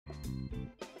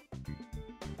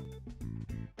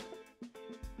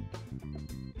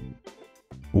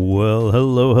Well,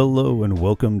 hello, and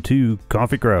welcome to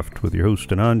CoffeeCraft with your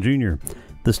host, Anon Jr.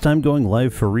 This time going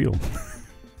live for real.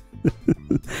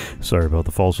 Sorry about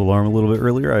the false alarm a little bit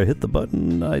earlier. I hit the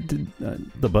button.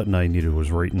 The button I needed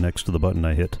was right next to the button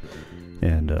I hit.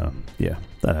 And, yeah,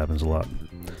 that happens a lot.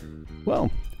 Well,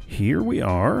 here we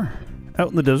are,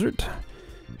 out in the desert.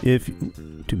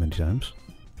 Too many times.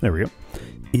 There we go.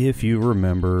 If you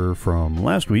remember from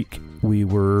last week, we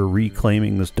were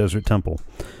reclaiming this desert temple.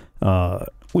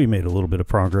 We made a little bit of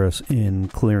progress in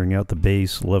clearing out the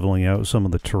base, leveling out some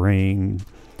of the terrain,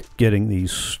 getting the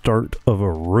start of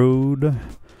a road.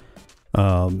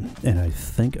 And I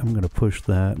think I'm going to push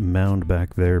that mound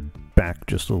back there back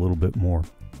just a little bit more.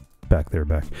 Back.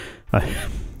 That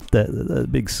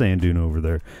big sand dune over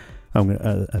there. I think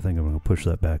I'm going to push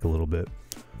that back a little bit.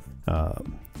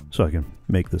 So I can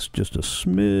make this just a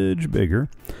smidge bigger.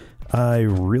 I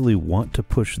really want to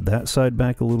push that side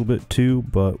back a little bit too,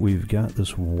 but we've got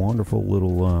this wonderful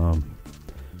little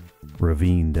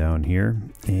ravine down here,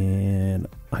 and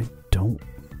I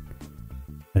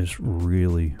just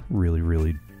really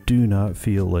do not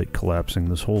feel like collapsing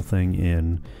this whole thing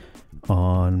in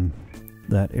on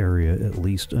that area, at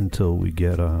least until we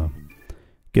get a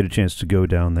chance to go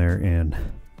down there and...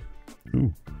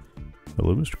 Ooh.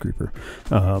 Hello, Mr. Creeper.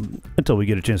 Until we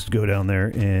get a chance to go down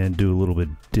there and do a little bit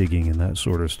of digging and that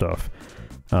sort of stuff.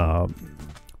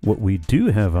 What we do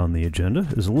have on the agenda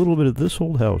is a little bit of this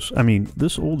old house.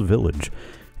 This old village.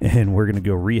 And we're going to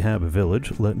go rehab a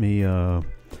village. Let me,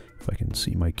 if I can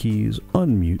see my keys,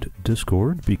 unmute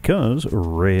Discord, because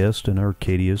Rayeste and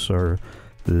Arcaidius are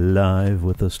live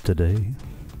with us today.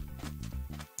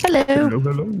 Hello.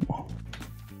 Hello.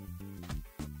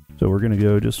 So we're going to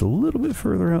go just a little bit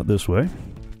further out this way.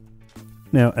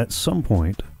 Now, at some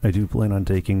point, I do plan on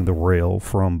taking the rail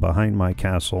from behind my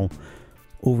castle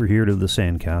over here to the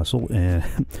sandcastle, and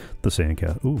the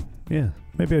sandcastle. Ooh, yeah,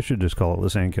 maybe I should just call it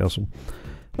the sandcastle.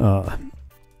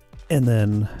 And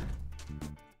then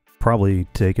probably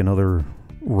take another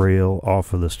rail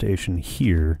off of the station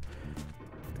here,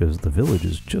 because the village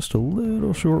is just a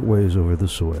little short ways over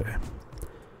this way.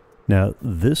 Now,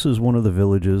 this is one of the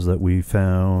villages that we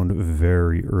found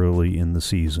very early in the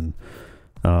season.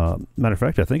 Matter of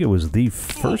fact, I think it was the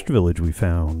first village we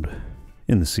found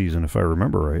in the season, if I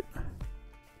remember right.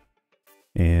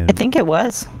 And I think it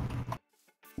was.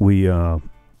 We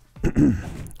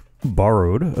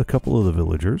borrowed a couple of the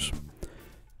villagers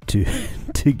to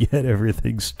get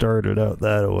everything started out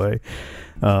that way.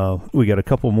 We got a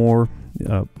couple more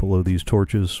below these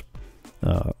torches.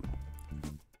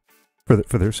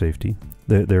 For their safety,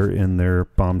 they're in their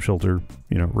bomb shelter,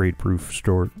 raid-proof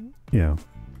store,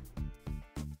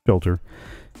 shelter,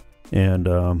 and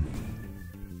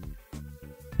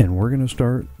we're gonna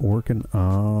start working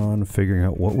on figuring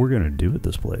out what we're gonna do with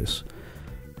this place.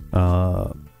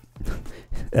 As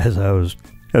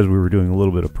we were doing a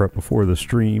little bit of prep before the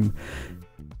stream,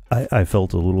 I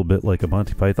felt a little bit like a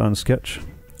Monty Python sketch.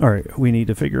 All right, we need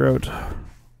to figure out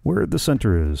where the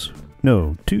center is.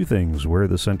 No, 2 things, where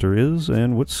the center is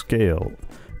and what scale.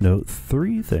 No,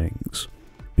 3 things,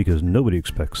 because nobody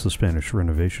expects the Spanish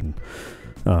renovation.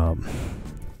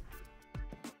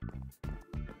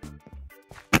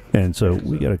 And so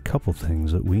we got a couple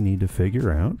things that we need to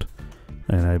figure out,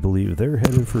 and I believe they're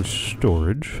headed for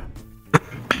storage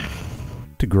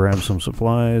to grab some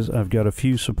supplies. I've got a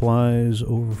few supplies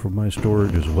over from my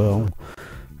storage as well.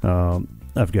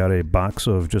 I've got a box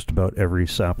of just about every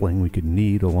sapling we could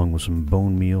need, along with some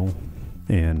bone meal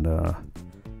and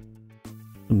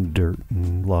some dirt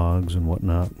and logs and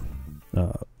whatnot.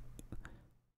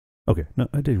 Okay, no,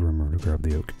 I did remember to grab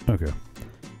the oak. Okay,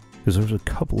 because there's a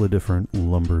couple of different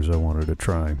lumbers I wanted to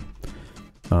try.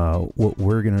 What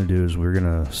we're going to do is we're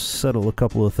going to settle a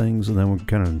couple of things, and then we'll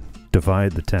kind of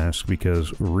divide the task,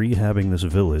 because rehabbing this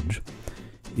village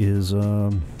is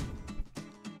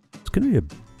it's going to be a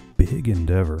big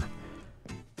endeavor,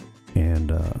 and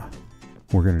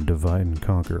we're going to divide and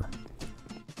conquer.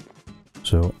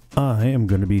 So I am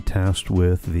going to be tasked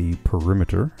with the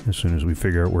perimeter. As soon as we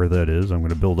figure out where that is, I'm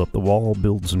going to build up the wall,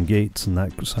 build some gates, and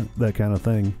that kind of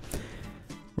thing.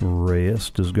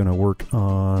 Rayeste is going to work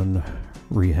on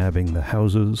rehabbing the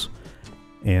houses,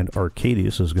 and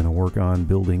Arcaidius is going to work on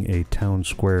building a town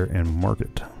square and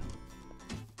market.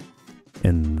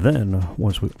 And then,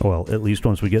 at least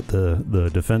once we get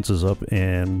the defenses up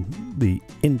and the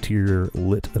interior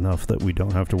lit enough that we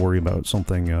don't have to worry about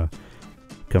something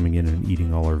coming in and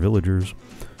eating all our villagers,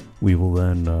 we will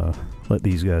then let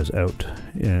these guys out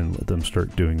and let them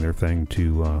start doing their thing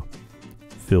to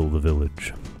fill the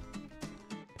village.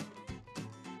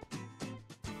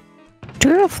 Do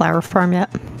we have a flower farm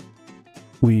yet?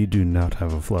 We do not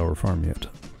have a flower farm yet.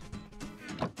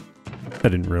 I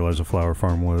didn't realize a flower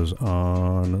farm was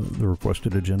on the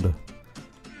requested agenda.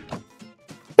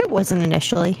 It wasn't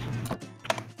initially.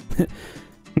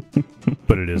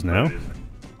 But it is now?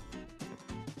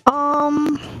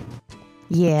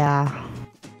 Yeah.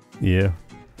 Yeah.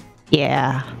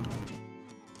 Yeah.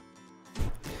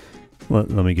 Let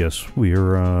me guess. We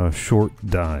are short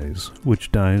dyes.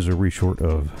 Which dyes are we short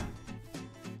of?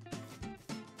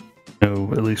 No,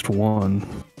 at least one.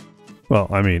 Well,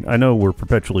 I mean, I know we're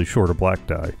perpetually short of black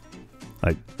dye.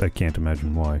 I can't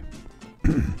imagine why.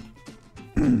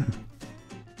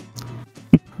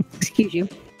 Excuse you.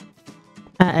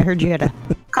 I heard you had a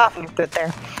cough in your throat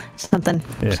there. Something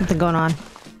going on.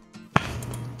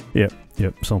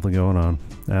 Yep, something going on.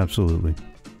 Absolutely.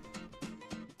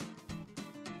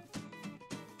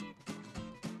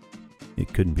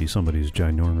 It couldn't be somebody's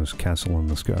ginormous castle in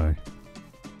the sky.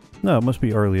 No, it must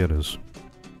be Arletta's.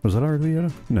 Was that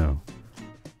Arletta? No.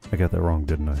 I got that wrong,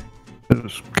 didn't I? It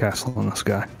was Castle in the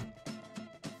Sky.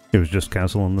 It was just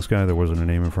Castle in the Sky? There wasn't a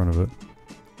name in front of it?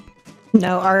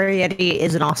 No, Rayeste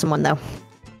is an awesome one, though.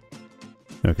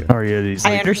 Okay. Arcaidius.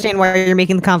 I understand why you're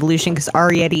making the convolution, because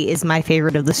Rayeste is my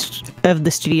favorite of the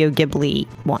Studio Ghibli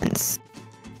ones.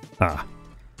 Ah.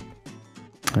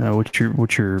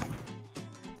 What you're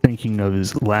thinking of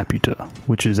is Laputa,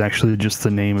 which is actually just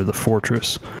the name of the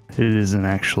fortress. It isn't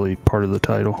actually part of the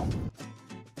title.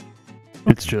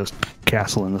 It's just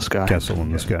Castle in the Sky. Castle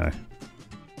in the Sky.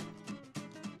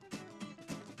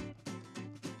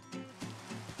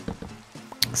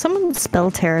 Someone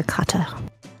spell terracotta.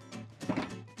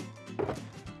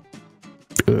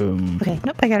 Okay,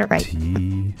 nope, I got it right.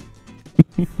 T.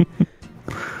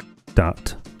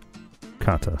 Dot.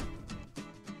 Kata.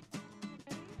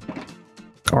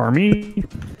 Army?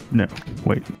 No,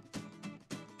 wait.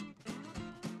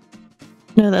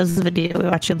 No, that was the video we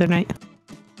watched the other night.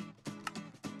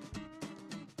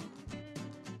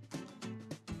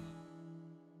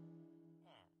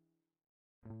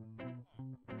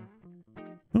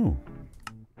 Oh.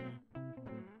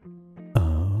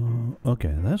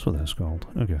 Okay, that's what that's called.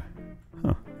 Okay.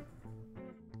 Huh.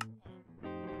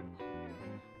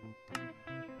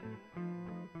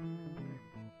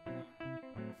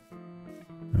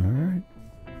 Alright.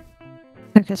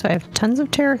 Okay, so I have tons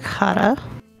of terracotta.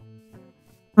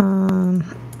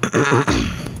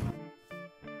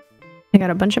 I got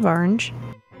a bunch of orange.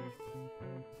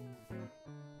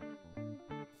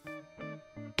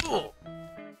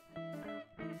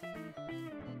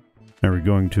 Are we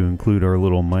going to include our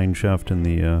little mine shaft in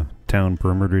the town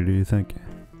perimeter, do you think?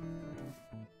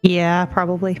 Yeah,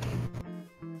 probably.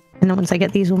 And then once I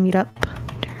get these, we'll meet up.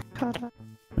 Terracotta.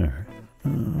 Alright.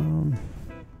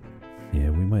 Yeah,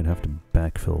 we might have to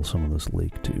backfill some of this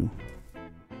lake, too.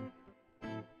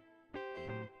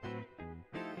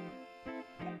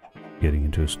 Getting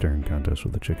into a staring contest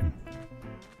with the chicken.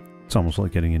 It's almost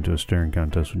like getting into a staring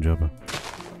contest with Jubba.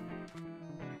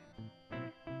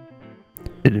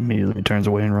 It immediately turns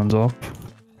away and runs off.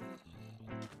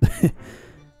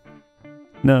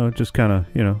 No, it just kind of,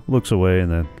 you know, looks away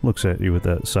and then looks at you with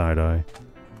that side eye.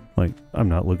 Like, I'm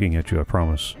not looking at you, I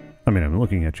promise. I mean, I'm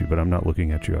looking at you, but I'm not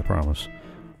looking at you, I promise.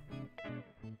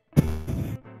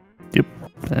 Yep,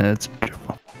 that's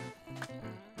Jubba.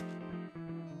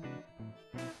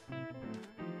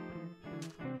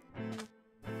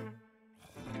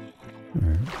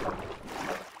 Alright.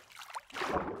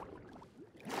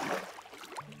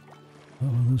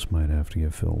 Oh, this might have to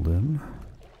get filled in.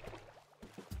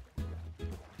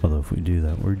 Although if we do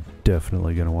that, we're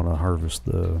definitely going to want to harvest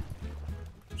the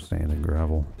sand and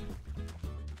gravel.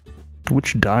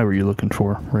 Which dye were you looking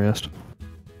for, Rayeste?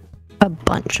 A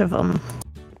bunch of them.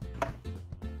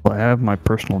 Well, I have my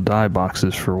personal dye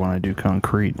boxes for when I do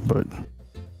concrete, but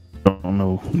I don't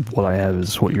know what I have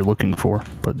is what you're looking for,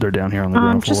 but they're down here on the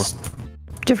ground floor. Just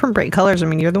different bright colors. I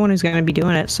mean, you're the one who's going to be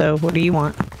doing it, so what do you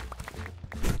want?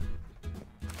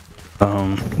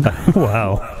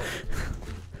 Wow.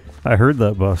 I heard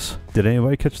that bus. Did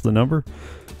anybody catch the number?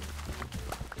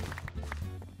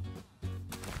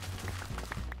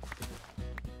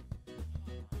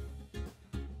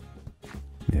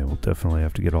 Yeah, we'll definitely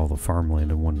have to get all the farmland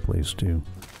in one place too.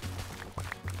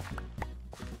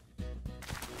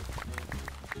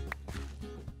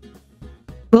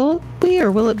 Will we,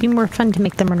 or will it be more fun to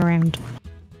make them run around?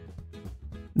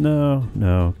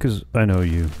 No, because I know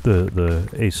you. The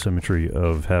asymmetry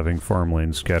of having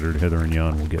farmland scattered hither and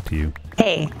yon will get to you.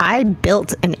 Hey, I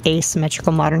built an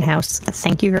asymmetrical modern house.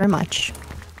 Thank you very much.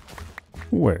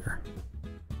 Where?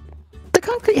 The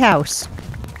concrete house.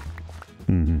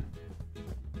 Mm-hmm.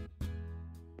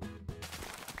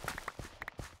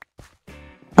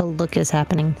 A look is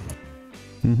happening.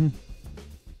 Mm-hmm.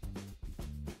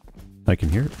 I can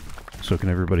hear it. So can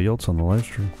everybody else on the live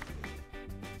stream.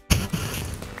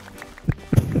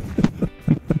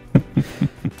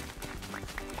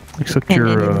 Except And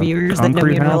your any viewers that know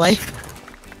me in real life.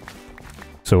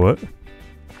 So what?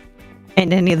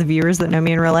 And any of the viewers that know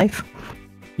me in real life.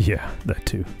 Yeah, that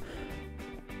too.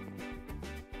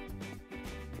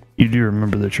 You do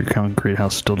remember that your concrete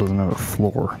house still doesn't have a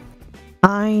floor.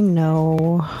 I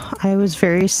know. I was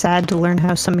very sad to learn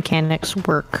how some mechanics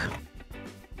work.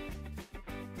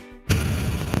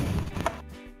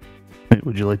 Wait,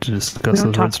 would you like to discuss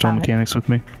those redstone mechanics with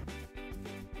me?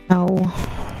 No.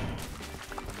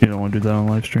 You don't want to do that on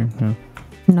live stream? No.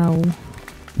 No.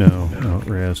 No,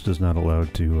 Rayeste is not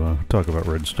allowed to talk about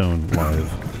redstone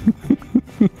live.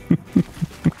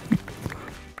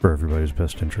 For everybody's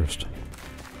best interest.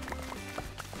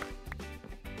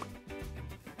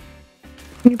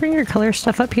 Can you bring your color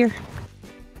stuff up here?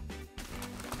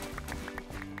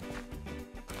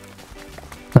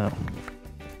 No.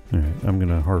 Alright, I'm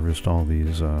gonna harvest all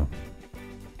these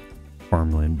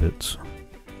farmland bits.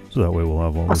 So that way we'll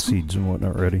have all the seeds and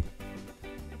whatnot ready.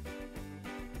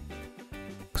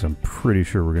 Because I'm pretty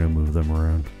sure we're gonna move them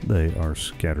around. They are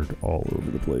scattered all over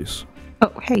the place.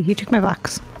 Oh, hey, you took my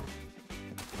box.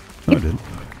 No, I didn't.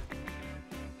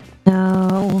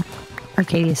 No.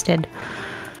 Arcaidius did.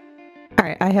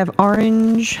 Alright, I have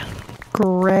orange,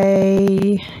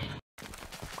 gray.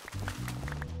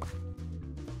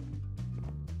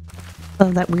 Oh,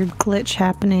 that weird glitch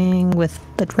happening with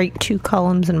the right two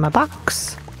columns in my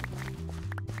box.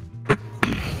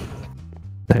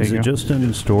 Is it just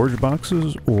in storage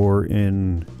boxes or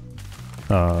in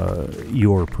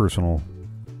your personal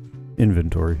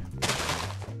inventory?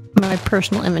 My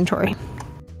personal inventory.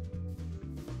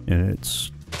 And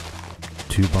it's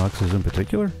 2 boxes in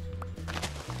particular?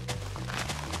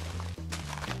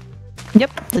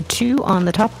 Yep, the 2 on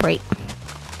the top right.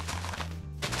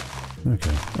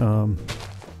 Okay.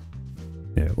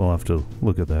 Yeah, we'll have to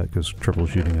look at that because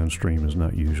troubleshooting on stream is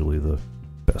not usually the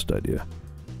best idea.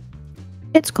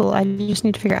 It's cool, I just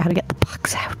need to figure out how to get the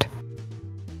box out.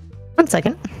 1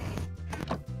 second.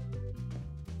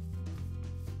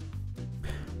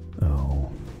 Oh.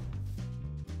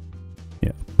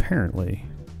 Yeah, apparently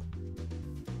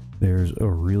there's a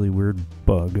really weird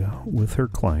bug with her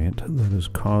client that is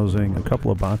causing a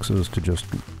couple of boxes to just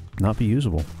not be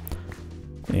usable.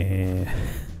 And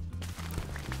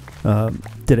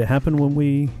did it happen when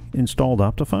we installed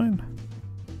Optifine?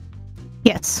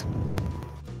 Yes.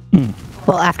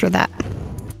 Well, after that.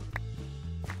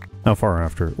 How far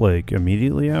after? Like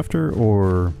immediately after,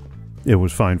 or it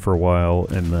was fine for a while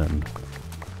and then?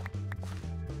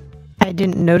 I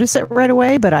didn't notice it right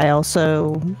away, but I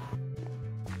also...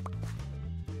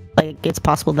 Like, it's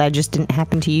possible that I just didn't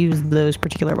happen to use those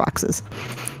particular boxes.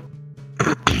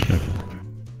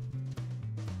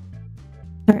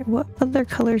 Alright, what other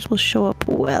colors will show up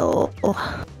well?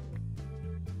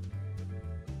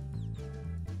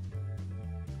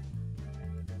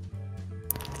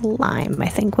 Lime, I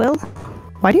think, will.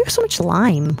 Why do you have so much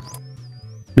lime?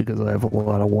 Because I have a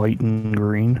lot of white and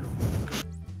green.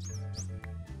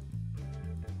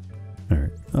 Alright,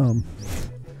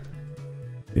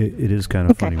 it is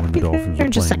kind of funny when the dolphins are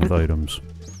playing with items.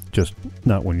 Just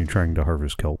not when you're trying to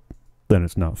harvest kelp. Then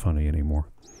it's not funny anymore.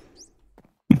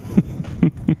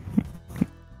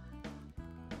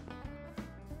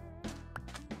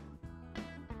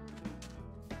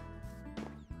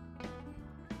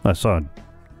 I saw a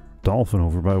dolphin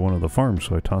over by one of the farms,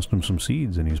 so I tossed him some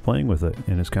seeds and he's playing with it,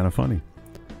 and it's kind of funny.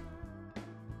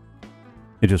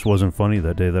 It just wasn't funny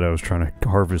that day that I was trying to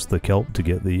harvest the kelp to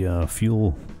get the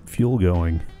fuel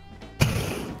going.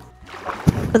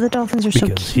 But the dolphins are so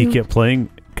cute. Because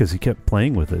he kept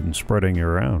playing with it and spreading it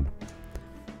around.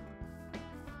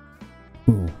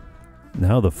 Ooh.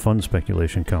 Now the fun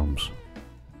speculation comes.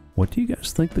 What do you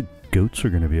guys think the goats are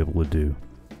going to be able to do?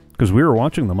 Because we were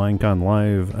watching the Minecon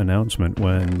Live announcement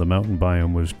when the mountain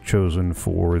biome was chosen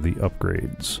for the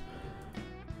upgrades.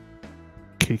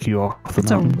 Kick you off the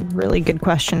That's mountain. a really good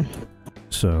question.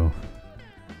 So...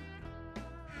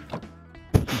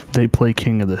 They play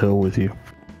King of the Hill with you.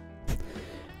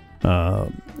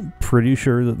 Pretty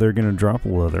sure that they're going to drop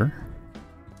leather.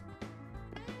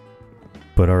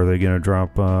 But are they going to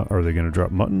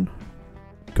drop mutton?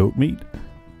 Goat meat?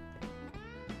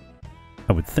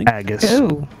 I would think. Haggis.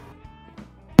 Oh.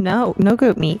 No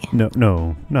goat meat.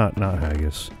 No, not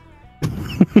haggis.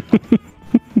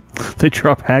 They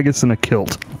drop haggis in a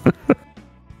kilt.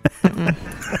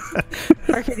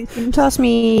 Arcaidius, can you toss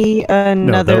me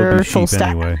another full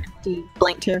stack anyway.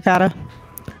 blank terracotta?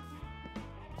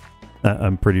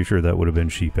 I'm pretty sure that would have been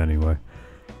sheep anyway.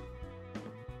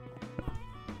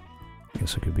 I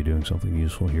guess I could be doing something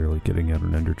useful here, like getting out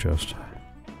an ender chest.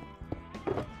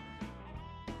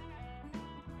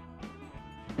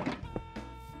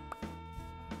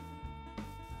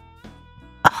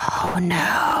 Oh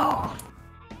no.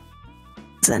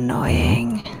 It's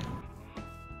annoying.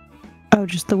 Oh,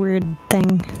 just the weird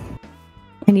thing.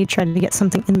 I need to try to get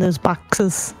something in those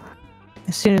boxes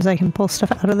as soon as I can pull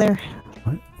stuff out of there.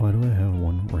 Why do I have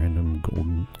one random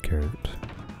golden carrot?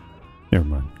 Never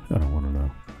mind. I don't want to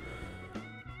know.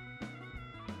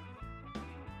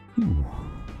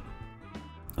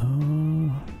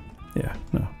 Yeah,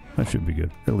 no. That should be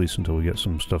good. At least until we get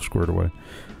some stuff squared away.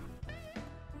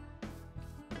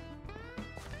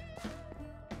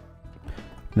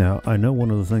 Now, I know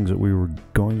one of the things that we were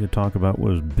going to talk about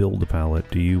was build a pallet.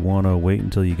 Do you want to wait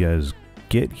until you guys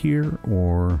get here,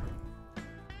 or...?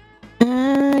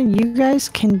 You guys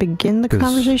can begin the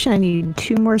conversation. I need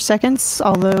 2 more seconds,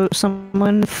 although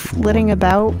someone flitting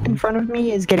about in front of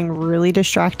me is getting really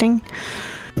distracting.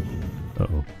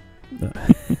 Uh-oh.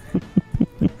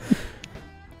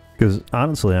 Because,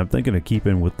 honestly, I'm thinking of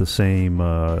keeping with the same,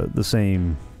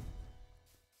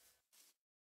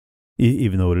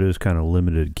 even though it is kind of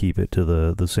limited, keep it to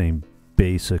the same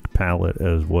basic palette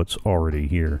as what's already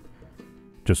here.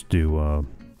 Just do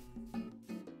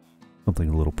something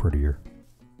a little prettier.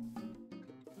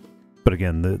 But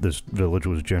again, this village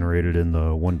was generated in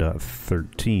the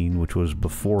 1.13, which was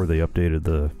before they updated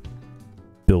the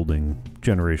building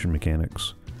generation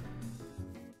mechanics.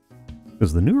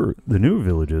 Because the newer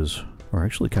villages are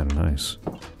actually kind of nice.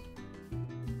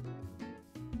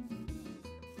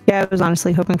 Yeah, I was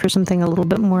honestly hoping for something a little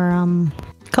bit more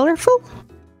colorful.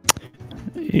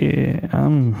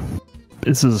 Yeah,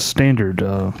 this is a standard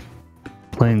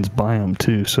plains biome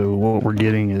too, so what we're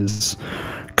getting is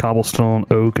cobblestone,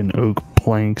 oak, and oak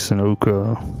planks, and oak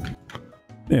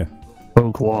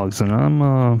oak logs, and I'm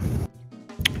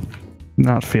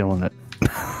not feeling it.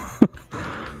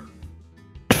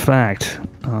 In fact,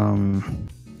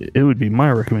 it would be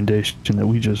my recommendation that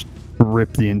we just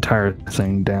rip the entire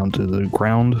thing down to the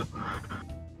ground,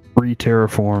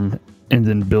 re-terraform, and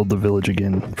then build the village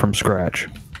again from scratch.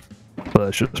 But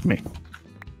that's just me.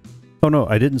 Oh no,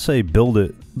 I didn't say build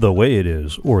it the way it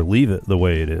is, or leave it the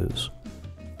way it is.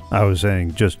 I was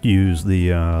saying just use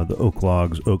the oak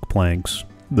logs, oak planks,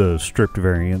 the stripped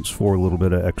variants for a little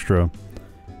bit of extra,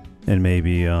 and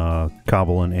maybe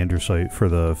cobble and andesite for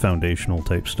the foundational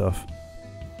type stuff.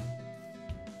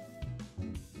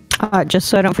 Just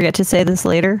so I don't forget to say this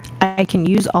later, I can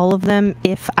use all of them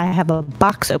if I have a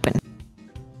box open.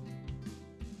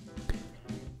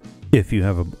 If you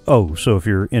have a... Oh, so if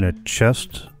you're in a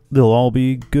chest, they'll all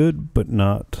be good, but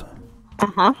not...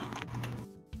 Uh-huh.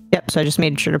 Yep, so I just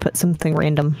made sure to put something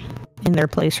random in their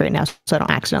place right now so I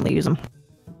don't accidentally use them.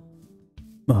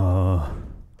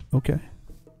 Okay.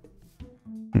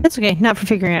 That's okay. Not for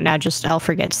figuring it out now, just I'll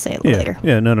forget to say it later.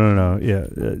 Yeah, no. Yeah,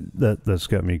 that's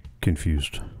got me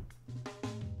confused.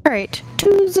 Alright,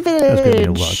 to the village! That's got me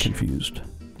a lot confused.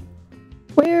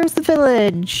 Where's the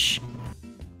village?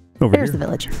 There's the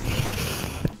village.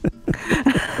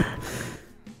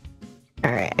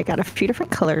 Alright, I got a few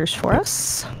different colors for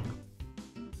us.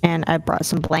 And I brought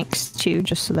some blanks too,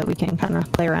 just so that we can kind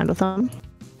of play around with them.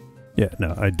 Yeah,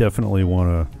 no, I definitely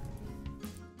want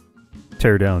to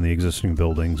tear down the existing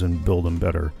buildings and build them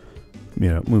better. You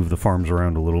know, move the farms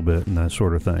around a little bit and that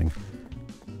sort of thing.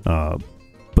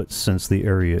 But since the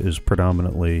area is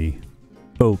predominantly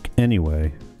oak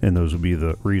anyway, and those would be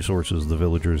the resources the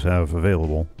villagers have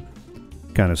available,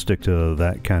 kind of stick to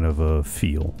that kind of a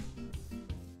feel.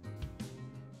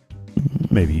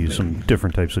 Maybe use some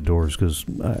different types of doors, because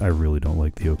I really don't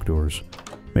like the oak doors.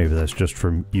 Maybe that's just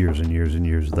from years and years and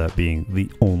years of that being the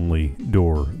only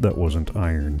door that wasn't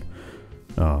iron.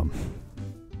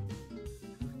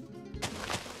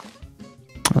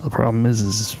 The problem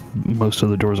is most of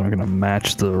the doors aren't going to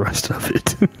match the rest of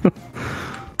it.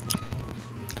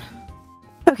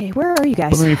 Okay, where are you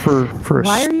guys? I mean, for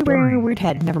Why are you wearing a weird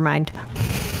head? Never mind.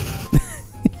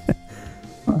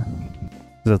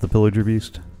 Is that the pillager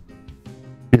beast?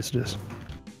 Yes, it is.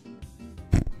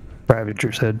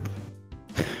 Ravager's head.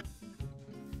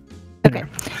 Okay,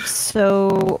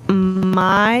 so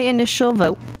my initial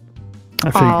vote.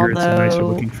 I figure it's a nicer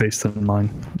looking face than mine.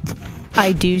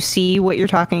 I do see what you're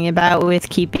talking about with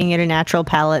keeping it a natural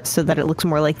palette so that it looks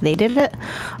more like they did it.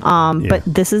 But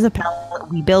this is a palette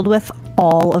we build with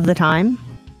all of the time.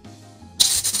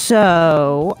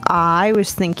 So I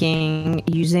was thinking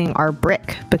using our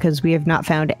brick because we have not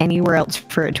found anywhere else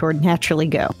for it to naturally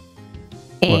go.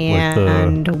 What,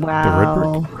 and like the red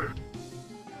brick?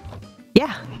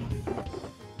 Yeah.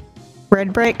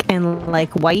 Red brick and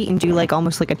like white, and do like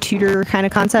almost like a Tudor kind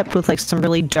of concept with like some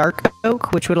really dark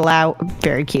oak, which would allow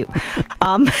very cute,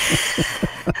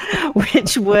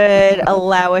 which would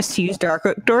allow us to use dark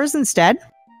oak doors instead.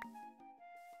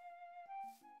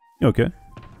 Okay.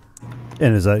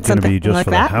 And is that going to be just like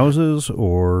for that? the houses,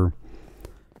 or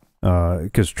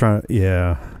because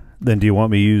yeah? Then do you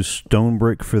want me to use stone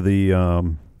brick for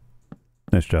the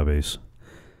nice job, Ace.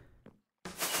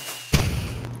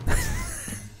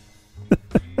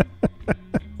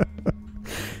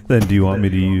 Then do you want me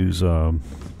to use I'm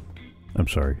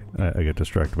sorry, I got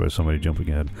distracted by somebody jumping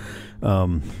ahead.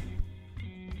 Then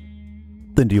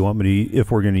do you want me to,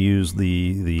 if we're going to use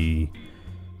the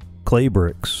clay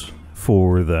bricks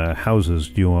for the houses,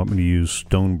 do you want me to use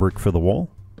stone brick for the wall?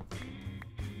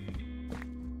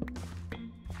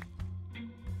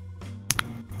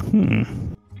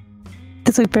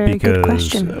 That's a very good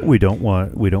question. We don't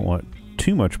want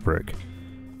too much brick.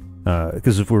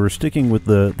 Because if we were sticking with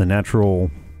the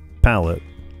natural palette,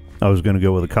 I was going to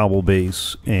go with a cobble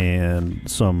base and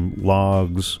some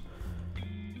logs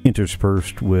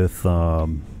interspersed with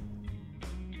the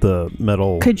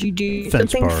metal. Could you do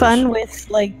something bars. fun with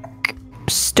like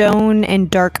stone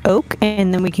and dark oak,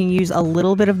 and then we can use a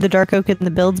little bit of the dark oak in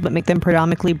the builds, but make them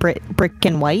predominantly brick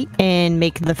and white, and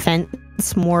make the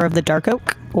fence more of the dark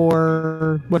oak,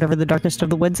 or whatever the darkest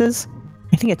of the woods is.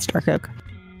 I think it's dark oak.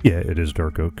 Yeah, it is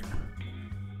dark oak.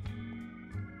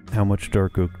 How much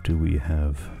dark oak do we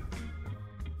have?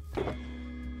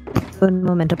 Un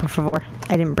momento, por favor.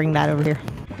 I didn't bring that over here.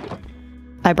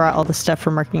 I brought all the stuff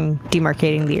for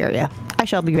demarcating the area. I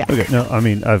shall be back. Okay, no, I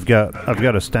mean I've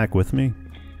got a stack with me,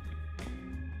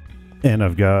 and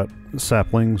I've got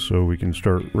saplings, so we can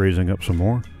start raising up some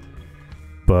more.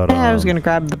 But I was gonna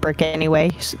grab the brick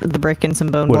anyway, the brick and some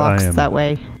bone blocks that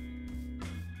way.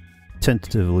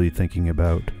 Tentatively thinking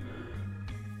about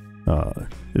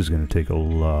is going to take a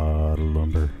lot of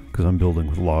lumber because I'm building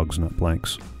with logs, not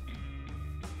planks.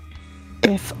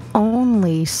 If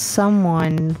only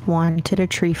someone wanted a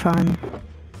tree farm.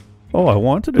 Oh, I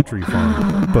wanted a tree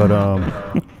farm,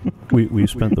 but we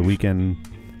spent the weekend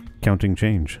counting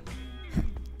change.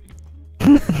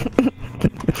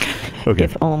 Okay.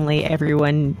 If only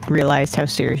everyone realized how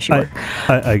serious you were.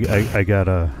 I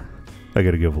gotta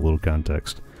give a little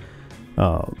context.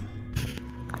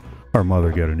 Our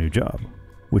mother got a new job,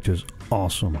 which is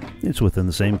awesome. It's within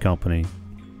the same company.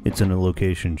 It's in a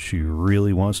location she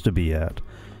really wants to be at,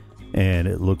 and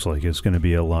it looks like it's going to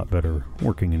be a lot better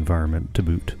working environment to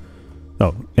boot.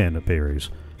 Oh, and a pay raise.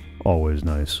 Always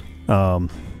nice. The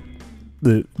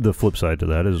flip side to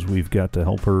that is we've got to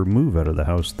help her move out of the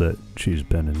house that she's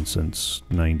been in since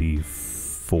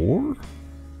 94?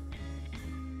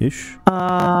 Ish?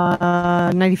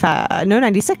 95. No,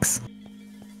 96.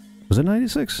 Was it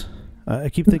 96? I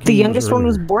keep thinking the youngest one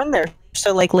was born there,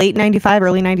 so like late 95,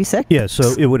 early 96. Yeah,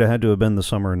 so it would have had to have been the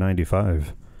summer of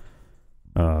 95.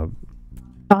 Oh,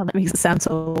 that makes it sound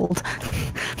so old.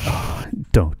 Oh,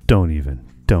 don't even.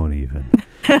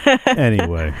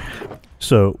 Anyway,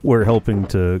 so we're helping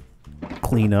to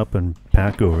clean up and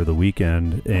pack over the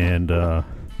weekend, and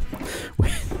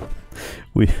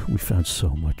we found so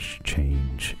much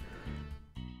change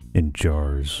in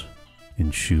jars,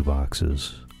 in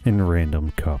shoeboxes, in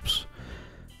random cups.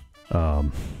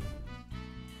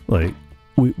 Like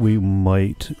we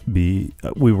might be.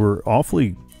 We were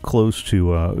awfully close to.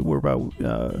 We're about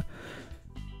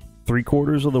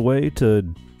 3/4 of the way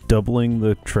to doubling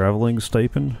the traveling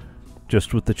stipend,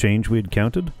 just with the change we had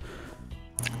counted.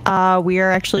 We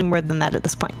are actually more than that at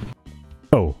this point.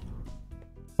 Oh,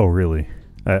 really?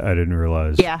 I didn't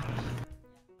realize. Yeah.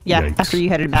 Yikes. After you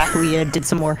headed back, we did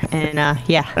some more, and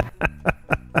yeah.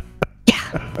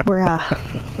 We're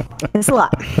it's a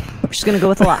lot. We're just gonna go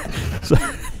with a lot.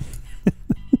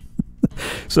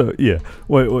 So yeah,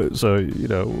 so you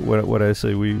know what I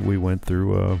say we went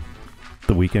through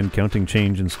the weekend counting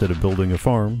change instead of building a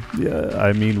farm. Yeah,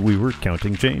 I mean we were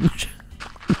counting change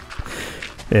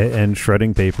and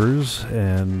shredding papers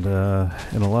and a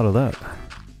lot of that.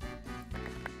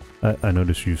 I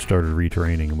noticed you started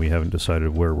retraining and we haven't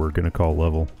decided where we're going to call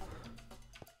level.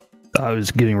 I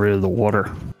was getting rid of the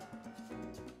water.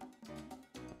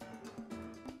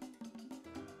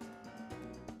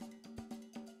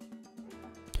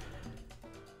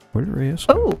 Where did Rayeste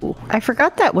go? Oh, I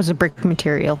forgot that was a brick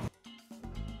material.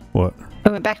 What? I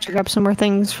went back to grab some more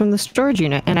things from the storage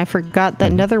unit, and I forgot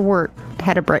that Netherwort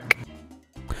had a brick.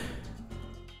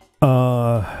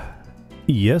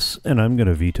 Yes, and I'm going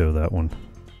to veto that one.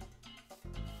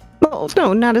 Well,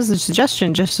 no, not as a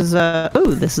suggestion, just as a,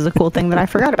 oh, this is a cool thing that I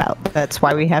forgot about. That's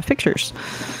why we have pictures.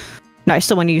 No, I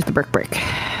still want to use the brick.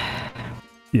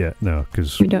 Yeah, no,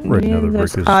 because We don't right need now any the of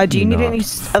brick those. is Do you need not any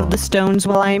fun. of the stones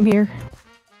while I am here?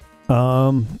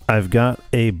 I've got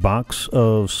a box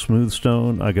of smooth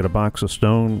stone, I got a box of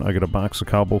stone, I got a box of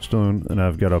cobblestone, and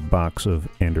I've got a box of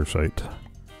andesite.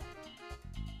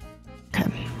 Okay.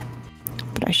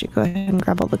 But I should go ahead and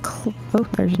grab all the oh,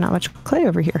 there's not much clay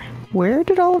over here. Where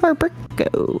did all of our brick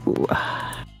go?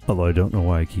 Although I don't know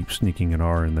why I keep sneaking an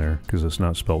R in there, because it's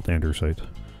not spelled andesite.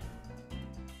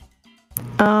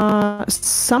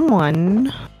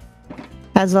 Someone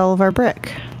has all of our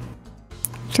brick.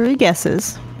 3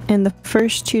 guesses, and the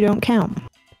first 2 don't count.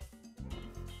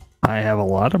 I have a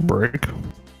lot of brick.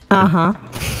 Uh-huh.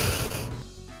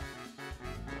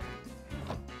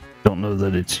 Don't know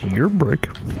that it's your brick.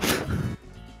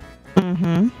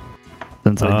 Mm-hmm.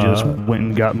 Since I just went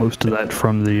and got most of that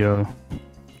from the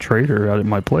trader out at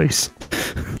my place.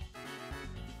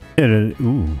 And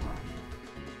ooh.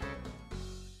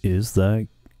 Is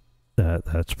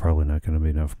that's probably not going to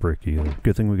be enough brick either.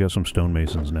 Good thing we got some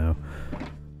stonemasons now.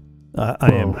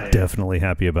 I am definitely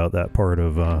happy about that part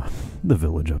of the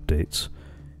village updates.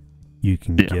 You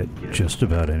can get just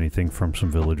about anything from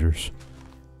some villagers.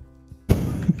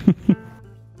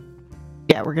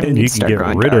 Yeah, we're gonna And need you to can start get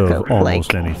growing rid dark of oak,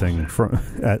 almost like, anything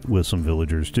with some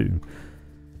villagers too.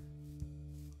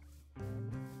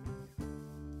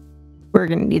 we're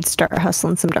gonna need to start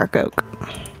hustling some dark oak.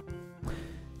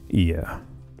 Yeah.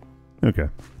 Okay.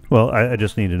 Well, I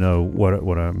just need to know what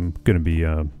I'm going to be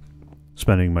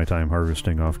spending my time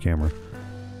harvesting off camera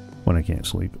when I can't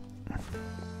sleep.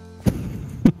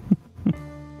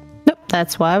 Nope,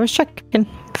 that's why I was checking.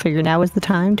 Figure now is the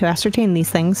time to ascertain these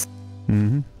things.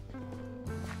 Mm-hmm.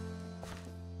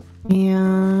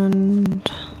 And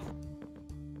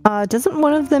doesn't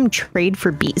one of them trade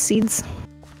for beet seeds?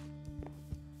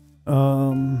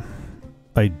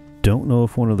 I don't know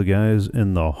if one of the guys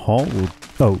in the hall will...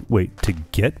 Oh, wait, to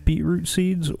get beetroot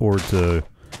seeds or to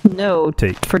No,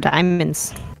 take... for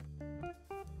diamonds.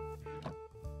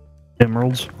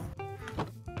 Emeralds.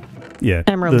 Yeah,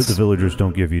 Emeralds. The villagers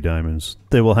don't give you diamonds.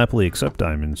 They will happily accept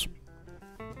diamonds,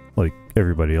 like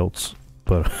everybody else,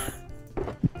 but...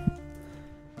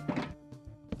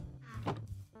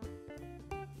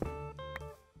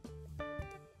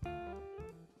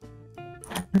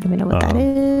 I don't even know what that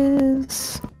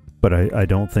is. But I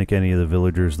don't think any of the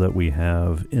villagers that we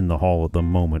have in the hall at the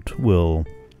moment will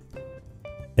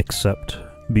accept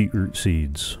beetroot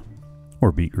seeds,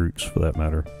 or beetroots for that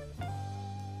matter.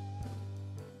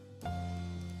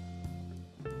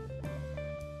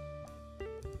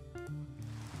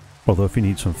 Although if you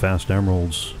need some fast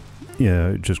emeralds,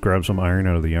 yeah, just grab some iron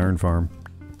out of the iron farm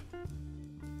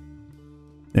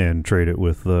and trade it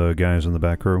with the guys in the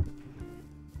back row.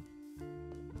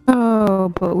 Oh,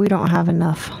 but we don't have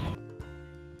enough.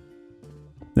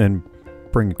 And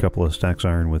bring a couple of stacks of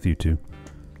iron with you too.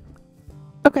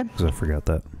 Okay. Because I forgot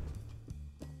that.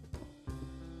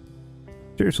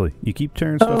 Seriously, you keep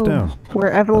tearing stuff down.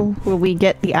 Wherever will we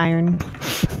get the iron?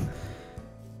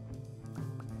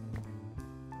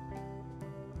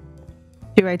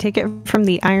 Do I take it from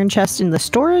the iron chest in the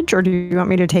storage, or do you want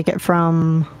me to take it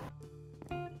from...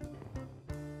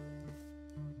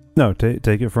 No, take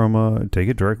it from take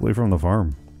it directly from the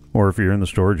farm, or if you're in the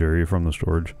storage area, from the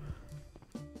storage.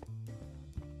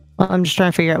 Well, I'm just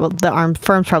trying to figure out. Well, the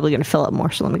farm's probably going to fill up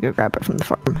more, so let me go grab it from the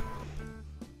farm.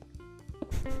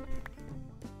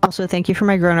 Also, thank you for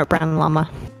my grown-up brown llama.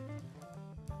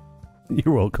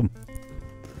 You're welcome.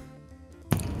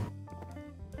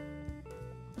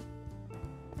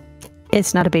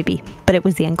 It's not a baby, but it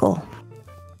was the uncle.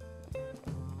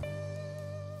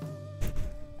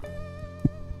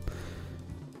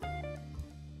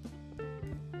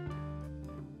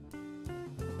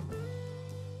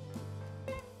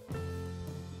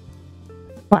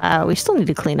 Wow, we still need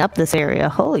to clean up this area.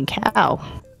 Holy cow.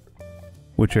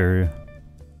 Which area?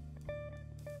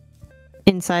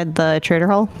 Inside the trader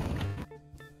hall?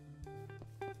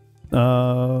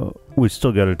 We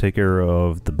still got to take care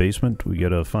of the basement. We got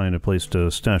to find a place to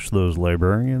stash those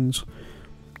librarians,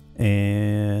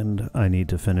 and I need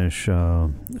to finish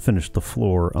the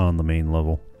floor on the main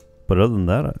level. But other than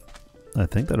that, I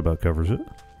think that about covers it.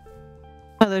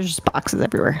 Oh, there's just boxes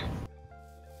everywhere.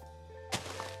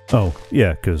 Oh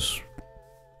yeah, because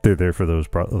they're there for those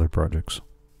other projects.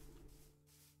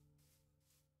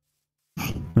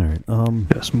 All right.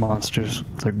 Yes, monsters.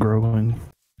 They're growing.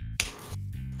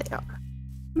 They are.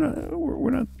 No,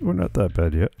 we're not that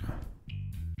bad yet.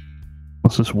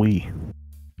 What's this we?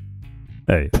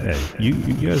 Hey, you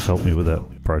guys helped me with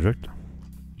that project.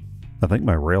 I think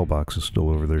my rail box is still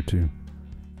over there too.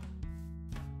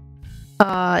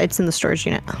 It's in the storage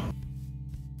unit.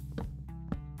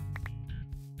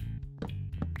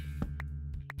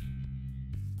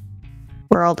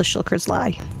 where all the shulkers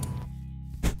lie.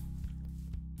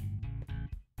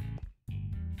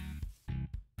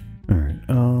 Alright,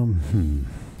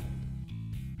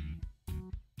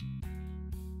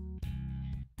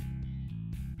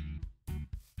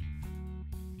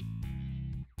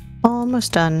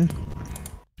 Almost done.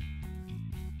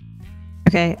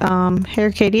 Okay,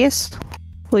 Arcaidius,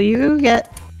 will you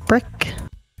get brick?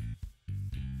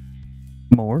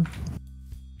 More?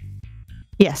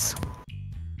 Yes.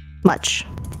 Much.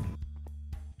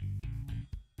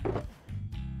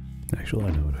 Actually, I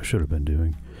know what I should have been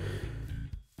doing.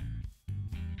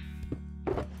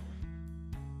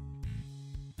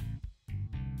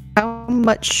 How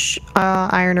much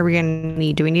iron are we gonna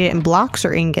need? Do we need it in blocks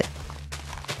or ingot?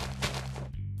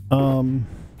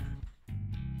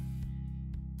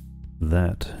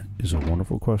 That is a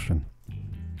wonderful question.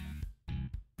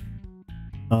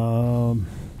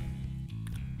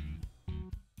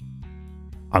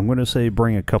 I'm going to say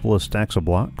bring a couple of stacks of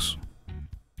blocks.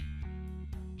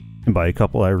 And by a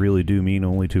couple, I really do mean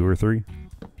only 2 or 3.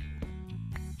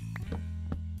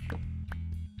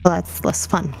 Well, that's less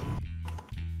fun.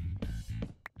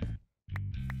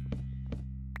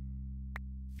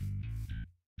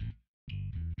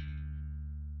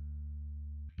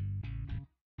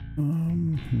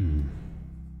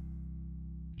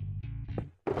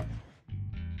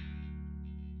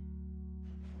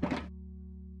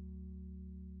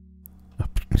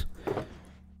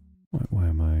 Why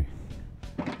am I...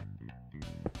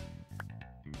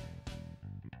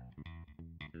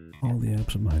 All the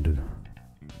absent-minded.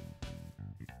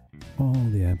 All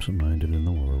the absent-minded in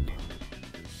the world.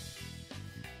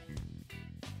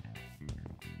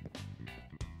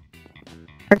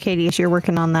 Arcaidius, you're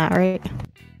working on that, right?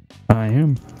 I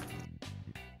am.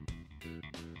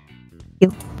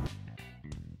 You.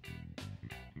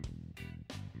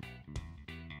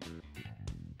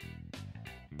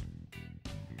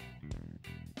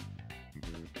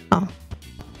 Oh.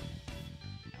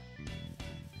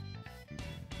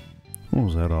 What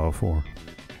was that all for?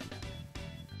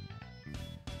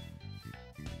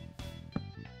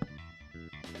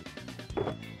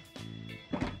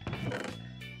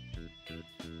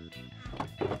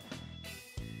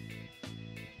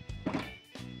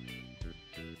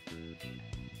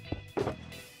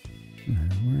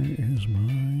 Where is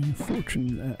my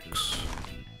fortune X?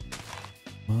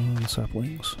 Come on,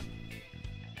 saplings.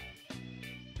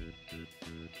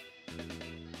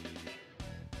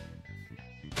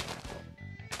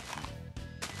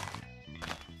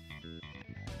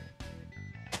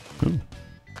 Ooh,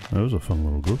 that was a fun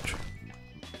little glitch.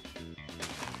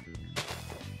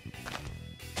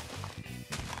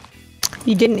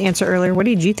 You didn't answer earlier. What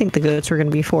did you think the goats were going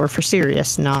to be for? For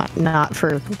serious, not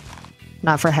for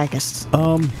Haggis.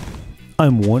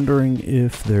 I'm wondering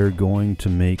if they're going to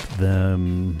make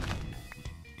them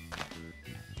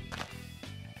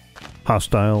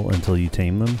hostile until you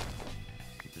tame them.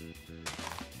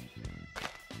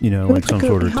 You know, like some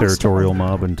sort of territorial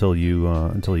mob until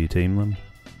you tame them.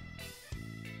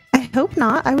 I hope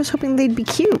not. I was hoping they'd be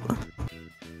cute.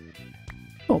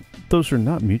 Well, those are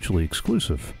not mutually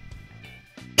exclusive.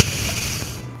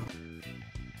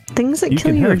 Things that You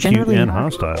kill can you are have cute generally and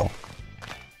not. hostile.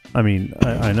 I mean,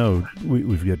 I know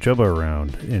we've got Jubba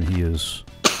around, and he is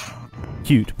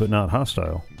cute but not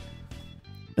hostile.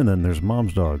 And then there's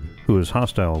Mom's dog, who is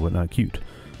hostile but not cute.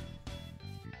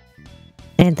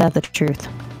 Ain't that the truth?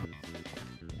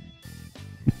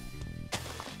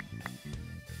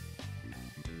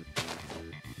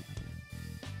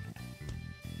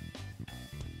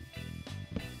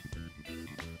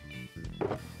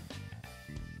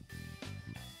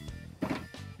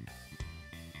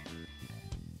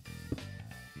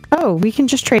 Oh, we can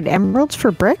just trade emeralds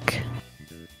for brick?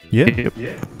 Yeah.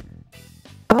 Yeah.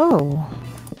 Oh.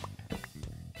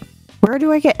 Where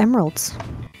do I get emeralds?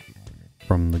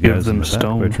 From the Give guys in them the back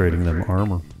stone. by trading them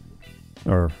armor.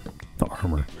 Or, not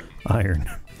armor, iron.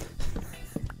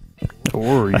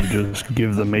 Or you just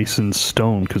give the masons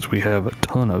stone because we have a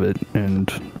ton of it, and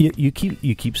You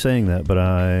keep saying that, but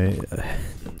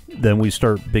then we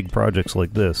start big projects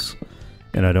like this,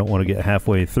 and I don't want to get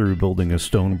halfway through building a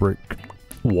stone brick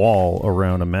wall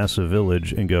around a massive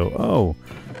village and go, oh,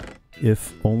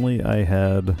 if only I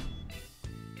had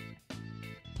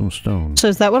some stone. So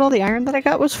is that what all the iron that I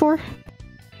got was for?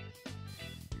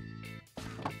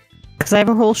 Because I have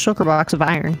a whole shulker box of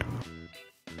iron.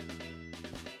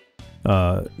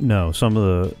 No, some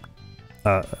of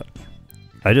the...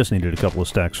 I just needed a couple of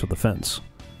stacks for the fence.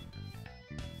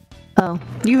 Oh,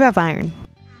 you have iron.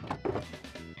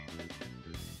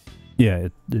 Yeah,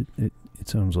 it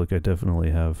sounds like I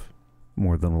definitely have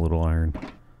more than a little iron.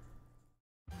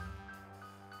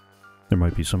 There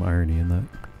might be some irony in that.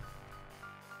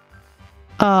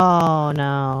 Oh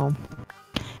no.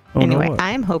 Oh, Anyway, no, what?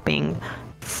 I'm hoping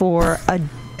for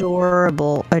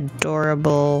adorable,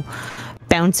 adorable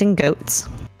bouncing goats.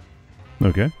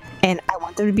 Okay. And I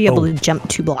want them to be able Oh. to jump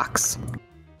 2 blocks.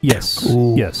 Yes.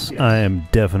 Ooh. Yes. I am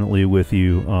definitely with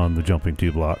you on the jumping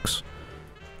 2 blocks.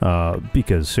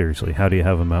 Because seriously, how do you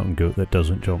have a mountain goat that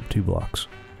doesn't jump 2 blocks?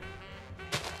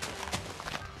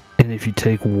 And if you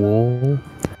take wool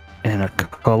and a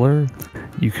color,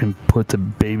 you can put the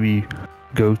baby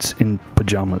goats in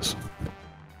pajamas.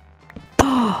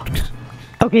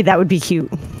 Okay, that would be cute.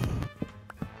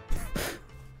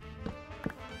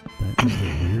 That is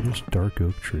the weirdest dark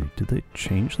oak tree. Did they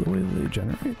change the way they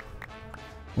generate?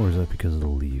 Or is that because of the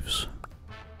leaves?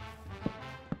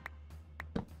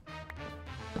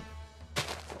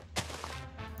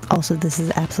 Also, this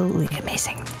is absolutely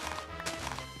amazing.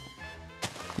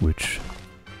 Which...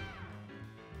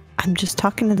 I'm just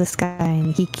talking to this guy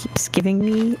and he keeps giving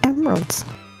me emeralds.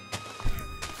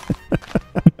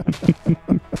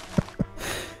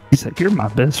 He's like, "You're my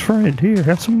best friend. Here,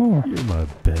 have some more." You're my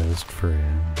best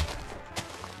friend.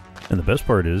 And the best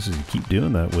part is you keep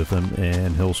doing that with him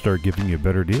and he'll start giving you a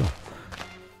better deal.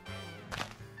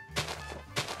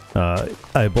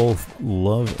 I both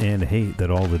love and hate that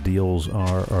all the deals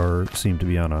seem to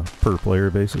be on a per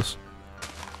player basis.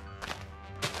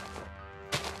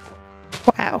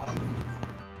 Wow.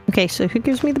 Okay, so who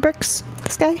gives me the bricks?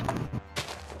 This guy?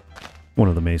 One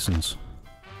of the masons.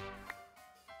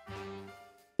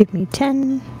 Give me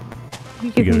 10.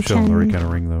 You Give gotta me show him the right 10. kind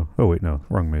of ring though. Oh wait, no,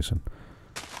 wrong mason.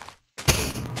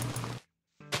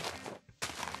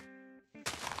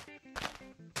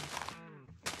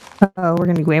 Oh, we're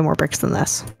gonna need way more bricks than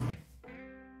this.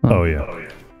 Oh yeah.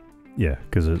 Yeah,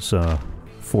 because it's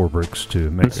 4 bricks to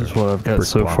make This is what I've got brick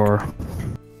so block. far.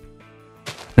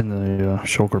 In the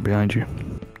shulker behind you.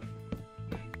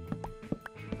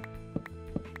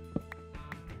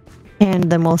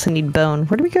 And then we'll also need bone.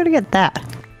 Where do we go to get that?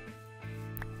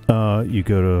 You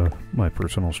go to my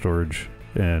personal storage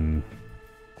and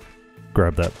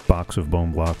grab that box of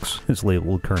bone blocks. It's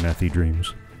labeled Carnathy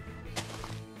Dreams.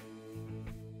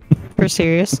 For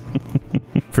serious?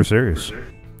 For serious.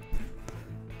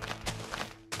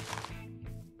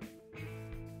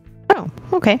 Oh,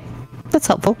 okay. That's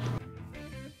helpful.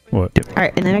 What?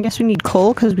 Alright, and then I guess we need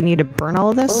coal because we need to burn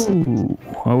all of this. Oh,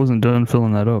 I wasn't done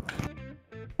filling that up.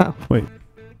 Wait.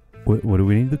 What do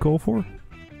we need the coal for?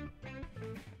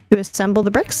 To assemble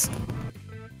the bricks?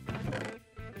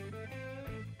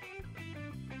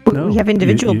 No, We have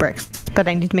individual you- bricks, but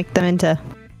I need to make them into...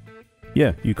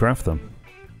 Yeah, you craft them.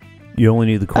 You only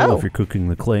need the coal Oh. if you're cooking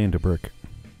the clay into brick.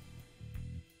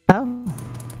 Oh.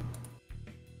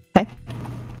 Okay.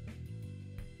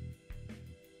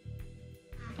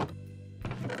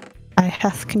 I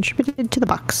have contributed to the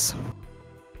box.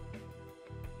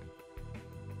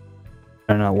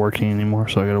 They're not working anymore,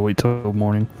 so I gotta wait till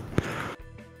morning.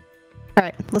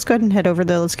 Alright, let's go ahead and head over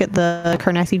there. Let's get the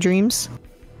Carnathy Dreams.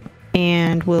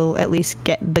 And we'll at least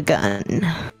get the gun.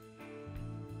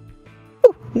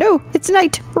 Ooh, no, it's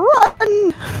night!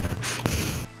 Run!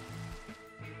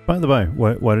 By the by,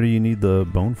 why do you need the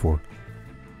bone for?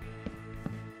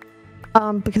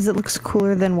 Because it looks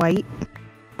cooler than white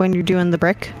when you're doing the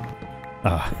brick.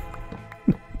 Ah,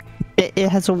 It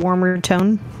has a warmer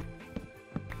tone.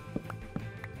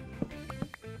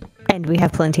 And we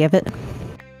have plenty of it.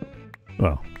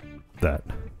 well, that.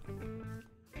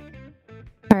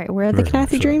 Alright, where are the Very much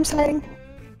Carnathy so. Dreams hiding?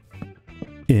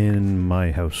 In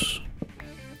my house.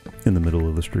 In the middle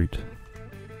of the street.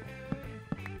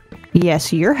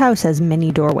 Yes, your house has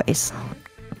many doorways.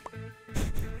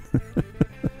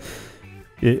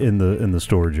 In the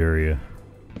storage area.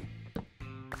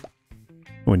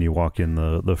 When you walk in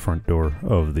the front door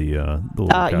of the little You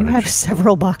cottage. have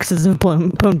several boxes of bone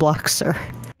blocks, sir.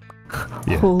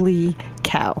 Yeah. Holy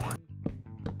cow.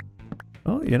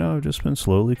 Oh, I've just been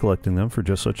slowly collecting them for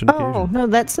just such an Oh, occasion. no,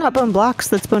 that's not bone blocks.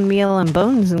 That's bone meal and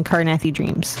bones in Carnathy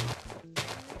Dreams.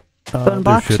 bone There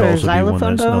blocks should or also be one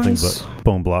xylophone that's nothing bones? but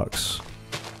bone blocks.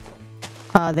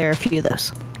 There are a few of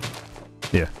those.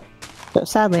 Yeah. So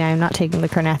sadly, I am not taking the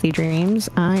Carnathy Dreams.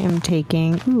 I am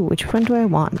taking... Ooh, which one do I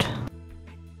want?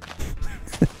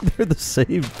 They're the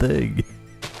same thing.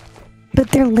 But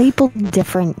they're labeled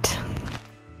different.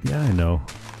 Yeah, I know.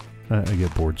 I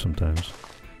get bored sometimes.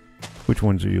 Which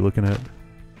ones are you looking at?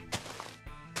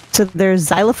 So there's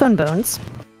xylophone bones,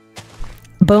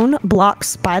 bone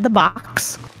blocks by the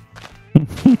box,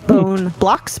 bone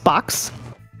blocks box,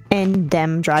 and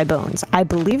dem dry bones. I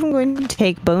believe I'm going to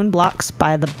take bone blocks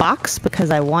by the box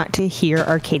because I want to hear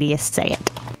Arcaidius say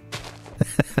it.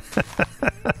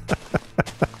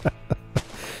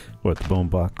 What, the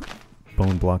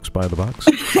bone blocks by the box?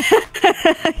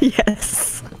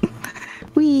 Yes.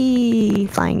 Whee!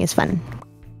 Flying is fun.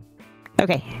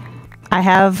 Okay. I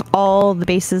have all the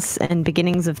bases and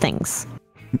beginnings of things.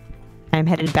 I'm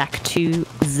headed back to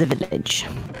the village.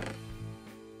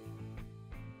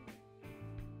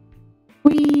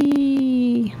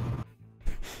 Whee!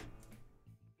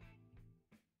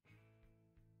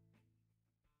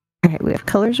 Alright, we have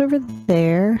colors over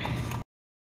there.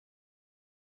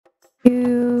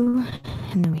 Two.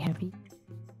 And then we have...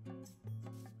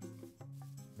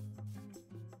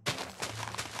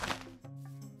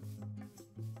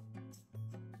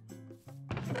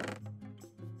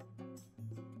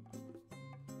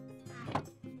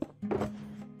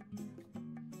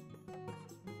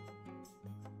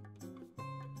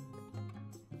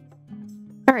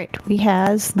 Alright, we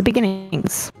has the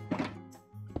beginnings.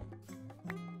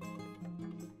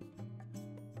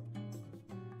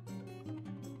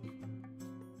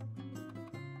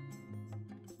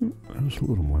 That was a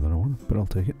little more than I wanted, but I'll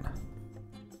take it.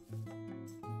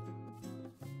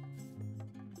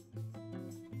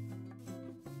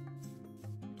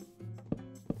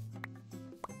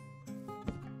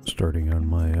 Starting on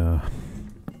my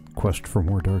quest for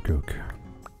more dark oak.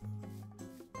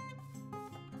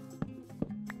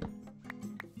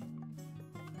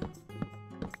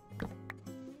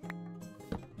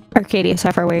 Arcaidius,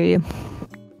 how far away are you?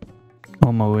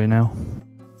 On my way now.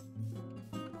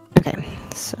 Okay,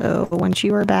 so once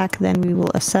you are back, then we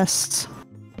will assess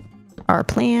our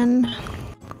plan.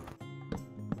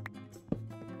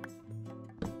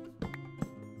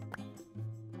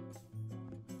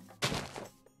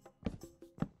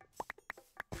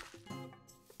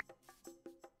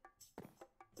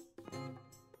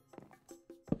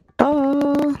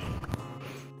 Oh.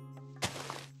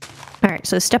 Alright,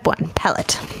 so step one,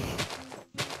 palette.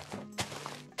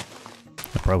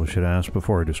 I probably should have asked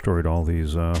before I destroyed all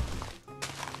these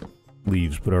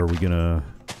leaves, but are we gonna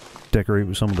decorate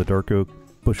with some of the dark oak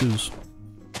bushes?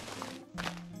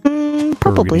 Probably. Or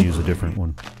are we gonna use a different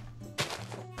one?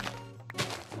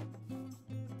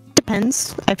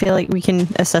 Depends. I feel like we can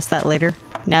assess that later.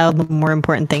 Now the more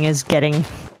important thing is getting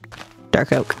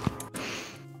dark oak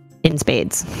in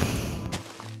spades.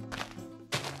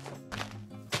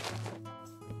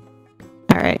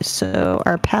 Alright, so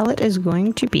our palette is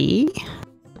going to be...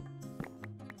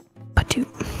 two.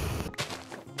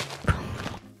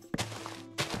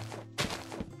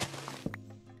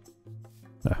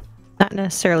 Not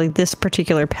necessarily this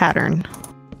particular pattern.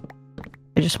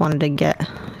 I just wanted to get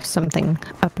something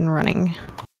up and running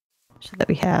so that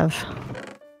we have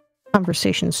a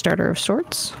conversation starter of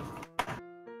sorts.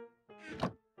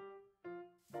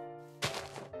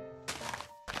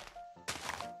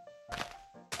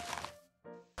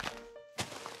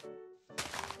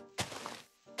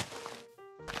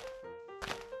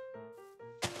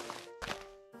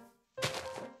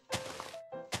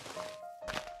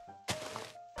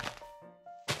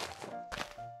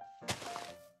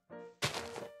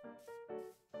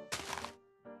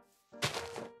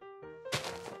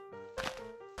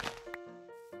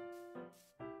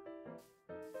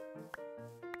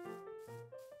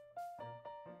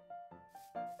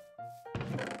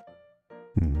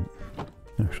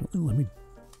 Actually, let me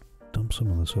dump some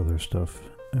of this other stuff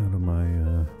out of my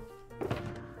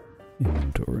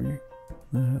inventory.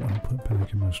 That I'll put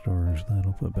back in my storage. That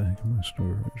I'll put back in my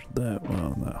storage. That,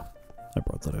 well, no. I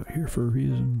brought that out here for a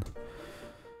reason.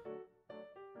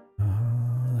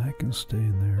 That can stay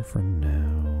in there for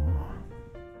now.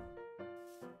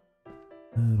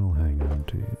 That'll hang on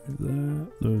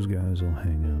to. Those guys will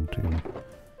hang on to.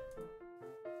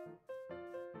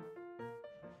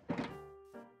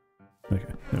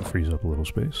 Okay, that frees up a little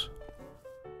space.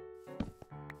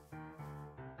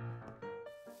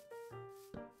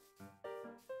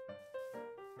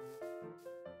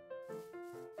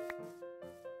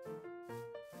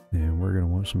 And we're going to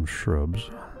want some shrubs.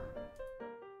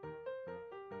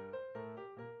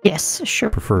 Yes,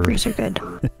 shrubs are good.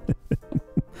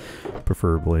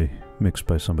 Preferably mixed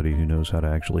by somebody who knows how to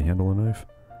actually handle a knife.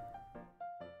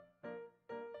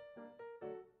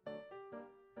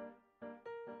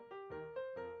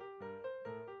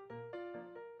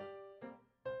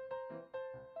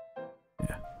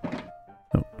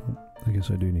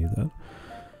 I do need that.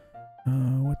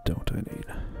 What don't I need?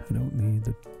 I don't need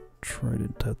the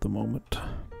trident at the moment.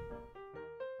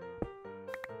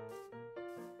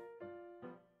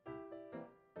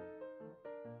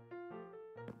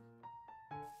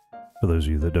 For those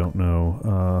of you that don't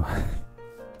know,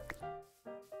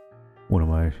 one of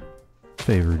my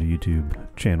favorite YouTube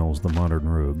channels, The Modern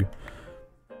Rogue,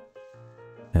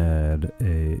 had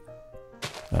a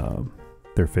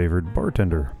their favorite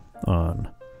bartender on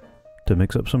to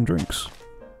mix up some drinks.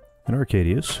 And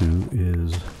Arcaidius, who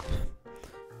is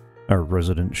our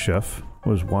resident chef,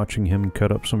 was watching him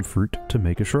cut up some fruit to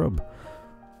make a shrub.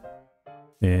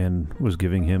 And was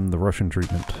giving him the Russian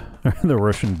treatment, the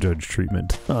Russian judge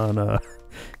treatment on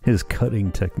his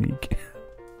cutting technique.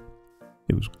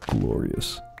 It was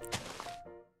glorious.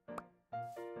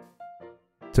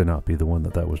 To not be the one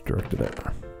that was directed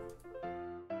at.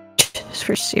 Just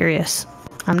for serious.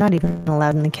 I'm not even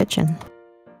allowed in the kitchen.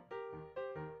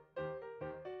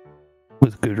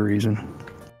 With good reason.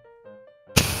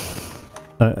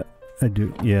 I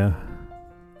do, yeah.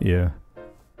 Yeah.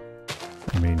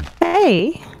 I mean...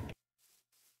 Hey!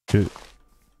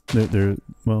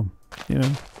 Well, you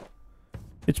know,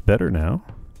 it's better now.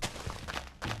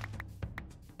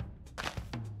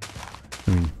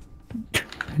 I mean...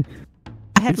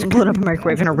 I haven't blown up a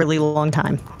microwave in a really long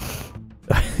time.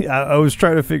 I was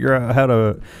trying to figure out how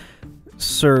to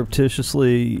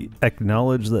surreptitiously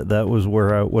acknowledge that was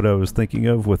what I was thinking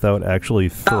of without actually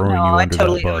throwing you under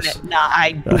that bus. No,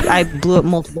 I blew up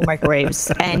multiple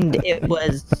microwaves, and it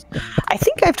was... I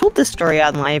think I've told this story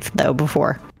on live, though,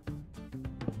 before.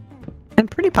 I'm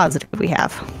pretty positive we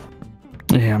have.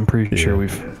 Yeah, I'm pretty sure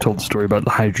we've told the story about the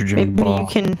hydrogen Maybe ball. you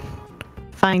can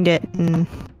find it and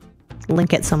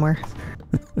link it somewhere.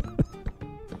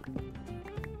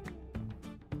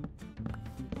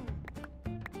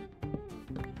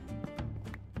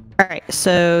 Alright,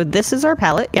 so this is our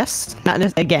palette, yes.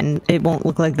 Again, it won't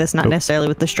look like this, not necessarily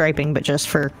with the striping, but just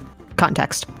for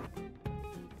context.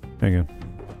 Hang on.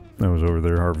 I was over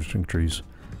there harvesting trees.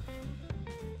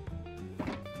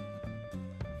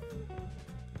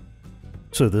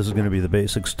 So this is going to be the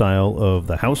basic style of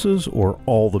the houses or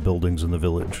all the buildings in the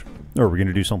village? Or are we going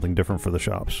to do something different for the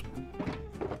shops?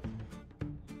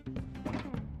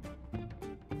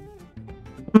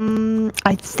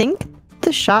 I think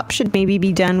the shop should maybe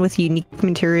be done with unique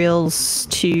materials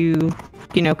to,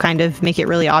 you know, kind of make it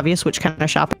really obvious which kind of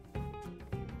shop.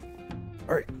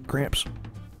 Alright, cramps.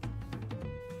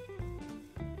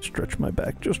 Stretched my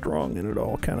back just wrong and it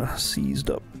all kind of seized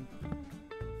up.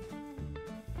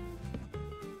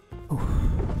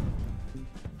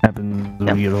 Happens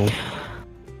when we get old.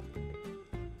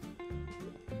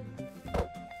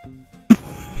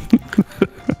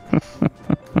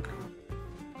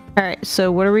 Alright,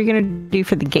 so what are we gonna do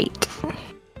for the gate?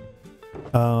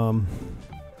 Well,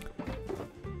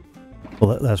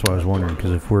 that's what I was wondering,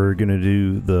 because if we're gonna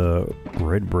do the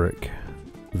red brick,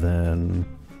 then...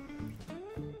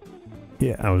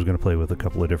 Yeah, I was gonna play with a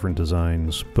couple of different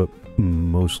designs, but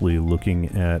mostly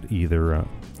looking at either...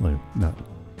 not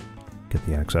get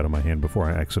the axe out of my hand before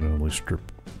I accidentally strip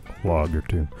a log or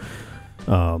two.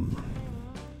 Of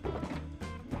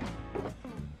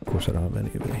course, I don't have any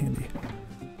of it handy.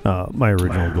 My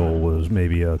original goal was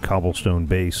maybe a cobblestone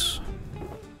base,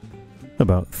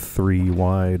 about 3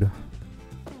 wide,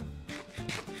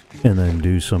 and then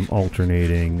do some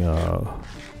alternating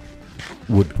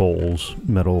wood poles,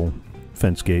 metal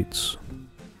fence gates.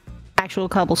 Actual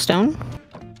cobblestone?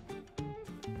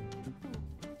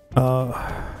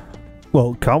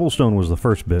 Well, cobblestone was the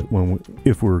first bit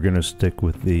if we were going to stick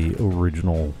with the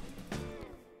original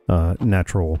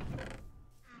natural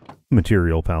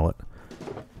material palette.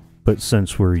 But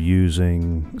since we're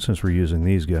using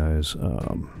these guys,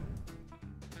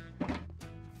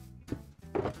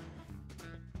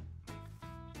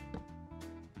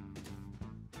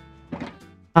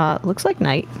 Looks like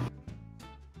night.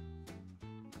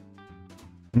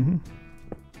 mm-hmm.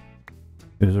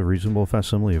 It is a reasonable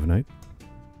facsimile of night.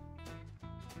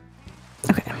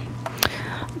 Okay.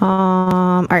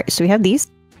 Alright, so we have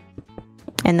these.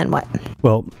 And then what?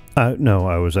 Well, no,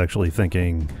 I was actually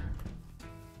thinking,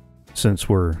 since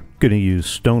we're going to use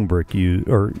stone brick,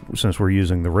 or since we're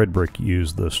using the red brick,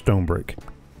 use the stone brick.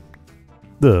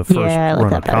 The first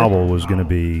run of cobble was going to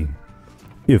be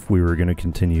if we were going to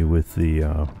continue with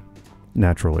the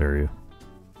natural area.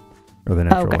 Or the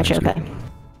natural gotcha, landscape. okay.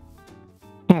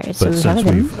 Alright, so but since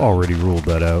we've already ruled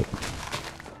that out.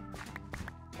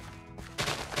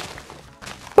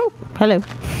 Oh, hello.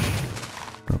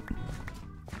 Oh.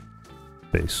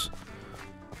 Base.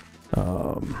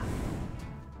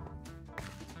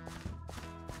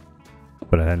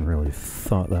 But I hadn't really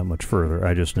thought that much further.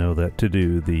 I just know that to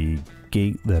do the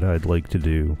gate that I'd like to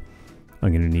do,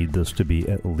 I'm going to need this to be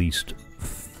at least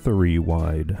 3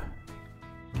 wide.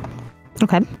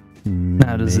 Okay.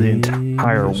 Now, does the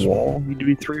entire wall need to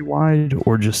be 3 wide,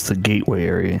 or just the gateway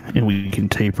area, and we can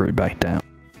taper it back down?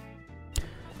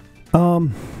 I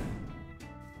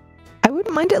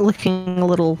wouldn't mind it looking a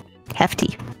little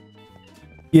hefty.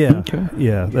 Yeah, Okay.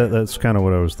 yeah, that's kind of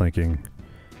what I was thinking.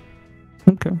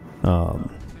 Okay.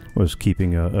 Was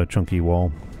keeping a chunky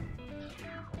wall.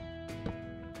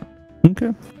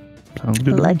 Okay. Sounds I good.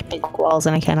 to me. like big walls,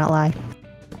 and I cannot lie.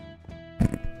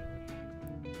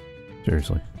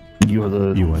 Seriously, You are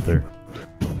the you went there.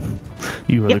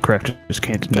 You are Yep. the crafters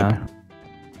can't deny.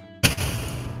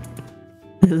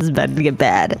 This is about to get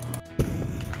bad.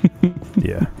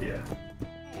 Yeah.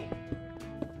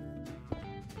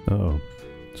 Uh-oh.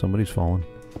 Somebody's fallen.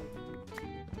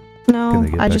 Can No, they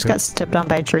get I back just up? got stepped on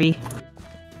by a tree.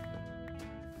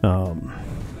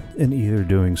 And either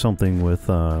doing something with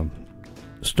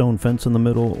stone fence in the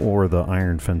middle or the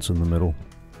iron fence in the middle.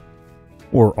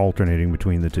 Or alternating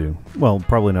between the two. Well,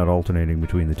 probably not alternating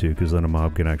between the two, because then a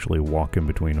mob can actually walk in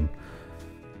between them.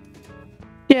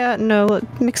 Yeah, no,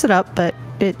 mix it up, but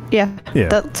yeah,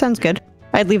 that sounds good.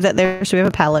 I'd leave that there so we have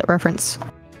a palette reference.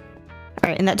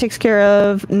 Alright, and that takes care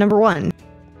of number 1.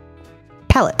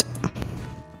 Palette.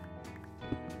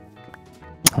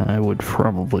 I would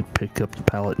probably pick up the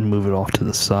pallet and move it off to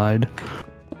the side.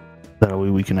 That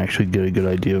way we can actually get a good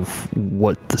idea of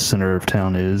what the center of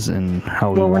town is and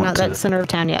how we Well, we're want not to... that center of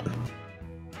town yet.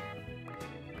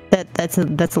 That's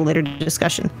a later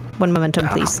discussion. One momentum,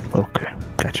 please. Okay,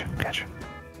 gotcha.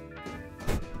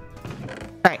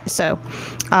 Alright, so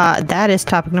that is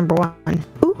topic number 1.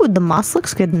 Ooh, the moss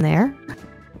looks good in there.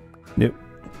 Yep.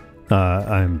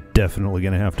 I'm definitely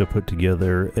going to have to put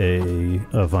together a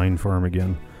vine farm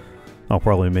again. I'll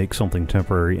probably make something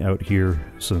temporary out here,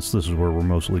 since this is where we're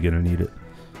mostly going to need it.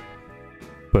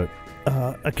 But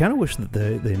I kind of wish that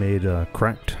they made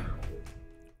cracked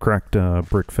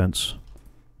brick fence,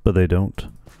 but they don't.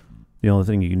 The only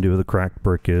thing you can do with a cracked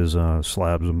brick is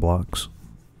slabs and blocks.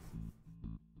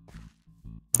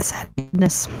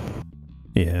 Sadness.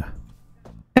 Yeah.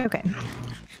 Okay.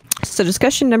 So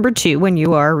discussion number 2, when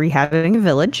you are rehabbing a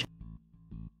village,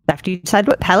 after you decide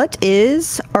what palette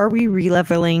is, are we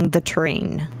re-leveling the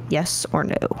terrain? Yes or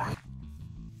no?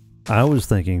 I was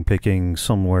thinking picking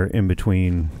somewhere in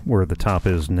between where the top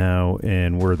is now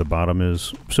and where the bottom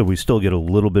is, so we still get a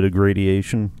little bit of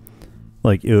gradation.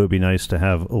 Like, it would be nice to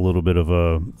have a little bit of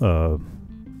a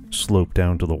slope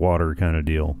down to the water kind of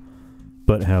deal,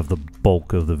 but have the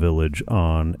bulk of the village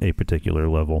on a particular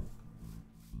level.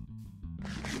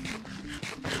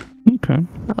 Okay.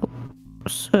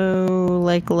 So,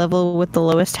 like, level with the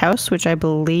lowest house, which I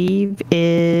believe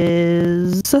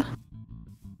is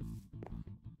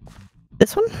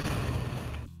this one?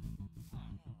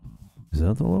 Is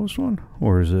that the lowest one?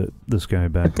 Or is it this guy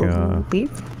back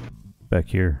believe. back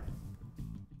here?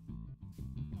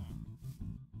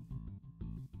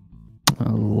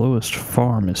 Lowest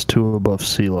farm is 2 above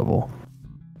sea level.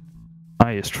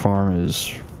 Highest farm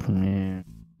is...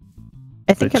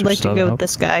 I think 6 I'd or like to 7 go up. with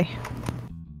this guy.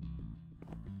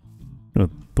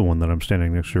 The one that I'm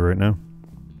standing next to right now.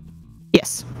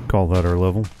 Yes. Call that our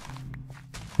level.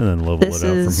 And then level This it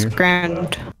out is from here.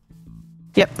 ground.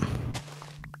 Yep.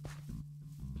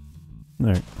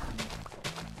 Alright.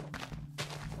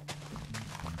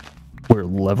 We're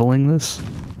leveling this?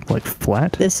 Like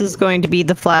flat? This is going to be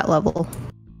the flat level.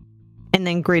 And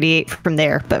then gradiate from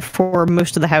there. But for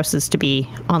most of the houses to be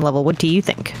on level, what do you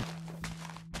think?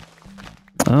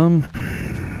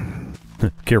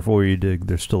 Careful where you dig.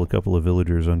 There's still a couple of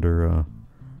villagers under.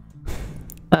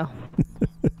 Oh.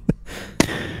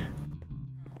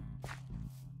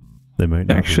 They might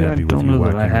not Actually, be I happy with don't you know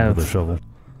that whacking I them have with a shovel.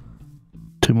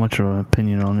 too much of an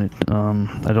opinion on it.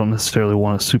 I don't necessarily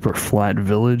want a super flat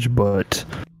village, but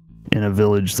in a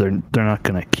village, they're not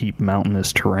going to keep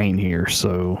mountainous terrain here,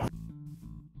 so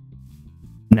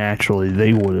naturally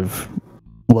they would have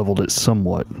leveled it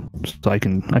somewhat. So I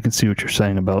can see what you're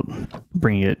saying about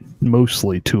bringing it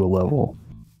mostly to a level.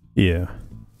 Yeah.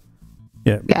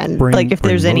 Yeah. Yeah, and like if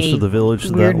there's most any of the village to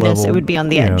that weirdness, level, it would be on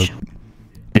the you know, edge.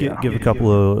 give a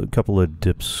couple of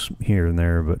dips here and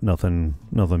there, but nothing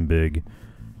big.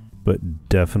 But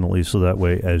definitely so that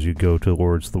way, as you go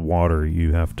towards the water,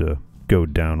 you have to go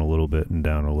down a little bit and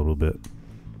down a little bit.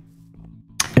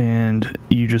 And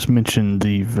you just mentioned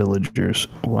the villagers.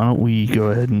 Why don't we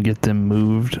go ahead and get them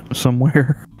moved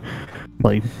somewhere?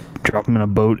 Like, drop them in a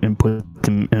boat and put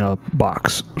them in a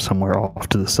box somewhere off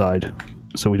to the side.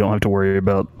 So we don't have to worry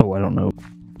about, I don't know,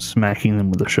 smacking them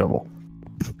with a shovel.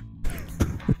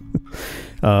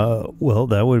 Well,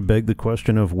 that would beg the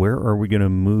question of where are we going to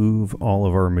move all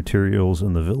of our materials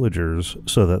and the villagers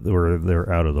so that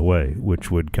they're out of the way,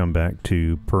 which would come back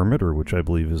to perimeter, which I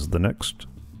believe is the next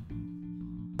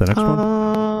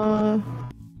one?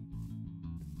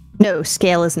 No,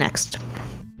 scale is next.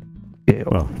 Yeah,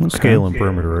 Well, okay. scale and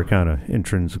perimeter are kind of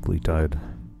intrinsically tied.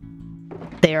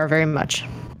 They are very much.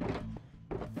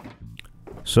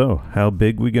 So, how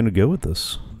big we gonna go with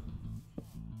this?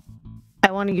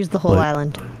 I want to use the whole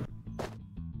island.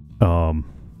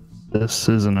 This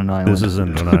isn't an island. This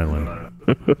isn't an island.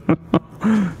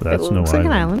 That's It no looks island. like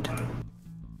an island.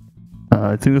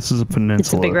 I think this is a peninsula.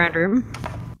 It's a big round room.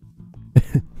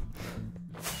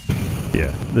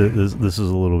 Yeah, this is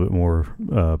a little bit more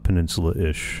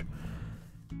peninsula-ish.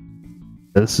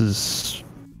 This is...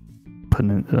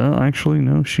 actually,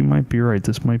 no, she might be right.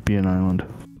 This might be an island.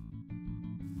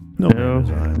 No, man is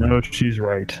an island. No, she's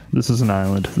right. This is an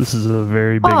island. This is a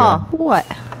very big Oh, island. what?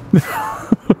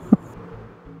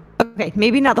 Okay,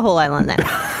 maybe not the whole island then.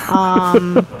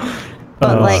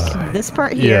 But like this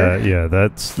part here. Yeah,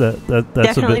 that's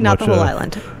definitely a bit not much. the whole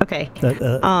island. Okay.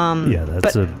 Yeah,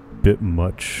 that's but, a bit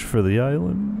much for the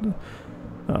island.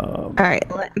 all right,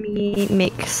 let me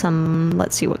make some.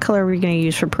 Let's see, what color are we going to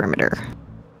use for perimeter?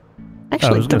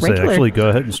 Actually, I was the going to say, regular. actually, go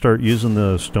ahead and start using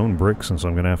the stone brick since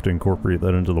I'm going to have to incorporate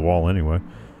that into the wall anyway.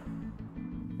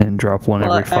 And drop one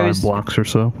Well, every 5 blocks or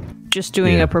so. Just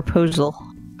doing Yeah. a proposal.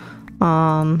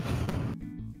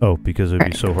 Oh, because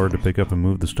it'd be so hard to pick up and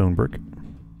move the stone brick?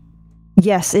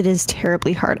 Yes, it is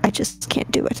terribly hard. I just can't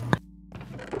do it.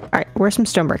 All right, where's some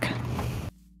stone brick?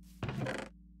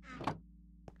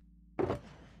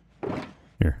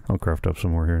 Here, I'll craft up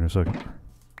some more here in a second.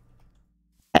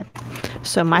 Okay.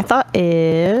 So my thought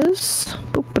is,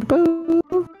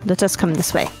 let us come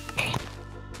this way.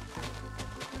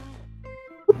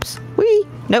 Oops. Wee.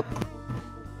 Nope.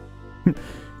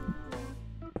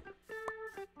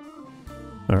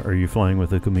 Are you flying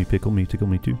with Ickle Me, Pickle Me, Tickle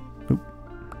Me too? Oop.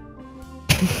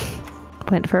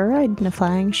 Went for a ride in a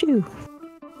flying shoe.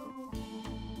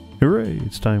 Hooray,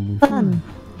 it's time we flew. Fun.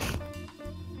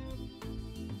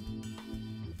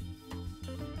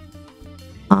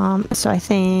 So I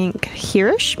think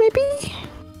here-ish, maybe?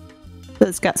 So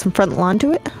it's got some front lawn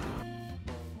to it.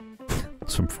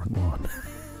 Some front lawn.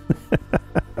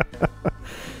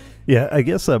 Yeah, I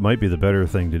guess that might be the better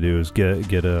thing to do is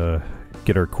get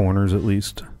our corners at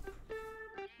least.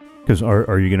 Because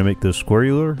are you going to make this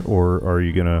squarular, or are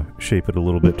you going to shape it a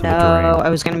little bit to the terrain? No, I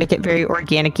was going to make it very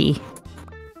organic-y.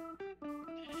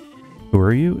 Who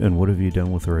are you, and what have you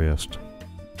done with Rayeste?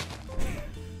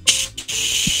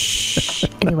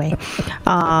 Anyway,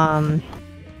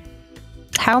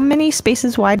 how many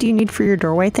spaces wide do you need for your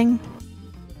doorway thing?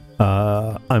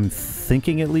 I'm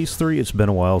thinking at least 3. It's been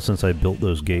a while since I built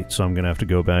those gates, so I'm going to have to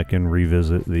go back and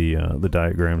revisit the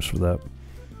diagrams for that.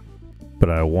 But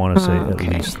I want to say at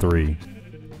least 3.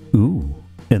 Ooh,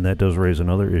 and that does raise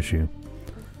another issue.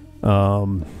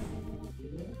 When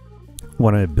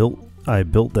I built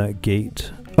that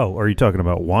gate. Oh, are you talking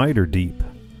about wide or deep?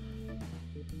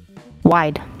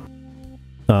 Wide.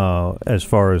 As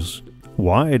far as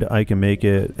wide, I can make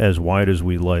it as wide as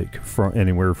we like, from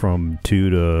anywhere from 2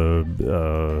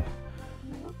 to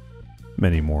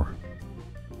many more.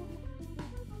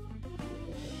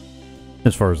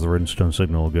 As far as the redstone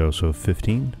signal will go, so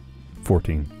 15?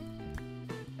 14.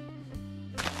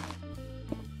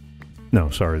 No,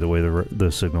 sorry, the way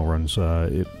the signal runs, well,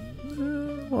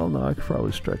 no, I could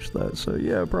probably stretch that, so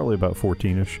yeah, probably about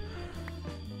 14-ish.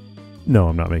 No,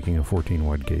 I'm not making a 14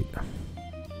 wide gate.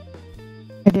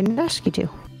 I didn't ask you to.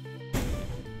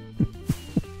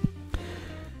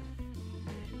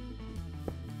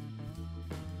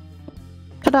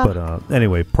 Ta-da. But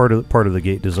anyway, part of the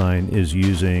gate design is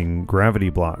using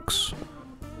gravity blocks,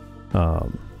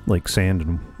 like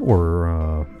sand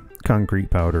or concrete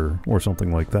powder or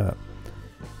something like that.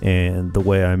 And the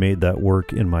way I made that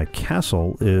work in my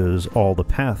castle is all the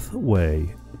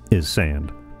pathway is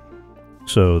sand,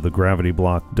 so the gravity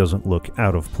block doesn't look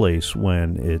out of place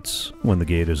when the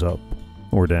gate is up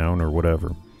or down or whatever.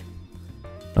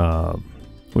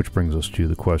 Which brings us to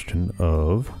the question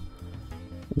of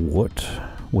what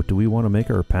do we want to make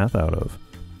our path out of?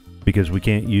 Because we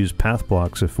can't use path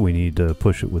blocks if we need to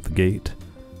push it with the gate.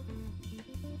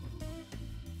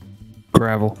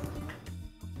 Gravel.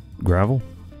 Gravel?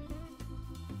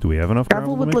 Do we have enough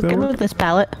gravel? Gravel would look good with this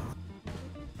palette.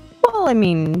 Well, I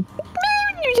mean,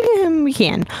 we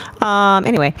can.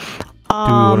 Anyway. Do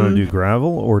we want to do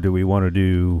gravel, or do we want to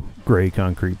do gray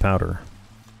concrete powder?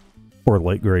 Or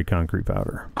light gray concrete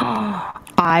powder?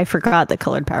 I forgot that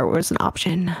colored powder was an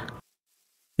option.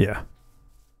 Yeah.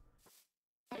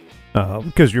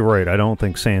 Because you're right, I don't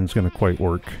think sand's going to quite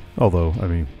work. Although, I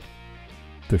mean,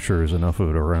 there sure is enough of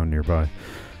it around nearby.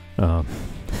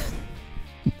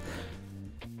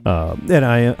 And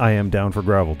I am down for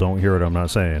gravel. Don't hear what I'm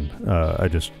not saying. I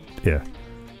just, yeah.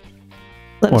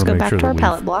 Let us Wanna go make back sure to our that we've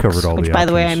palette blocks, covered all which, the by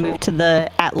the way, I options. moved to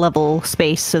the at-level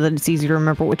space so that it's easy to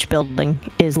remember which building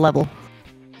is level.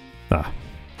 Ah.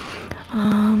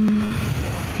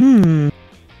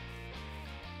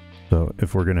 So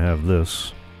if we're going to have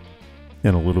this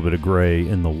and a little bit of gray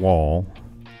in the wall,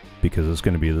 because it's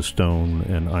going to be the stone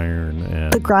and iron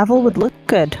and... The gravel would look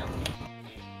good.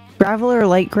 Gravel or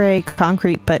light gray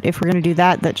concrete, but if we're going to do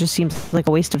that, that just seems like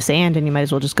a waste of sand, and you might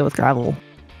as well just go with gravel.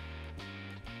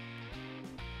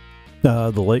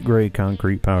 The light gray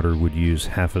concrete powder would use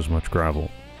half as much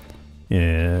gravel.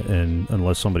 And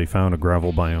unless somebody found a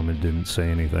gravel biome and didn't say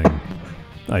anything,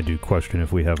 I do question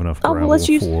if we have enough gravel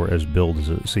for as big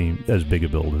a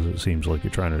build as it seems like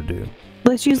you're trying to do.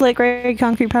 Let's use light gray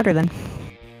concrete powder then.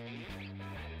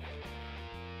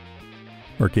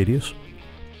 Arcaidius?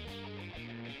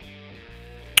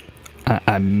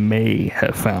 I may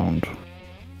have found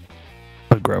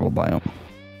a gravel biome,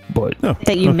 but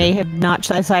that you may have not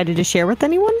decided to share with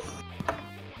anyone?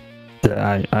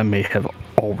 That I may have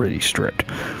already stripped.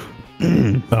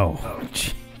 Oh,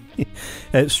 gee.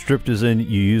 Stripped as in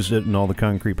you used it in all the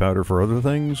concrete powder for other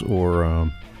things,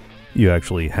 or you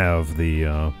actually have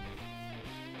the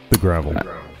gravel?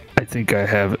 I think I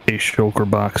have a shulker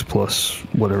box plus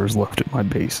whatever's left at my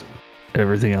base.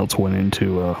 Everything else went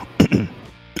into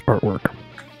artwork.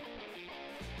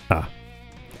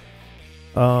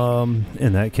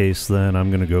 In that case, then I'm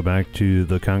going to go back to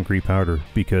the concrete powder,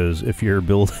 because if you're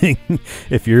building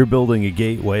a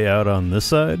gate way out on this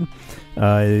side,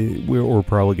 we'll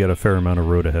probably get a fair amount of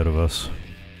road ahead of us.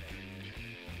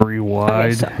 3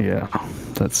 wide, Okay, so yeah.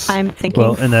 That's. I'm thinking.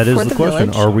 Well, and that is the question: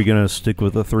 village. are we going to stick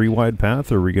with a 3 wide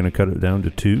path, or are we going to cut it down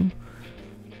to 2?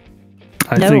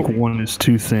 I think 1 is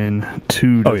too thin.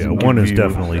 2. Oh yeah, 1 is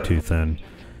definitely too thin.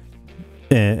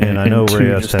 And I know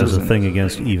Rayeste has a thing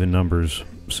against even numbers,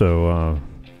 so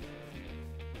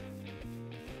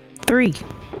 3.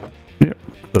 Yeah.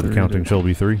 So the counting shall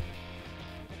be 3.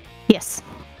 Yes.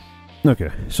 Okay,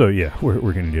 so yeah, we're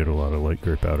going to get a lot of light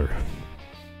gray powder.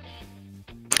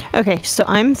 Okay, so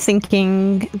I'm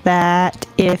thinking that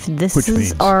if this Which is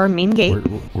means our main gate,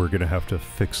 we're going to have to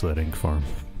fix that ink farm.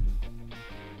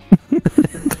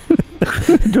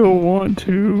 Don't want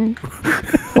to.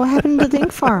 what happened to the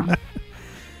ink farm?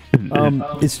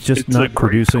 It's just not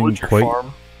producing quite.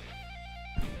 Farm.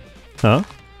 Huh?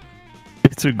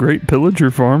 It's a great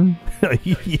pillager farm.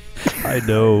 I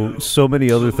know. So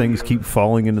many other things keep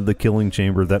falling into the killing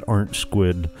chamber that aren't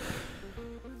squid.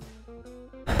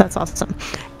 That's awesome.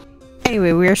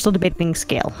 Anyway, we are still debating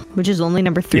scale, which is only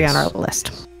number 3 Yes. on our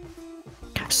list.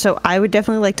 So I would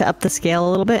definitely like to up the scale a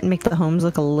little bit and make the homes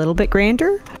look a little bit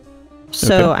grander.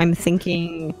 So Okay. I'm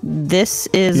thinking this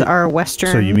is our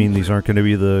western. So you mean these aren't going to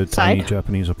be the tiny side?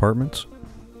 Japanese apartments?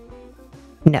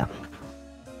 No.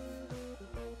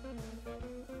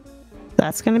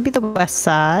 That's going to be the west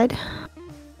side.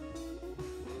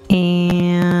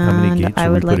 And gates I are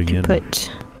we would like putting to in?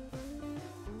 put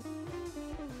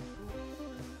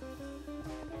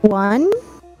 1.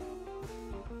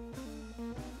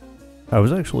 I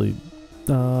was actually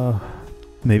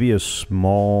maybe a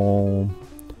small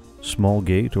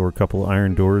gate or a couple of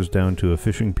iron doors down to a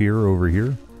fishing pier over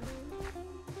here.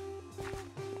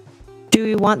 Do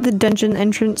we want the dungeon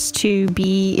entrance to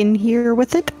be in here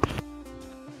with it?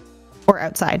 Or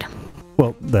outside?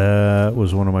 Well, that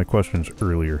was one of my questions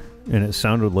earlier, and it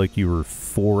sounded like you were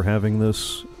for having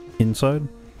this inside.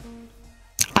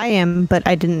 I am, but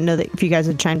I didn't know that if you guys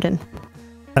had chimed in.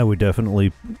 I would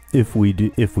definitely, if we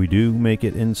do make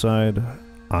it inside,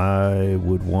 I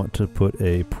would want to put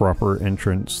a proper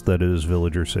entrance that is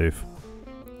villager safe.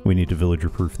 We need to villager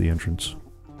proof the entrance.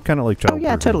 Kind of like child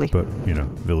totally. But,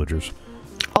 villagers.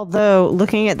 Although,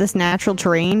 looking at this natural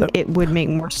terrain, it would make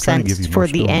more Trying to give sense you for more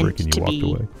the stone end brick and to you walked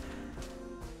be... away.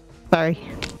 Sorry.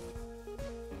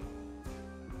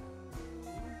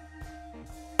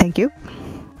 Thank you.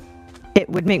 It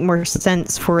would make more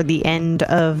sense for the end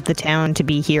of the town to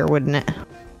be here, wouldn't it?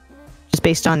 Just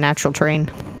based on natural terrain.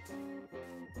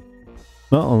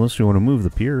 Well, unless you want to move the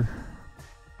pier.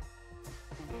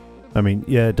 I mean,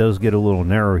 yeah, it does get a little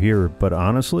narrow here, but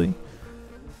honestly,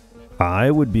 I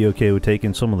would be okay with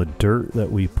taking some of the dirt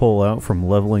that we pull out from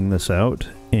leveling this out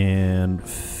and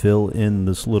fill in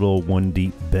this little one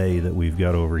deep bay that we've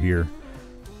got over here.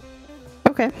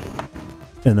 Okay.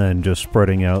 And then just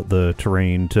spreading out the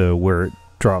terrain to where it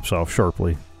drops off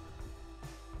sharply.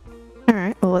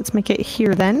 Alright, well let's make it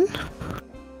here then.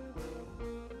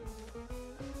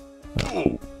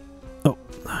 Oh.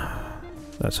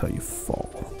 That's how you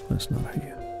fall. That's not how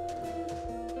you...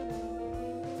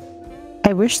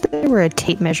 I wish there were a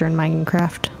tape measure in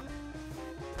Minecraft.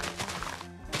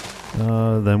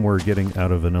 Then we're getting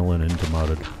out of vanilla and into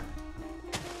modded.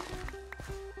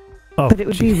 Oh, But it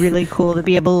would be really cool to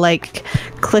be able to, like,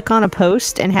 click on a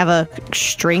post and have a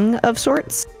string of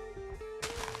sorts?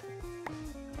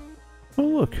 Oh,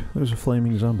 look, there's a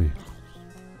flaming zombie.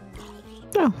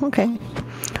 Oh, okay.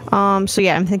 So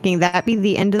yeah, I'm thinking that be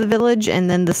the end of the village, and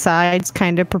then the sides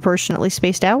kind of proportionately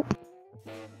spaced out.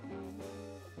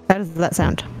 How does that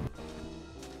sound?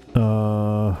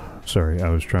 Sorry, I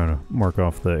was trying to mark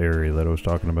off the area that I was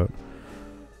talking about.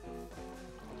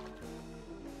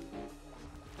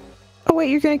 Oh wait,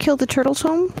 you're gonna kill the turtles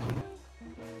home?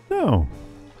 No.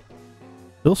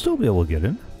 They'll still be able to get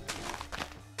in.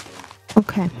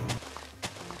 Okay.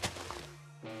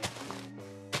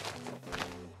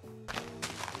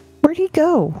 Where'd he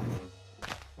go?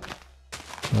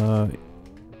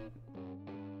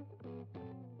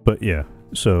 But yeah,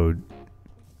 so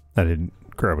I didn't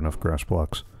grab enough grass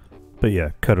blocks. But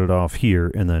yeah, cut it off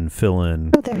here and then fill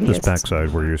in Oh, there he this is. backside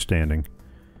where you're standing.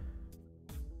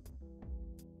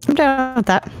 I'm down with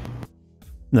that.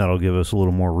 That'll give us a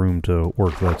little more room to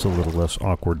work that's a little less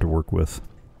awkward to work with.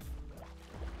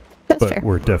 That's But fair.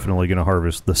 we're definitely going to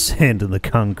harvest the sand and the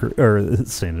concrete, or the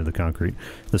sand and the concrete,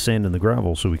 the sand and the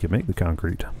gravel so we can make the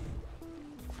concrete.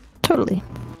 Totally.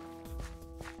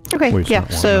 Okay, Waste yeah, not,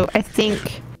 want so not. I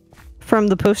think from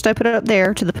the post I put up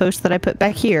there to the post that I put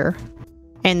back here,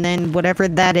 and then whatever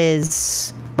that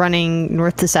is running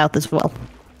north to south as well.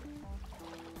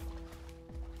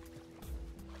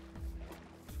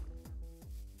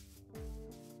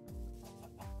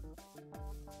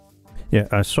 Yeah,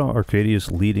 I saw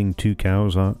Arcaidius leading 2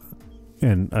 cows on,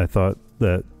 and I thought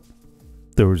that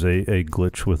there was a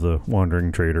glitch with a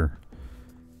wandering trader.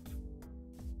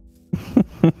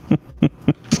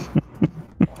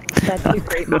 That'd be a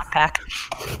great mod pack.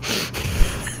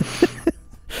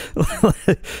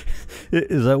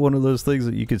 Is that one of those things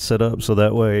that you could set up so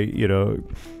that way, you know,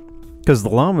 because the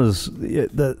llamas,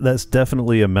 that's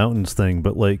definitely a mountains thing,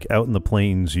 but like out in the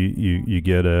plains, you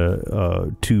get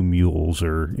 2 mules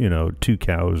or, you know, 2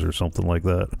 cows or something like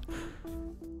that.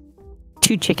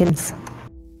 2 chickens.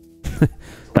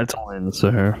 That's only in the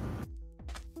Sahara.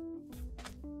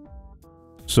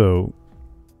 So,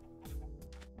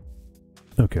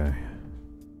 okay.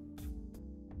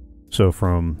 So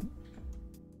from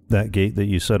that gate that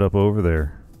you set up over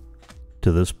there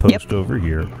to this post over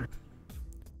here,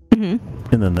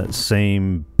 Mm-hmm. and then that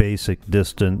same basic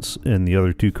distance in the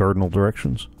other 2 cardinal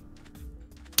directions?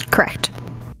 Correct.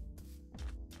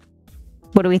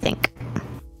 What do we think?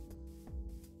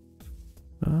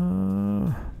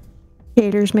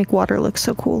 Gators make water look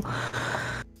so cool.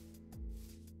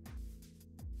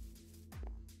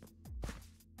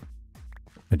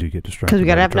 I do get distracted. Because we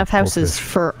gotta by have the enough tropical houses fish.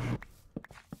 for...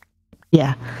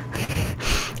 Yeah.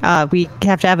 We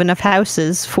have to have enough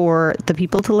houses for the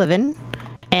people to live in,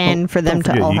 and for them don't to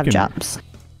forget, all you have can- jobs.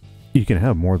 You can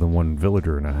have more than 1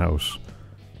 villager in a house.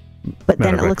 But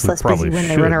then matter it of looks fact, we less busy probably when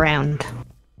they run should. around.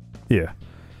 Yeah.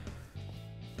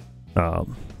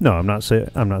 No, I'm not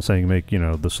saying make, you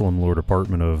know, the slumlord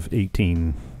apartment of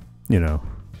 18, you know,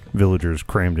 villagers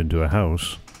crammed into a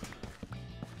house.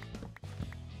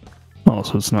 Oh,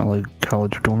 so it's not like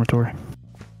college dormitory?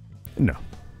 No.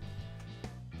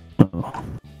 Oh.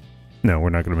 No, we're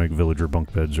not going to make villager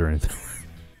bunk beds or anything.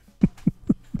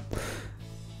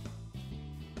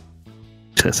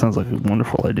 That sounds like a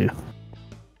wonderful idea.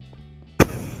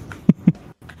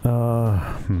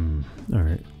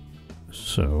 Alright.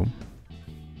 So...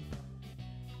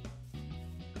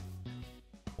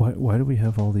 Why do we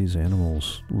have all these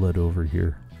animals led over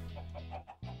here?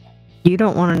 You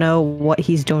don't want to know what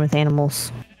he's doing with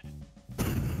animals.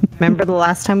 Remember the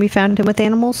last time we found him with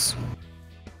animals?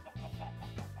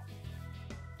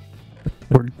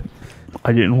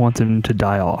 I didn't want them to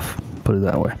die off, put it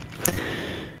that way.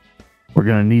 We're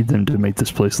going to need them to make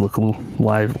this place look a little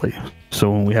lively.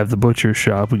 So when we have the butcher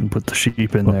shop, we can put the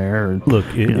sheep in there. Or, Look,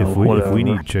 if we whatever.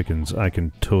 need chickens, I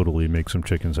can totally make some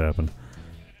chickens happen.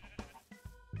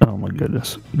 Oh my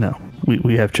goodness. No,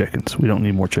 we have chickens. We don't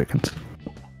need more chickens.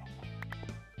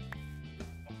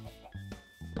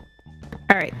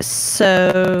 Alright,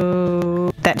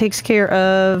 so that takes care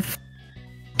of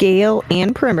Gale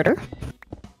and Perimeter.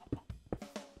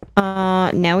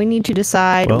 Now we need to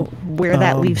decide where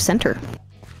that leaves center.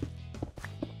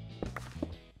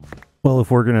 Well, if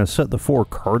we're going to set the 4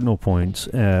 cardinal points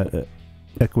at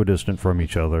equidistant from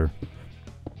each other,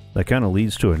 that kind of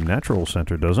leads to a natural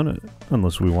center, doesn't it?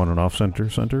 Unless we want an off-center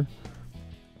center.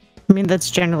 I mean,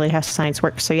 that's generally how science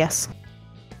works, so yes.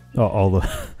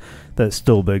 That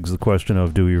still begs the question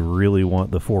of, do we really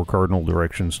want the 4 cardinal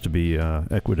directions to be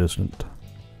equidistant?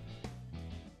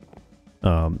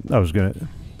 I was going to,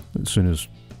 as soon as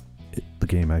the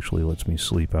game actually lets me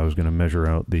sleep, I was going to measure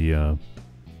out the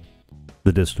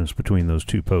the distance between those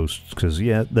two posts, because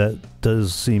yeah, that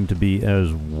does seem to be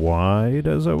as wide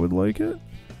as I would like it,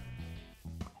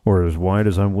 or as wide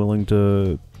as I'm willing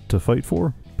to fight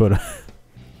for. But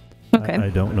Okay. I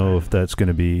don't know if that's going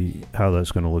to be how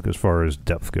that's going to look as far as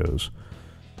depth goes.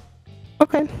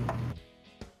 Okay.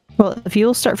 Well, if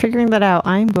you'll start figuring that out,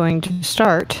 I'm going to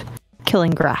start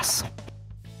killing grass.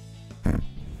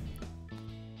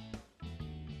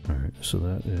 Alright, so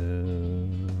that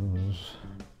is...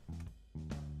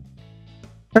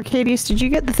 Arcaidius, did you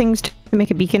get the things to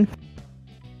make a beacon?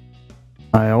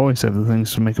 I always have the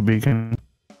things to make a beacon.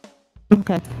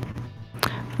 Okay.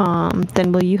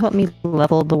 Then will you help me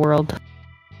level the world?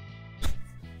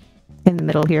 In the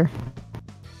middle here.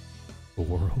 The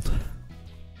world.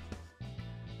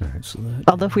 Alright, so that...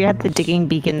 Although if we had the digging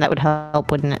beacon, that would help,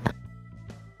 wouldn't it?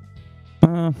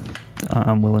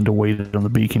 I'm willing to wait on the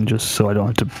beacon just so I don't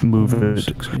have to move it.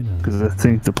 69. Because I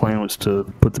think the plan was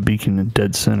to put the beacon in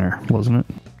dead center, wasn't it?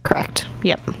 Correct.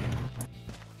 Yep.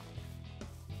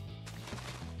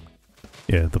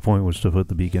 Yeah, the point was to put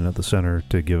the beacon at the center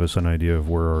to give us an idea of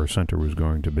where our center was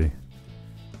going to be.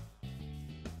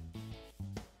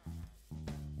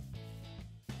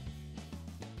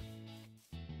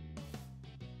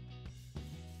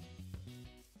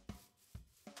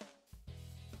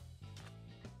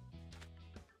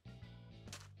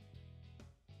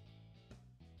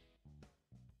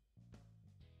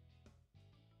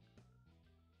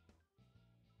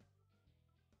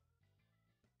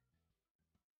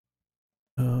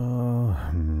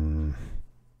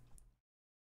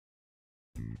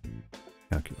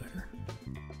 Calculator.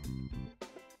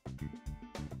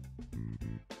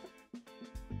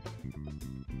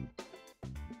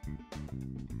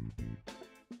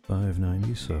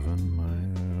 $597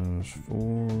 minus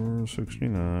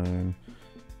 469.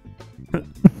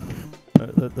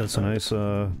 That's a nice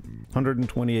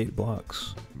 128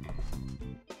 blocks.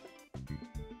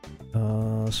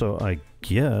 So I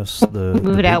guess the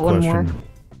Move it out one more.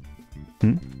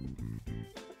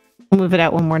 We'll move it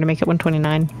out one more to make it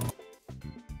 129.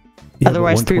 Yeah,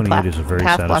 Otherwise, 128 is a very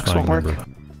path blocks satisfying won't work.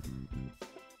 number.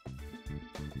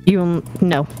 You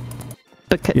no.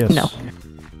 Yes. No.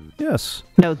 Yes.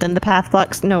 No, then the path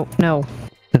blocks. No.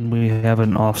 Then we have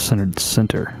an off-centered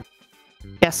center.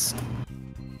 Yes.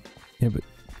 Yeah, but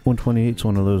 128 is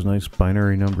one of those nice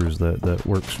binary numbers that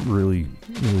works really,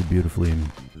 really beautifully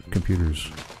in computers.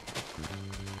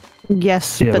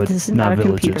 Yes, Yeah, but this is not a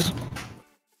villages. computer.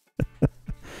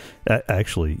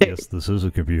 Actually, yes, this is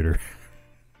a computer.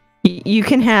 You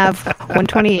can have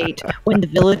 128 when the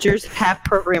villagers have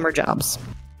programmer jobs.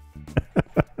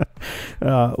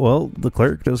 Well, the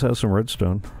cleric does have some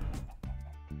redstone.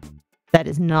 That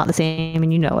is not the same,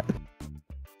 and you know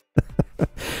it.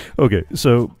 Okay,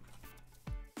 so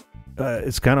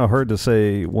it's kind of hard to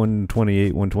say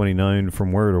 128, 129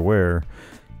 from where to where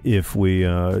if we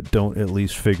don't at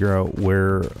least figure out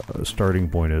where a starting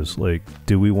point is. Like,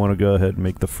 do we want to go ahead and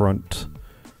make the front,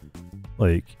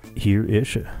 like,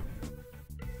 here-ish?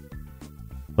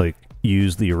 Like,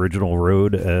 use the original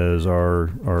road as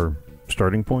our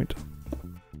starting point?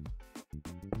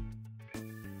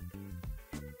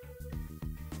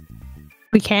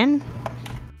 We can.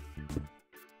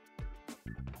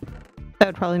 That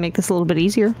would probably make this a little bit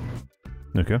easier.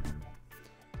 Okay.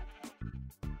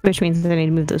 Which means that I need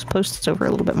to move those posts over a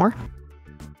little bit more.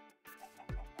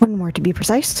 One more to be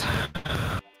precise.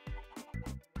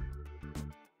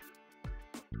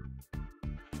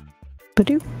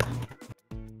 Badoop.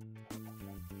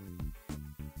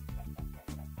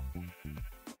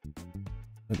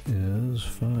 That is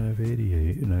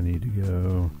 588, and I need to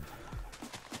go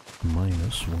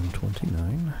minus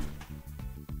 129.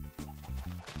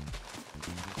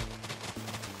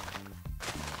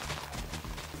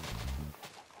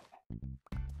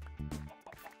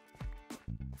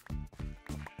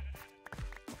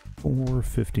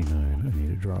 $459. I need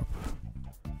to drop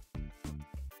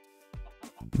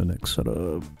the next set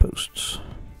of posts.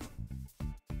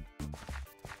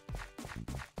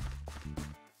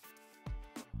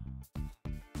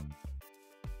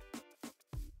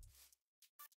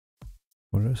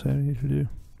 What did I say I need to do?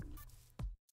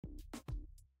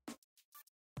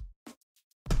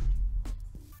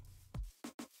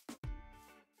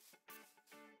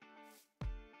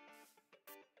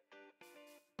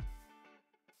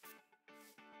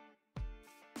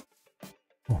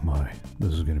 Oh my,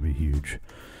 this is going to be huge.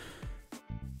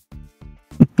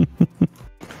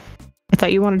 I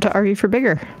thought you wanted to argue for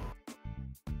bigger.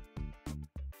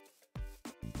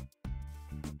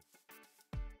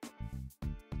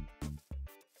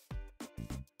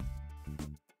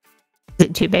 Is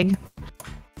it too big?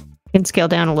 can scale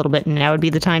down a little bit, and now would be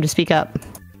the time to speak up.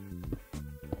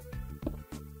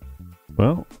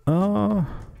 Well,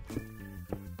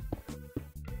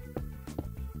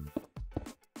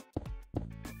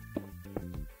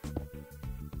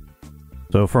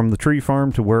 so from the tree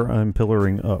farm to where I'm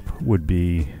pillaring up would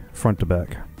be front to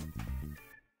back.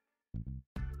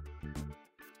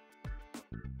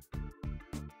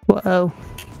 Whoa.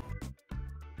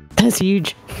 That's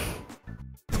huge.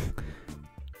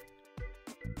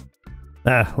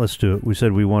 Let's do it. We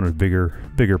said we wanted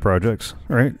bigger projects,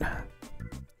 right?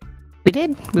 We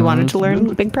did. We wanted to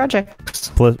learn big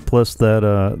projects. Plus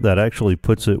that actually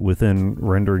puts it within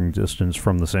rendering distance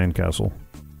from the sandcastle.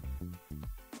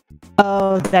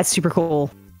 Oh, that's super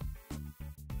cool.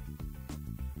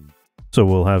 So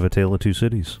we'll have a Tale of Two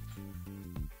Cities.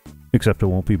 Except it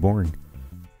won't be boring.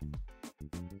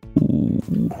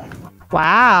 Ooh.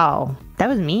 Wow. That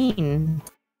was mean.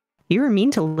 You were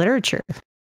mean to literature.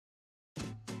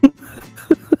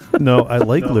 No, I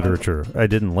like literature. I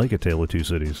didn't like A Tale of Two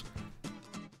Cities.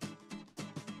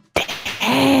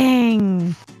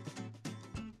 Dang.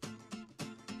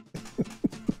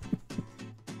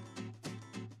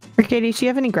 Arcaidius, do you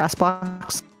have any grass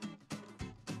blocks?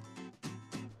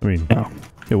 I mean, No.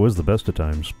 it was the best of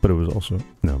times, but it was also...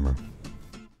 No, bro.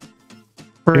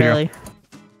 Really?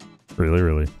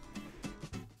 Really.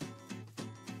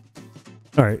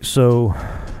 Alright, so...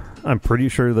 I'm pretty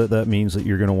sure that means that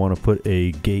you're going to want to put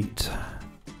a gate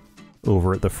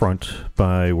over at the front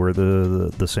by where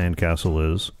the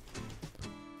sandcastle is.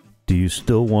 Do you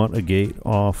still want a gate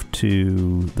off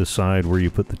to the side where you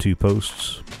put the two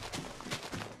posts?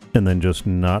 And then just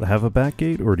not have a back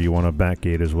gate? Or do you want a back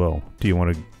gate as well? Do you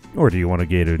want a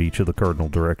gate at each of the cardinal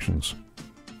directions?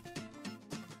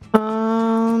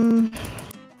 I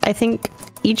think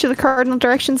each of the cardinal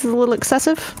directions is a little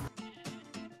excessive.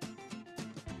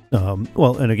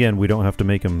 Well, and again, we don't have to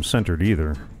make them centered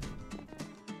either.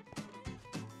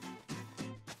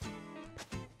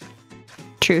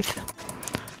 Truth.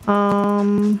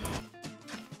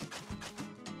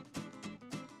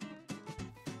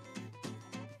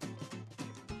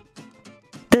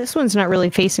 This one's not really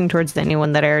facing towards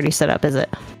anyone that I already set up, is it?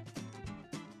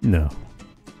 No.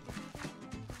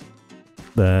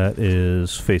 That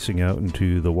is facing out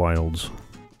into the wilds.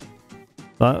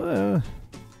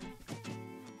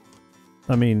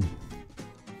 I mean,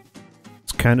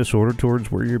 it's kind of sorted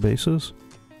towards where your base is.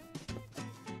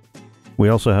 We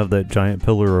also have that giant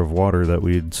pillar of water that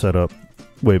we'd set up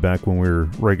way back when we were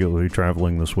regularly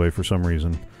traveling this way for some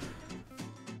reason.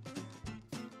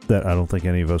 That I don't think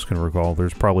any of us can recall.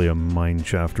 There's probably a mine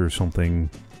shaft or something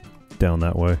down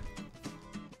that way.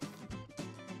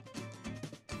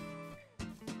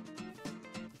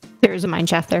 There's a mine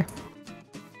shaft there.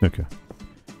 Okay.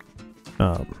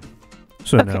 So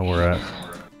Okay. now we're at...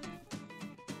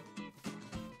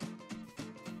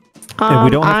 And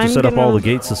we don't have to set up all the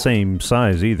gates the same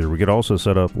size either. We could also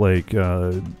set up like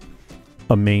a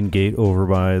main gate over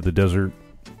by the desert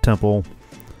temple,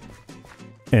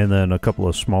 and then a couple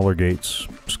of smaller gates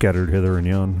scattered hither and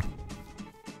yon.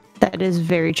 That is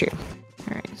very true.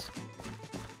 All right.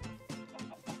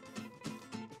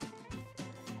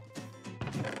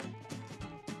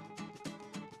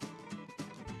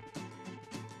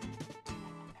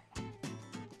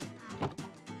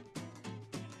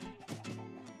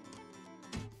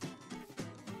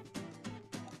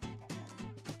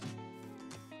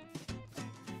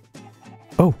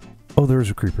 Oh, there's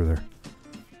a creeper there.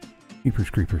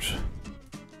 Creepers.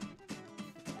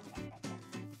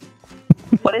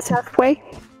 What is halfway?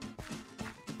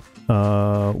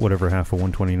 Whatever half of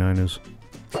 129 is.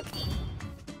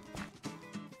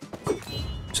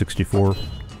 64.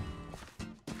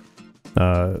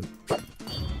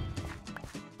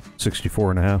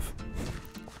 64 and a half.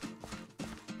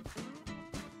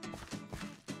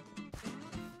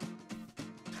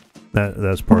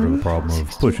 That's part of the problem of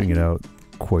pushing it out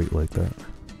quite like that.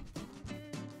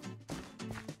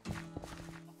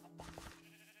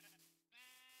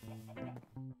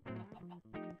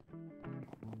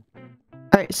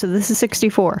 Alright, so this is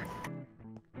 64.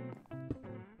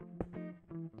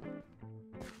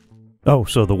 Oh,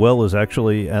 so the well is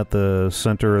actually at the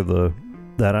center of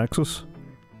that axis?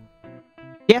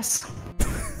 Yes.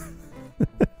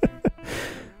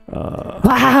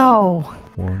 Wow!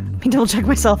 1, Let me double check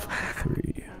myself.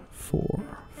 3, 4,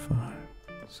 5,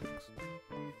 6,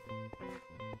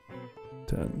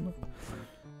 10,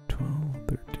 12,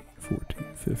 13, 14,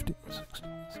 15, 16.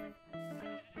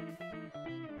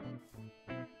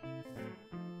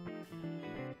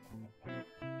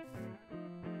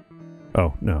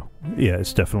 Oh, no. Yeah,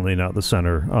 it's definitely not the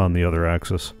center on the other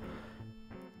axis.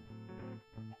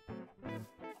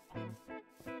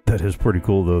 That is pretty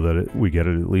cool, though, that we get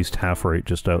it at least half right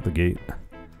just out the gate.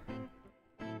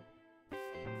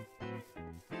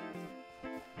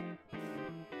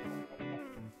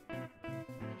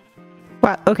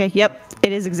 Wow, okay, yep.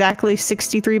 It is exactly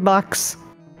 63 blocks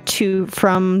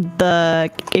from the...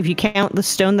 If you count the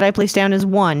stone that I placed down as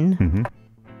 1, Mm-hmm.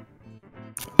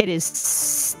 it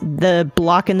is... The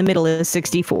block in the middle is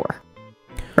 64.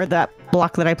 Or that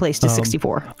block that I placed is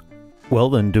 64. Well,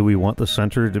 then, do we want the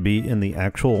center to be in the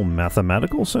actual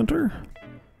mathematical center?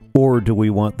 Or do we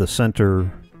want the center,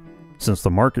 since the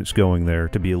market's going there,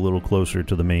 to be a little closer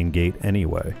to the main gate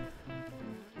anyway?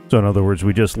 So in other words,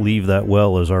 we just leave that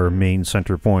well as our main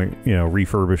center point, you know,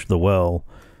 refurbish the well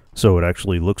so it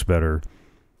actually looks better,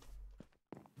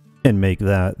 and make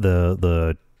that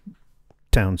the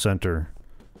town center.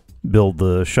 Build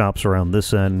the shops around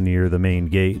this end near the main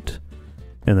gate,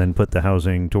 and then put the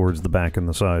housing towards the back and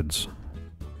the sides.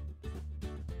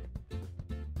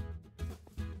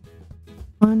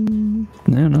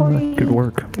 Yeah, no, that could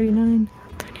work. 39.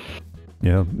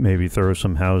 Yeah, maybe throw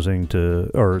some housing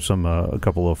or a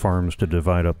couple of farms to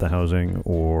divide up the housing,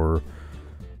 or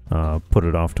put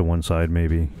it off to one side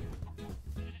maybe,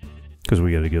 because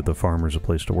we got to give the farmers a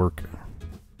place to work.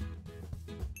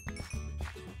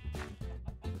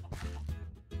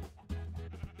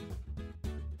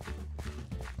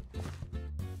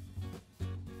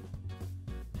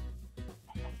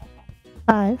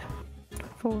 Five,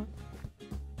 4.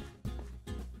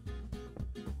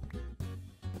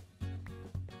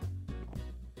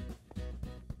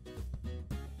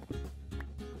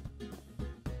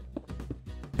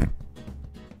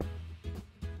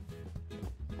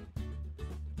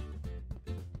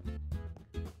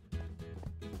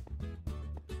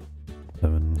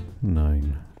 Seven,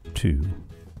 9, 2,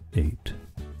 8.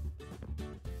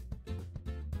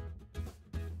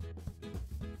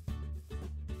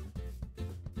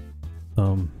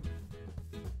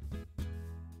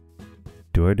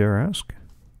 Do I dare ask?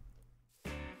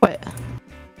 What?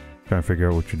 Trying to figure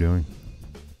out what you're doing.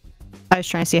 I was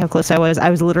trying to see how close I was. I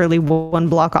was literally 1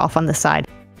 block off on the side.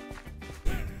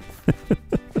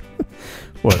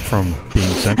 What, from being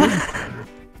centered?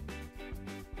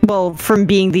 Well, from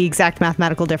being the exact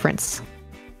mathematical difference.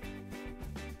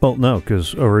 Well, no,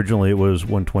 because originally it was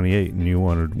 128 and you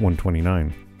wanted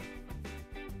 129.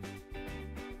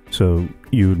 So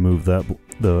you would move that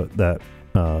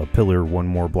pillar 1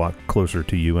 more block closer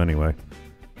to you anyway.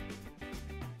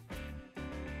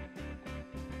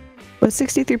 What's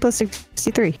 63 plus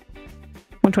 63?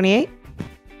 128?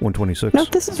 126. No,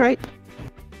 this is right.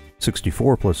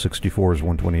 64 plus 64 is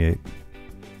 128.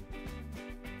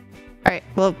 Alright,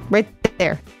 well, right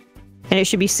there. And it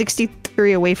should be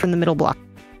 63 away from the middle block.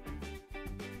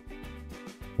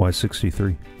 Why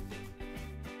 63?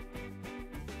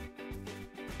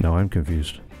 No, I'm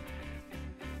confused.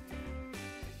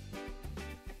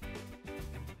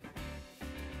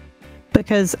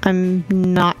 Because I'm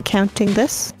not counting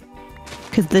this.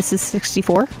 Because this is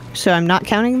 64. So I'm not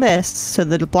counting this. So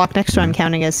the block next to I'm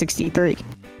counting as 63.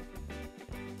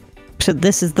 So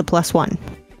this is the +1.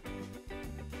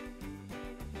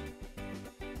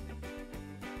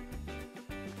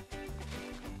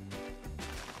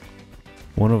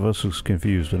 One of us is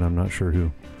confused and I'm not sure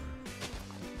who.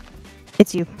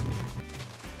 It's you.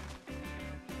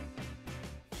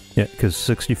 Yeah, because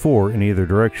 64 in either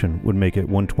direction would make it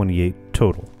 128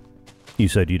 total. You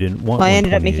said you didn't want Well, I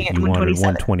ended up making 128, it you wanted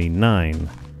 127. 129.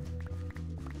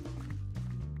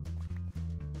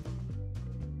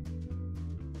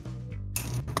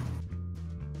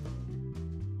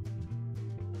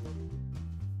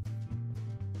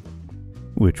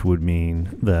 Which would mean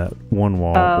that one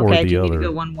wall or the other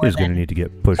is going to need to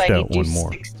get pushed out one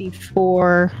more.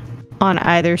 64 on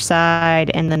either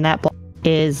side, and then that block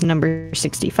is number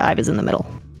 65 is in the middle.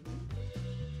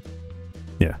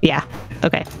 Yeah. Yeah.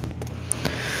 Okay.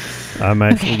 I'm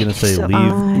actually going to say so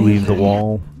leave the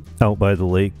wall out by the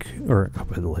lake,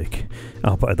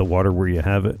 out by the water where you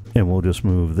have it, and we'll just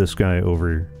move this guy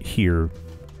over here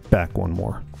back one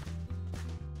more.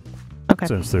 Okay.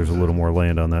 Since there's a little more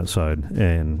land on that side,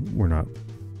 and we're not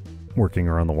working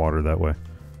around the water that way.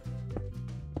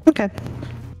 Okay.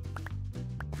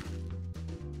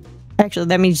 Actually,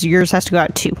 that means yours has to go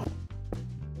out 2.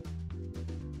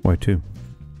 Why 2?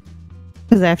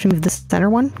 Because I have to move the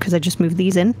center one, because I just moved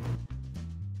these in.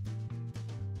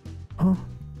 Oh.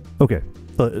 Okay.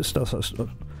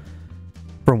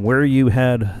 From where you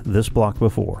had this block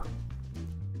before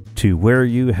to where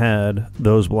you had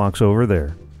those blocks over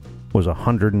there was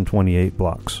 128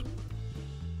 blocks.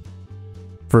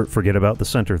 Forget about the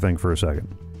center thing for a second.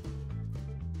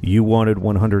 You wanted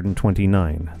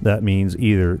 129. That means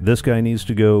either this guy needs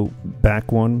to go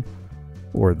back one,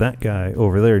 or that guy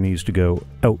over there needs to go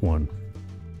out one.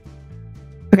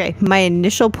 Okay, my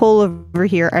initial pull over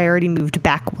here, I already moved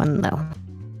back one, though.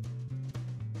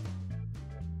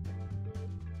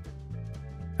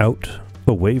 Out,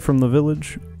 away from the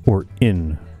village, or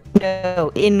in?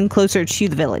 No, in closer to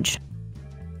the village.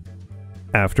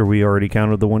 After we already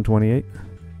counted the 128?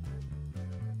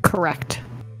 Correct.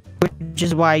 Which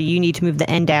is why you need to move the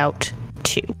end out,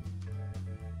 too.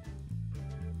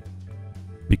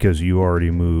 Because you already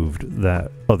moved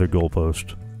that other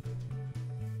goalpost.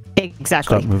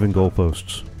 Exactly. Stop moving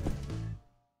goalposts.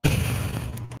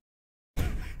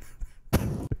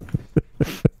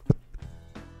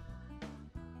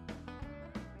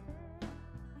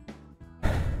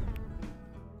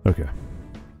 Okay.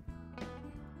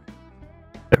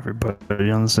 Everybody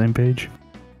on the same page?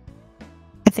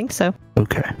 I think so.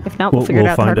 Okay. If not, we'll figure it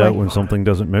out the hard way. We'll find out when something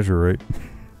doesn't measure right.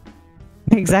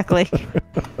 Exactly.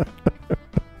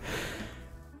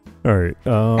 All right.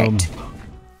 Right.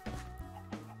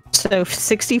 So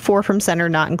 64 from center,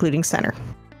 not including center.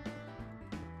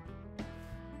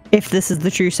 If this is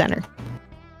the true center.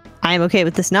 I am okay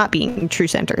with this not being true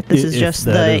center. This is just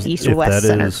the east or west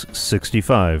center. If that is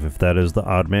 65, if that is the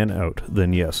odd man out,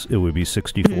 then yes, it would be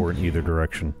 64 in either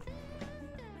direction.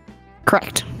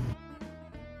 Correct.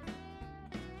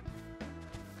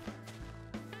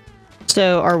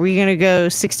 So are we going to go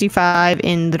 65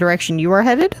 in the direction you are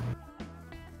headed?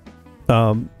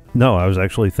 No, I was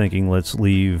actually thinking let's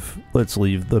leave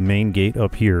the main gate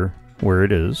up here where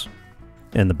it is,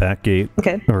 and the back gate,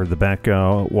 or the back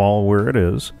wall where it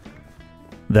is.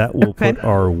 That will put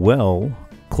our well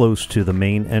close to the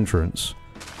main entrance.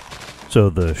 So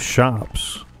the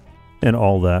shops and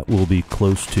all that will be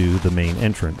close to the main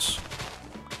entrance.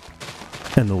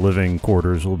 And the living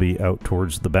quarters will be out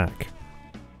towards the back.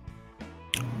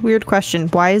 Weird question.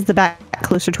 Why is the back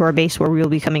closer to our base where we will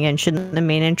be coming in? Shouldn't the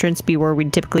main entrance be where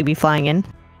we'd typically be flying in?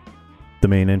 The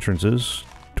main entrance is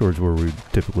towards where we'd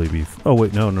typically be... Oh,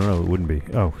 wait, no, it wouldn't be.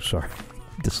 Oh, sorry.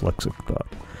 Dyslexic thought.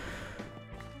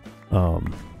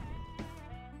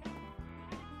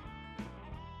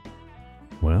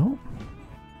 Well...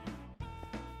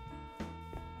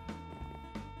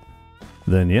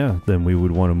 Then, yeah, then we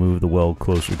would want to move the well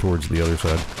closer towards the other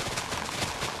side.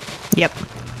 Yep.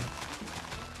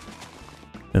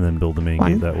 And then build the main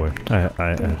gate that way. I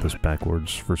had this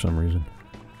backwards for some reason.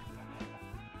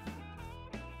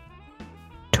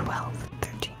 12,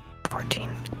 13, 14,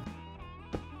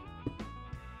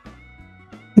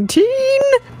 19,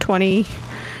 20,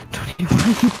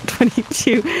 21,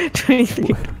 22,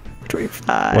 23,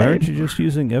 25. Why aren't you just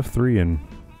using F3 and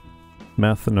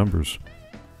math the numbers?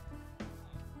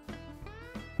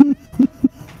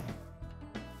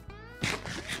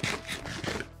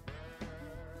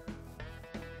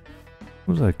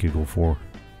 What was that giggle for?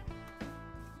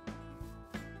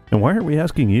 And why aren't we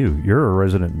asking you? You're a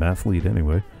resident math lead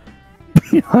anyway.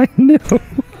 I know.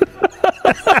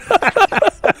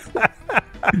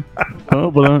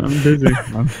 Oh, but I'm busy.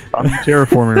 I'm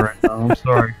terraforming right now. I'm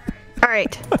sorry. All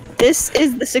right. This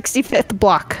is the 65th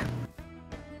block.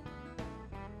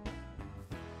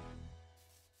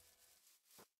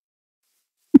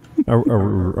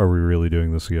 Are we really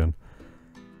doing this again?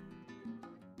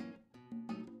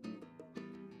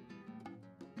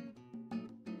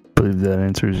 I believe that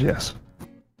answer is yes.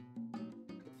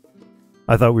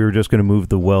 I thought we were just going to move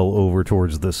the well over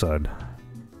towards this side.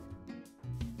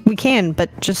 We can, but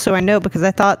just so I know, because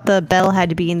I thought the bell had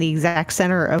to be in the exact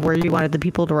center of where you wanted the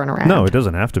people to run around. No, it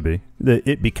doesn't have to be.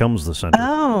 It becomes the center.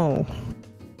 Oh.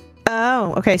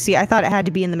 Oh, okay. See, I thought it had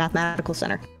to be in the mathematical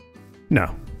center.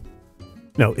 No.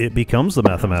 No, it becomes the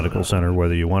mathematical center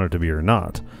whether you want it to be or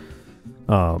not.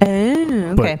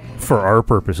 Okay. But for our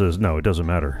purposes, no, it doesn't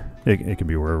matter. It can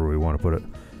be wherever we want to put it.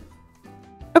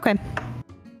 Okay.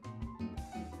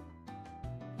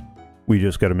 We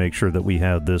just got to make sure that we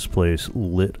have this place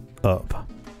lit up.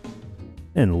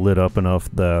 And lit up enough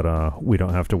that we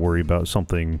don't have to worry about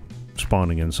something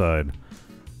spawning inside.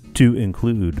 To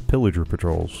include pillager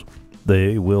patrols.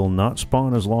 They will not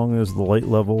spawn as long as the light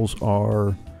levels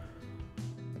are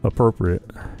appropriate.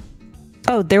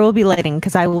 Oh, there will be lighting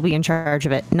because I will be in charge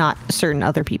of it, not certain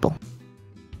other people.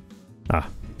 Ah.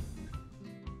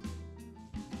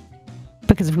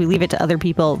 Because if we leave it to other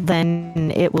people,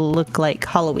 then it will look like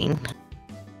Halloween.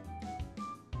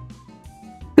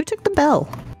 Who took the bell?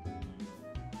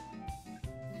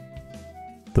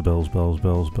 The bells, bells,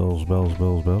 bells, bells, bells,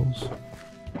 bells, bells.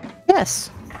 Yes.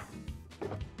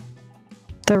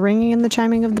 The ringing and the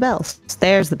chiming of the bells.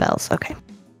 There's the bells. Okay.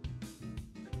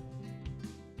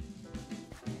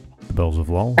 The bells of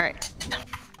Lol. All right.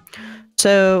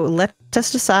 So let us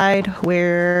decide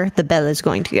where the bell is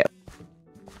going to go.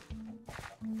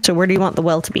 So where do you want the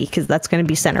well to be? Because that's going to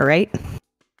be center, right?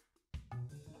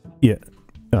 Yeah.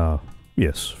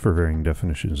 Yes, for varying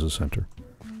definitions of center.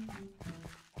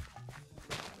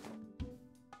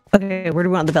 Okay, where do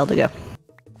we want the bell to go?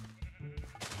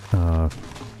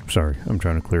 Sorry, I'm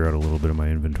trying to clear out a little bit of my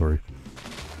inventory.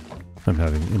 I'm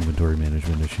having inventory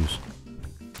management issues.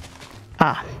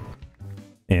 Ah.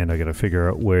 And I gotta figure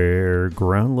out where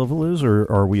ground level is, or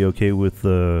are we okay with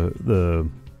the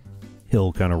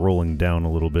hill kind of rolling down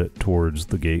a little bit towards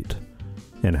the gate?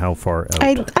 And how far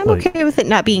out? I'm okay with it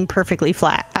not being perfectly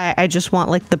flat. I just want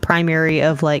like the primary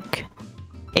of like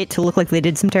it to look like they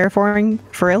did some terraforming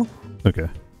for real. Okay.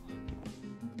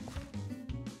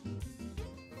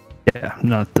 Yeah,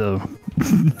 not the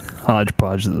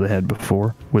hodgepodge that they had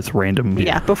before with random.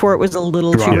 Yeah, before it was a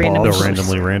little too random. They're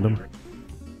randomly random.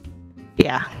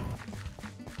 Yeah.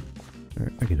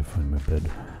 Alright, I gotta find my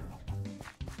bed.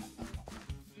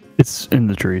 It's in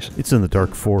the trees. It's in the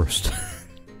dark forest.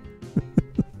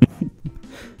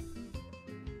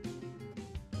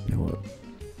 You know what?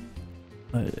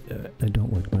 I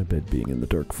don't like my bed being in the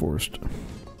dark forest.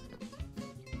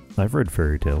 I've read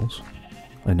fairy tales.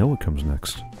 I know what comes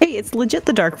next. Hey, it's legit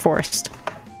the dark forest.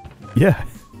 Yeah,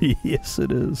 yes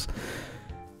it is.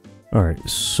 Alright,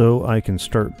 so I can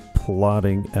start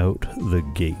plotting out the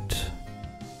gate.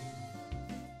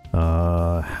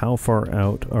 How far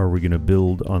out are we going to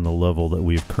build on the level that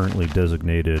we've currently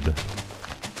designated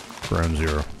ground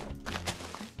zero?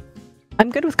 I'm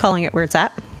good with calling it where it's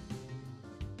at.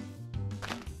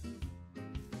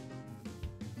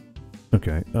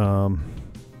 Okay,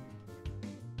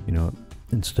 you know,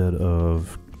 instead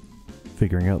of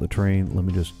figuring out the terrain, let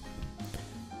me just...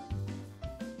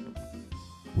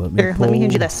 Let me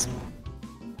hand you this.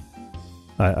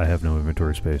 I have no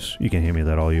inventory space. You can hand me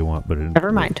that all you want, but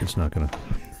Never mind. It's not gonna...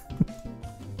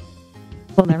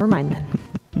 Well, never mind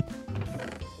then.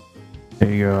 There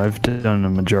you go. I've done a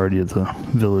majority of the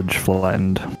village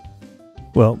flattened.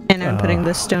 Well... And I'm putting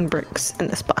the stone bricks in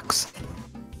this box.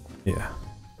 Yeah.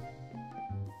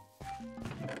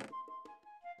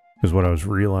 Because what I was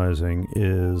realizing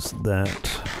is that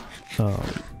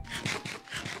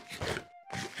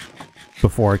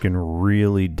before I can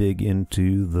really dig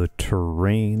into the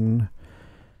terrain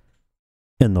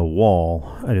and the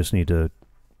wall, I just need to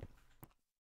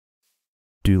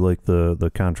do like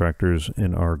the contractors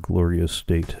in our glorious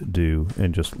state do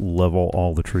and just level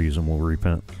all the trees, and we'll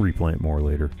replant more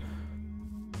later.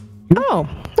 Oh,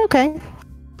 okay.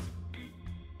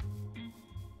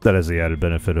 That has the added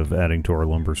benefit of adding to our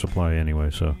lumber supply anyway,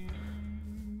 so...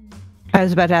 I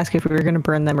was about to ask if we were going to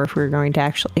burn them or if we were going to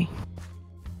actually.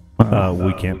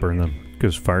 We can't burn them,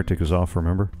 because fire tick is off,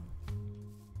 remember?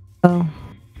 Oh.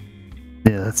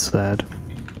 Yeah, that's sad.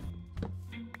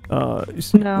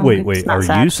 No, wait,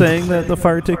 are you saying that the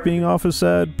fire tick being off is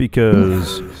sad?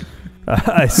 Because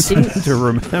I seem to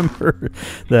remember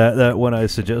that when I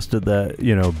suggested that,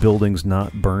 you know, buildings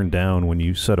not burn down when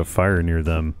you set a fire near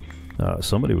them,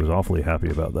 somebody was awfully happy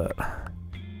about that.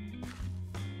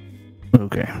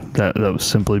 Okay, that was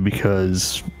simply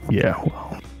because, yeah,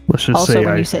 well, let's just also, say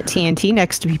when you set TNT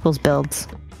next to people's builds.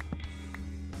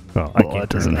 Well, that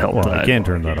doesn't help. Well, I can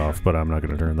turn that off, but I'm not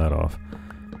going to turn that off.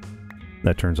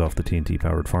 That turns off the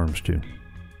TNT-powered farms, too.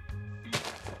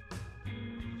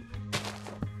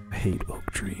 I hate oak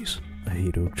trees. I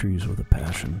hate oak trees with a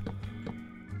passion.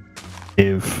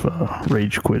 If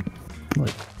Rage quit,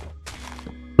 like,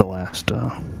 the last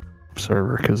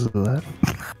server because of that.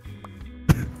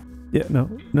 Yeah, no,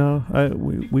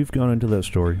 we've gone into that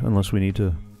story, unless we need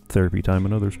to therapy time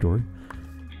another story.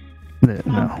 Yeah,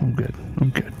 no, I'm good.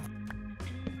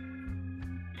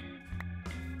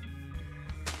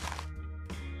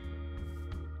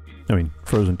 I mean,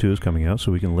 Frozen 2 is coming out,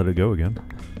 so we can let it go again.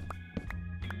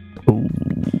 Ooh.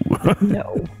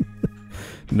 No.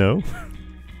 No?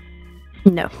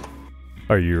 No.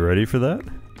 Are you ready for that?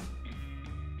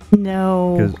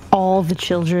 No. All the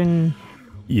children.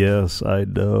 Yes, I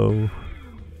know.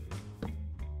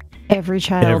 Every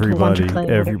child will want to play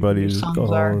everybody's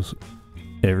songs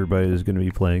everybody is going to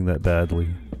be playing that badly.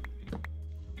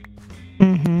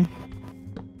 Mm-hmm.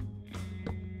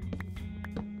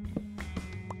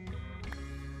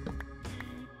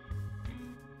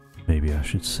 Maybe I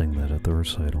should sing that at the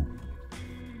recital.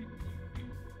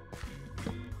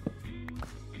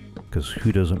 Because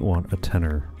who doesn't want a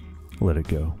tenor? Let it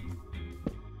go.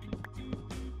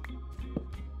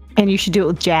 And you should do it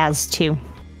with jazz, too.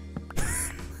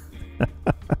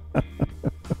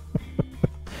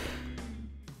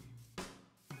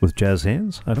 With jazz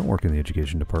hands? I don't work in the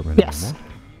education department Yes. anymore.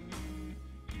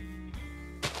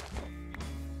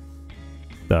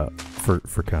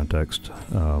 For context,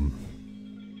 no,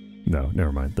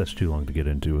 never mind. That's too long to get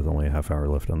into with only a half hour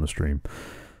left on the stream.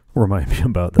 Remind me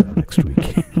about that next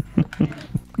week.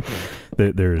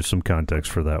 There is some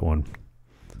context for that one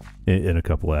in a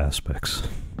couple of aspects.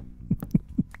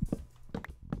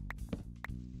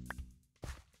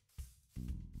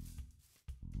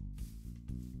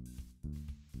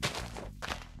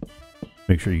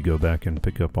 Make sure you go back and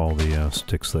pick up all the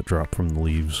sticks that drop from the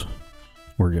leaves.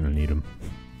 We're going to need them.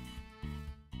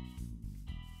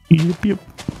 Yep.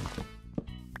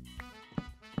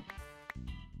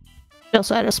 We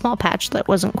also had a small patch that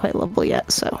wasn't quite level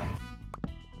yet, so.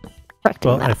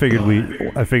 Well, I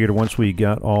figured once we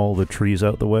got all the trees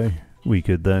out the way, we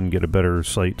could then get a better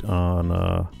sight on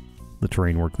the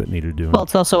terrain work that needed doing. Well,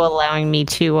 it's also allowing me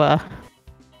to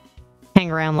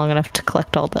hang around long enough to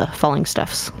collect all the falling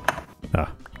stuffs. Ah.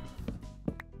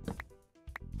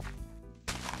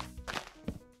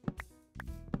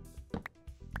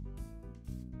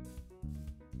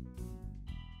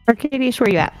 Arcaidius, where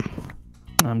you at?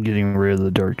 I'm getting rid of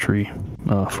the dark tree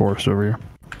forest over here.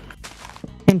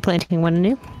 And planting one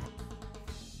anew?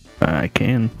 I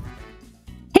can.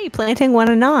 Hey, planting one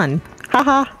anon.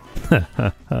 Haha.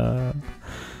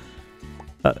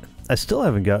 I still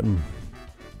haven't gotten.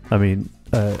 I mean,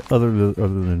 other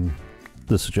than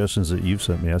the suggestions that you've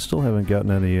sent me, I still haven't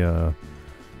gotten any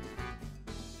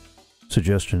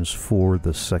suggestions for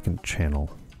the second channel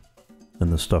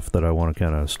and the stuff that I want to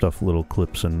kind of stuff little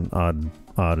clips and odd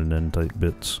and end type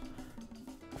bits.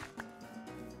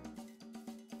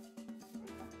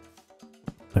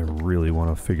 I really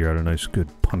want to figure out a nice, good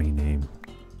punny name.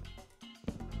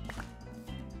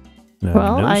 Now,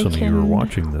 Well, I know I some of you are can-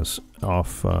 watching this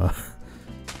off,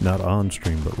 not on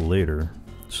stream, but later.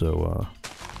 So,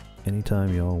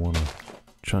 anytime y'all want to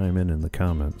chime in the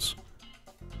comments,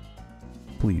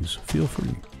 please feel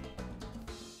free.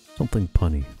 Something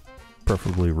punny,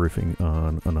 preferably riffing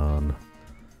on Anon.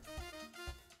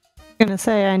 I'm gonna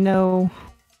say I know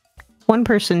one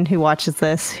person who watches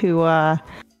this who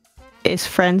is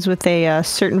friends with a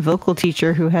certain vocal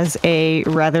teacher who has a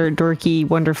rather dorky,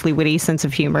 wonderfully witty sense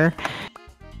of humor.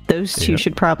 Those two Yep.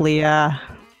 should probably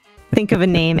think of a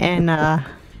name and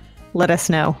let us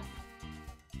know.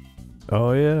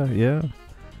 Oh yeah.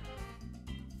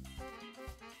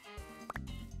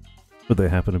 Would they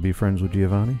happen to be friends with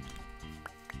Giovanni?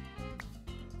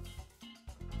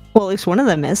 Well, at least one of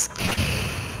them is.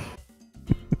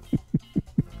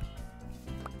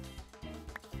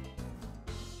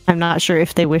 I'm not sure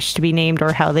if they wish to be named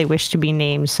or how they wish to be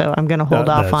named, so I'm going to hold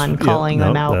off on calling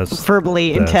them out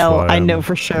verbally until I know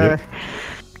for sure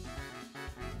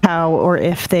how or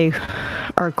if they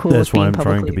are cool That's with why being I'm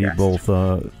trying to publicly be addressed.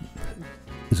 both.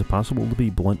 Is it possible to be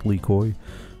bluntly coy?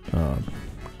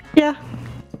 Yeah,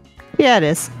 it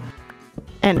is.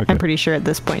 And Okay. I'm pretty sure at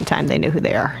this point in time they know who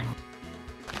they are.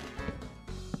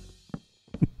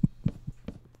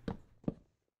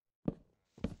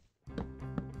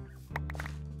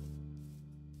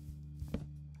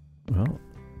 Well,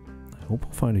 I hope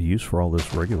we'll find a use for all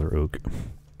this regular oak.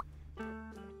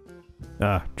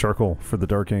 Ah, charcoal for the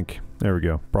dark ink. There we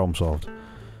go. Problem solved.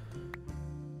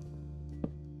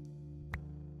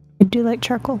 I do like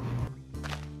charcoal.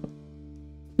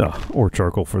 Ah, or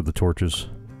charcoal for the torches.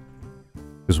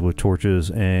 Because with torches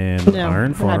and No,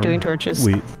 iron we're farm, not doing torches.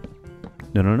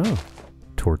 No.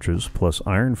 Torches plus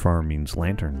iron farm means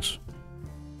lanterns.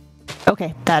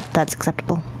 Okay, that's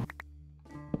acceptable.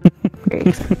 Very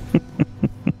acceptable.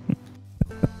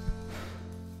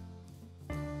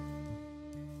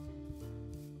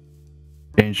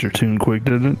 Changed your tune quick,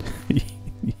 didn't it?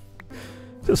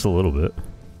 Just a little bit.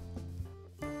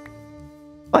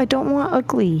 I don't want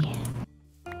ugly.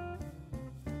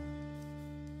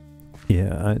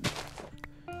 Yeah,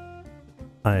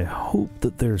 I hope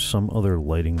that there's some other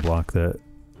lighting block that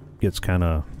gets kind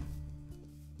of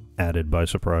added by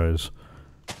surprise.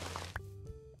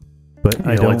 But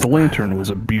I Yeah, don't. like the lantern was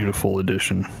a beautiful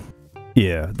addition.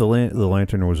 Yeah, the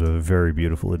lantern was a very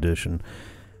beautiful addition.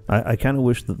 I kind of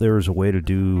wish that there was a way to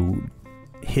do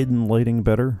hidden lighting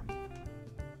better.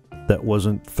 That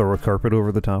wasn't throw a carpet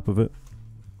over the top of it.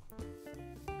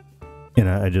 And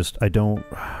I don't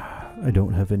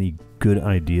have any good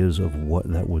ideas of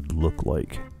what that would look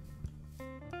like.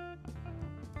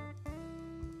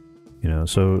 You know,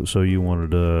 so you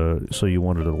wanted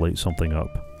to light something up.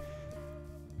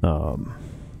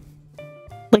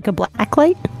 Like a black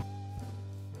light?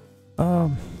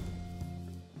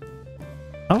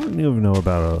 I don't even know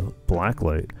about a black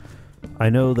light. I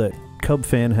know that Cub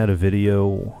Fan had a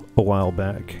video a while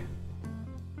back.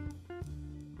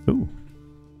 Ooh.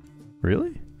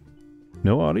 Really?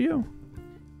 No audio?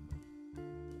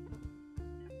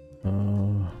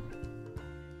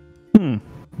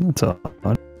 That's odd.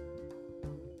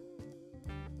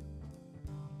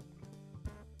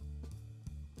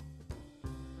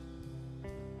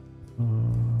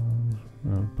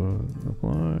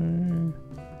 Apply.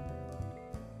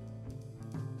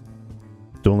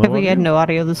 Still no Have we audio? had no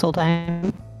audio this whole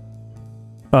time?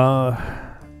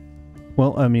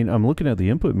 Well, I mean, I'm looking at the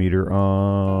input meter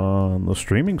on the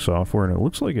streaming software, and it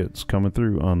looks like it's coming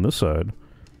through on this side.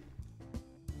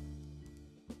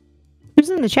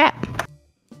 Who's in the chat?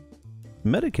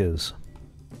 Medic is.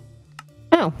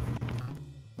 Oh.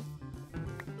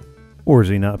 Or is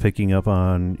he not picking up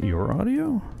on your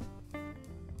audio?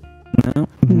 No.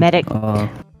 Medic.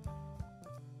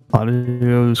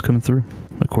 Audio is coming through,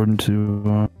 according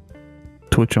to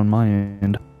Twitch on my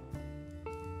end.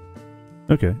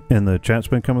 Okay, and the chat's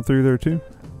been coming through there too?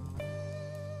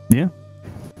 Yeah.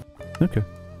 Okay.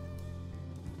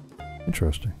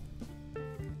 Interesting.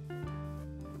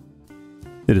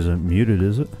 It isn't muted,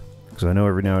 is it? Because I know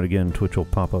every now and again Twitch will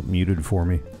pop up muted for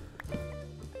me.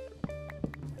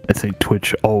 I think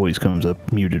Twitch always comes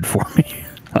up muted for me.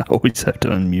 I always have to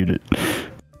unmute it.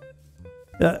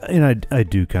 And I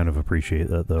do kind of appreciate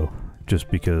that, though. Just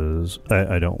because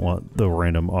I don't want the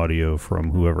random audio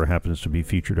from whoever happens to be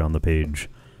featured on the page.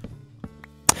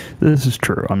 This is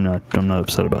true. I'm not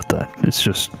upset about that. It's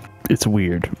just, it's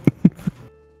weird.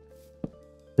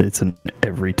 It's an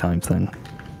every time thing.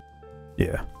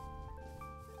 Yeah.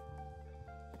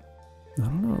 I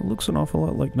don't know. It looks an awful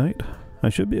lot like night. I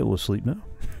should be able to sleep now.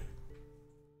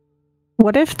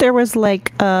 What if there was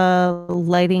like a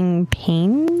lighting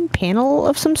panel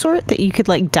of some sort that you could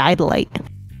like dye the light?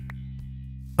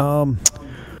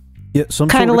 Yeah, some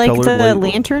Kind of sort like of the colored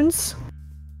light. lanterns,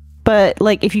 but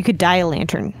like if you could dye a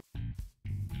lantern.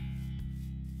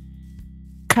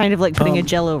 Kind of like putting a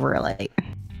gel over a light.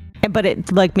 But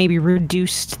it like maybe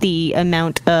reduced the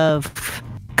amount of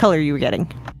color you were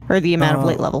getting, or the amount of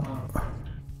light level.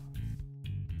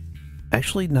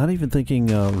 Actually, not even thinking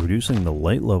reducing the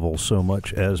light level so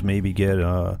much as maybe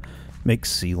make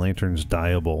sea lanterns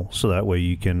dyeable, so that way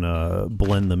you can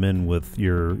blend them in with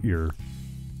your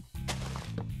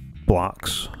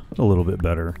blocks a little bit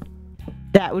better.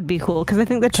 That would be cool because I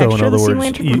think the So texture in of other the sea words,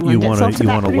 lantern you would lend want itself to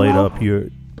that to pretty light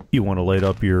well.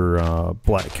 up your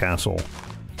black castle,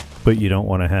 but you don't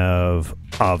want to have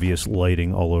obvious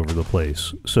lighting all over the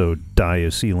place. So dye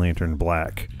a sea lantern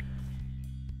black,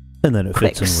 and then it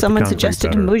fits in with Someone the concrete suggested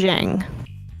better. Mojang.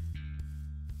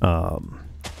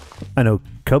 I know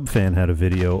Cub Fan had a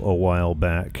video a while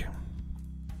back,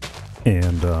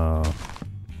 and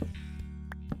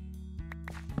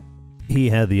he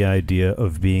had the idea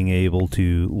of being able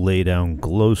to lay down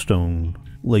glowstone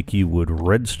like you would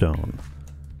redstone.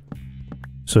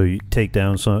 So you take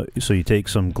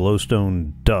some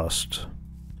glowstone dust,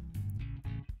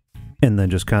 and then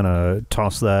just kind of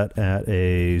toss that at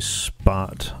a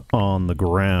spot on the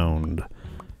ground,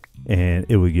 and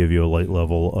it would give you a light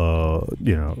level,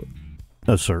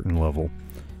 a certain level.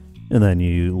 And then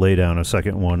you lay down a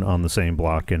second one on the same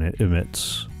block, and it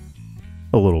emits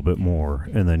a little bit more.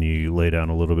 And then you lay down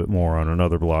a little bit more on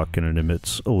another block, and it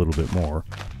emits a little bit more.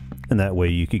 And that way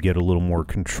you could get a little more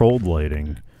controlled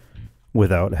lighting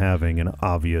without having an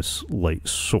obvious light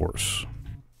source.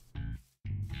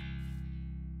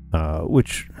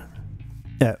 Which,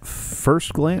 at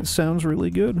first glance, sounds really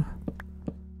good.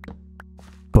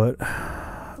 But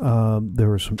there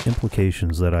were some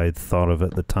implications that I thought of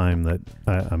at the time that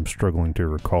I'm struggling to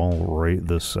recall right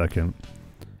this second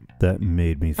that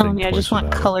made me think I twice just want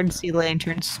about it. colored sea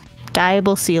lanterns.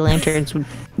 Dyeable sea lanterns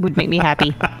would make me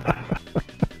happy.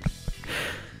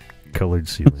 Colored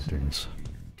sea lanterns.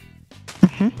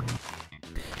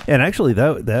 And actually,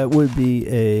 that would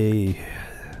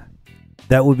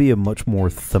be a much more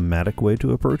thematic way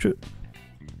to approach it.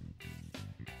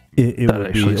 It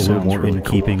would be a little more in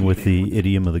keeping with the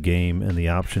idiom of the game and the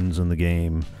options in the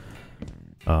game,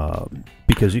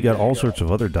 because you got all sorts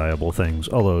of other dyeable things.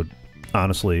 Although,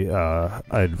 honestly,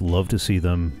 I'd love to see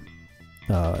them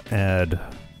add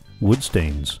wood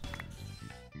stains.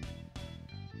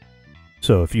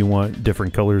 So if you want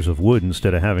different colors of wood,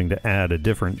 instead of having to add a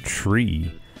different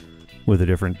tree with a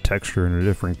different texture and a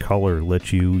different color,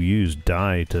 let you use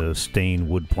dye to stain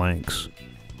wood planks.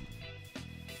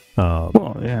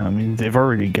 Well, yeah, I mean, they've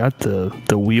already got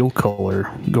the wheel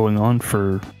color going on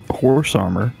for horse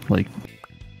armor. Like,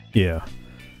 yeah.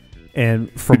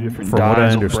 And from what I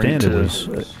understand, it was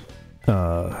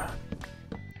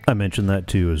I mentioned that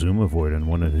to Azumavoid in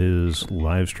one of his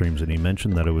live streams, and he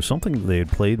mentioned that it was something that they had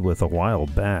played with a while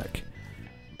back,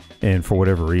 and for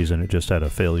whatever reason, it just had a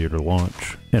failure to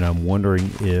launch. And I'm wondering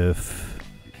if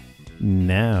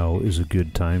now is a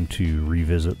good time to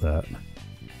revisit that.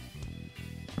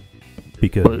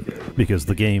 Because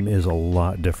the game is a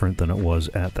lot different than it was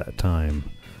at that time.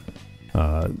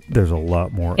 There's a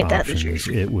lot more options.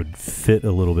 It would fit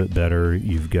a little bit better.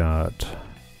 You've got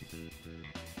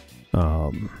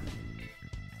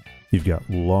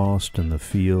Lost in the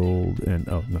Field, and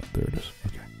oh no, there it is.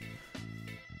 Okay.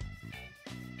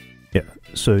 Yeah,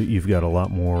 so you've got a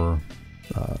lot more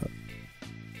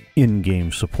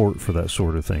in-game support for that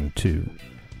sort of thing too.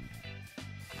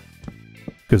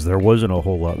 Because there wasn't a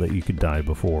whole lot that you could dye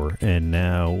before, and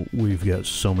now we've got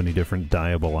so many different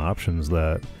dyeable options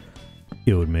that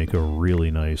it would make a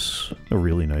really nice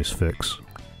fix.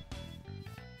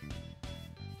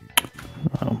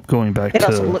 Going back it to... It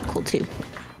also looked cool too.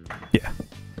 Yeah.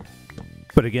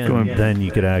 But again, then you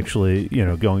could actually,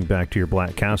 going back to your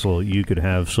Black Castle, you could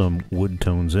have some wood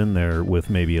tones in there with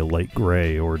maybe a light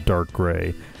gray or dark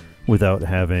gray without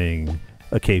having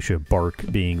acacia bark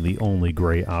being the only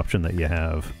gray option that you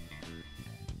have.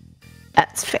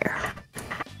 That's fair.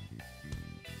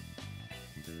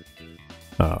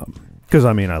 Because,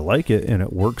 I mean, I like it, and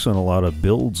it works on a lot of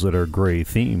builds that are gray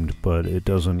themed, but it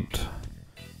doesn't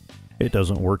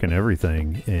work in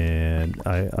everything, and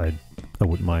I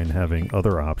wouldn't mind having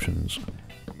other options,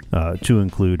 to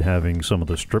include having some of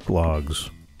the strip logs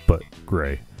but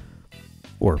gray,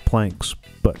 or planks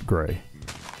but gray.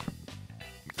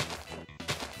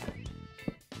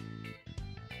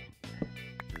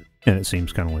 And it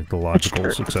seems kind of like the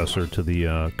logical successor to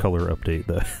the color update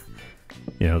that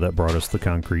that brought us the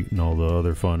concrete and all the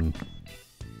other fun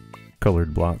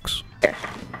colored blocks.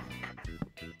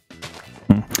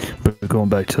 But going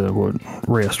back to what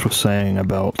Rayeste was saying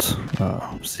about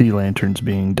sea lanterns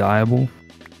being dyeable,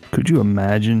 could you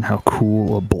imagine how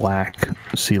cool a black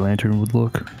sea lantern would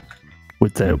look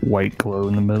with that white glow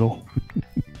in the middle?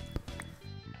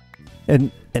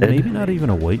 and maybe not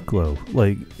even a white glow.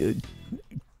 Like,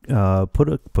 put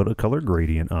a color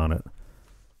gradient on it,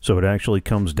 so it actually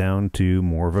comes down to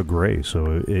more of a gray.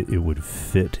 So it would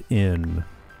fit in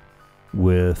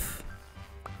with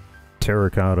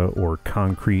terracotta or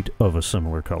concrete of a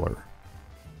similar color.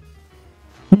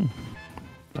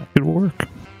 That could work.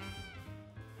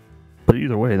 But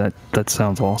either way, that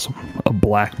sounds awesome. A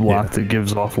black block that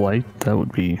gives off light, that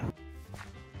would be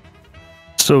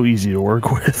so easy to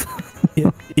work with.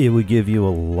 It would give you a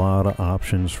lot of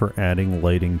options for adding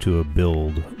lighting to a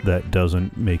build that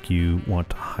doesn't make you want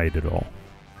to hide it all.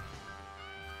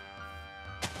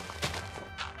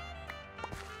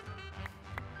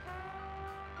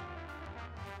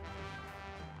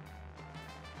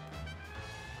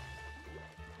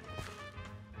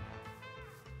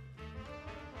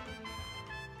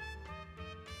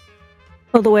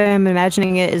 Well, the way I'm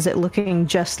imagining it is it looking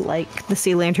just like the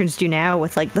sea lanterns do now,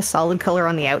 with like the solid color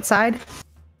on the outside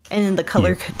and then the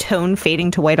color tone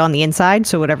fading to white on the inside,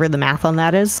 so whatever the math on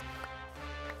that is.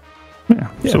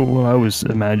 Yeah, so what I was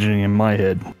imagining in my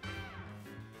head.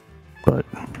 But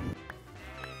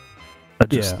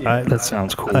that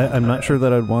sounds cool. I'm not sure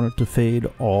that I'd want it to fade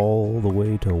all the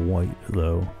way to white,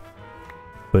 though.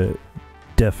 But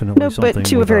definitely something but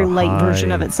to with a very light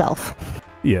version of itself.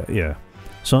 Yeah.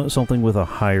 Something with a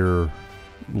higher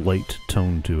light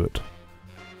tone to it.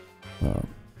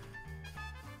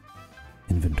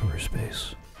 Inventory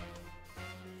space.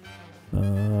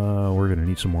 We're going to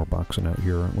need some more boxing out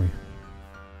here, aren't we?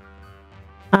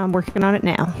 I'm working on it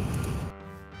now.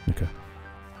 Okay.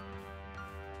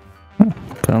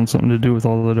 Found something to do with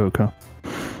all the oak, huh?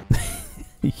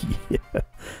 Yeah,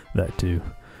 that too.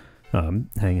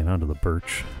 Hanging onto the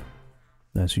birch.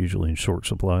 That's usually in short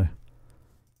supply.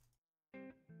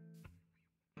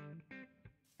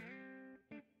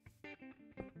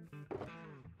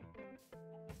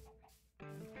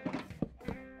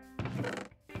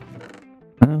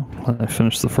 Well, I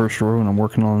finished the first row and I'm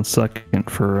working on the second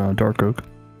for dark oak.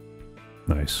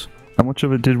 Nice. How much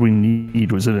of it did we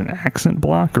need? Was it an accent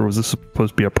block or was this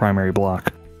supposed to be a primary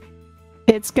block?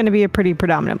 It's going to be a pretty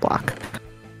predominant block.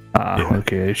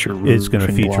 Okay. It's going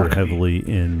to feature heavily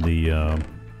in the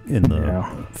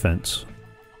fence.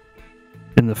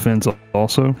 In the fence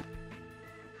also?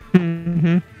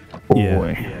 Mm-hmm.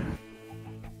 Boy.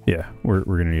 Yeah, we're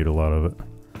going to need a lot of it.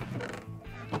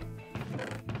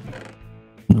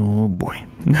 Oh boy.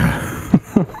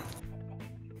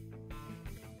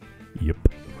 Yep.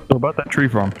 So about that tree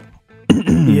farm.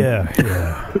 Yeah.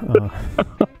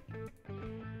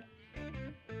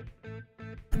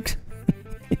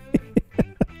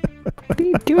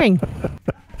 doing?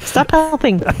 Stop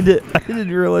helping. I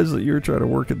didn't realize that you were trying to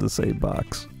work in the same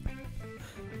box.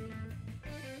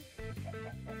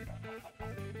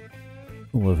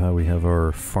 I love how we have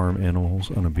our farm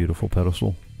animals on a beautiful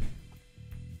pedestal.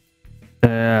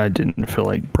 I didn't feel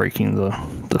like breaking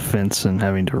the fence and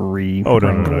having to Oh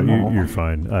no, you're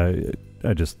fine.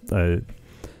 I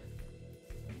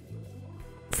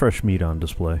fresh meat on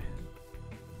display.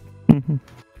 Mm-hmm.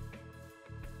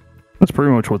 That's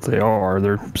pretty much what they are.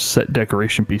 They're set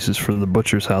decoration pieces for the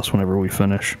butcher's house whenever we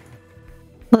finish.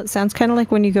 Well, it sounds kind of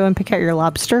like when you go and pick out your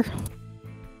lobster.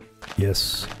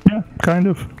 Yes. Yeah, kind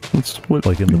of. That's what,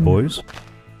 like in The Boys?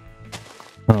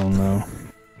 Oh no.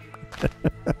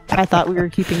 I thought we were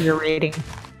keeping your rating.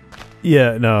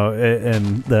 Yeah, no,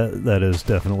 and that is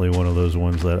definitely one of those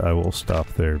ones that I will stop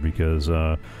there because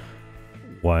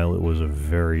while it was a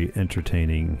very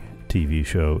entertaining TV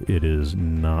show, it is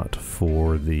not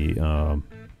for the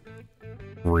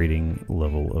rating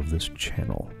level of this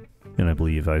channel. And I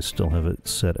believe I still have it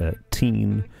set at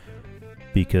teen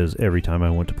because every time I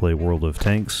went to play World of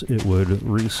Tanks, it would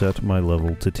reset my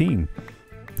level to teen.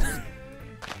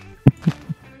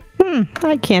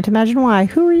 I can't imagine why.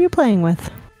 Who are you playing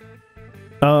with?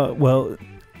 Well,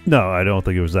 no, I don't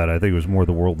think it was that. I think it was more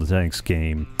the World of Tanks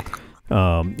game.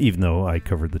 Even though I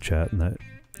covered the chat and that,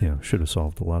 should have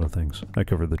solved a lot of things. I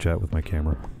covered the chat with my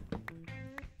camera.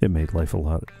 It made life a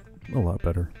lot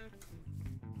better.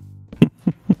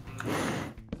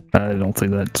 I don't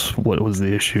think that's what was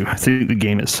the issue. I think the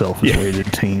game itself is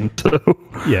rated teen. So.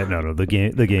 Yeah, no, the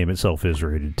game itself is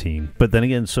rated teen. But then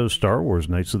again, so Star Wars: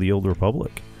 Knights of the Old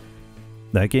Republic.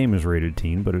 That game is rated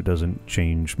teen, but it doesn't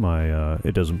change my.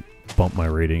 It doesn't bump my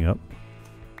rating up.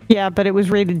 Yeah, but it was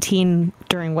rated teen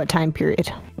during what time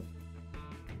period?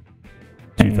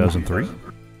 2003.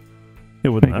 It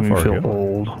wasn't that far ago.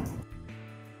 Old.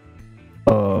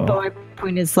 My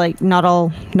point is, like, not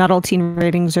all teen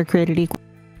ratings are created equal.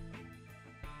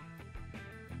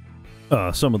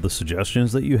 Some of the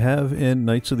suggestions that you have in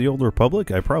Knights of the Old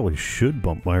Republic, I probably should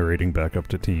bump my rating back up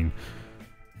to teen.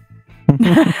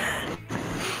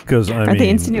 Because I mean, they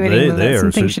insinuating that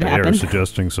something should happen? They are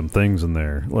suggesting some things in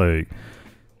there. Like,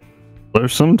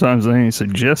 there's sometimes they ain't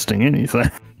suggesting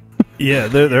anything. Yeah,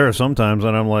 there are some times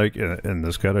that I'm like, and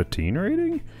this got a teen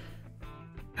rating?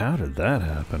 How did that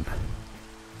happen?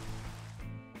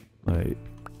 Like,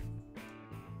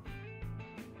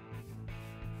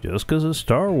 just because it's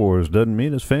Star Wars doesn't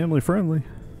mean it's family friendly.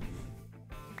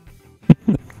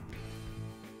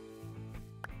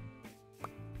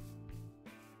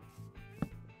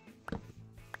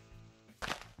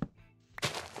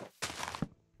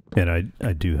 And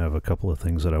I do have a couple of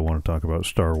things that I want to talk about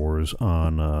Star Wars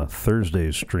on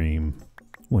Thursday's stream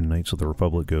when Knights of the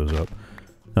Republic goes up.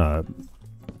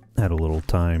 Had a little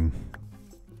time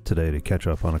today to catch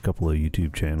up on a couple of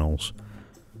YouTube channels.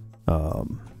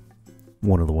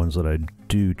 One of the ones that I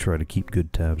do try to keep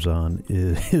good tabs on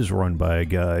is run by a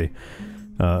guy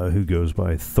who goes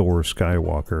by Thor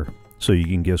Skywalker. So you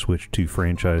can guess which two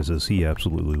franchises he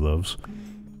absolutely loves.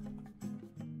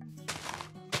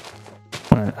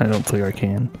 I don't think I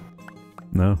can.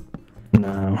 No?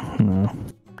 No.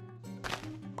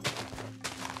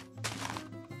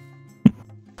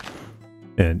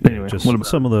 And anyway, just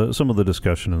some of the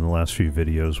discussion in the last few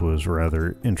videos was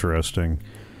rather interesting.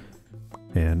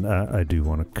 And I do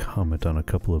want to comment on a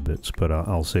couple of bits, but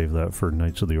I'll save that for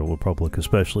Knights of the Old Republic,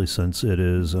 especially since it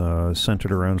is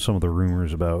centered around some of the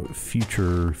rumors about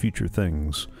future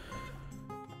things.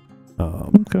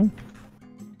 Okay.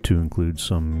 To include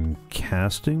some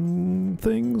casting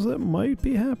things that might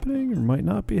be happening or might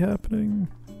not be happening,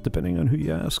 depending on who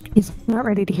you ask. He's not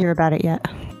ready to hear about it yet.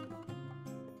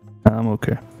 I'm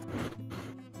okay.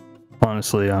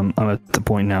 Honestly, I'm at the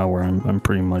point now where I'm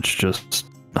pretty much just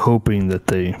hoping that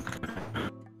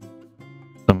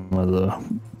some of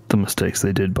the mistakes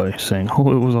they did by saying,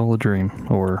 "Oh, it was all a dream,"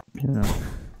 or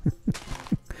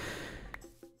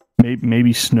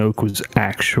maybe Snoke was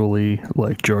actually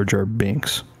like Jar Jar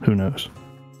Binks. Who knows?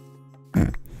 I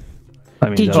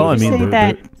mean, did you say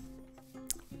that?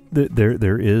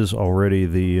 There is already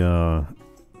the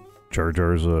Jar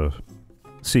Jar's a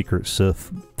secret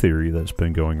Sith theory that's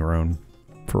been going around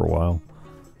for a while.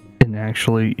 And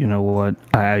actually, you know what?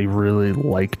 I really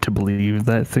like to believe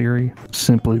that theory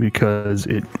simply because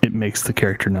it makes the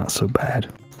character not so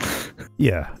bad.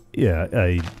 Yeah.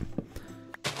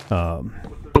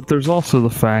 But there's also the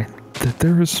fact that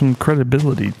there is some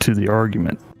credibility to the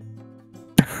argument.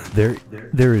 There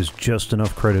is just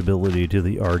enough credibility to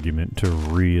the argument to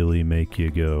really make you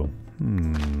go,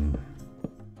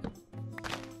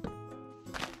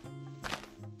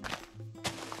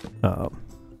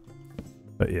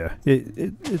 But yeah,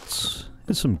 it's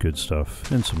some good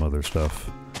stuff and some other stuff.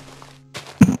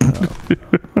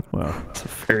 Wow. That's a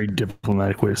very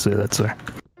diplomatic way to say that, sir.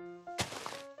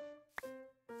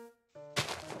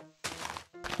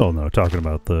 Oh no, talking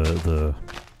about the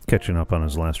catching up on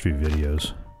his last few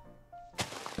videos.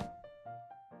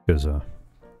 Because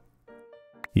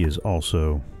he is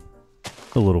also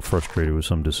a little frustrated with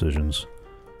some decisions.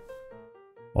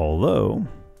 Although,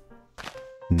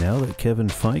 now that Kevin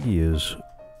Feige is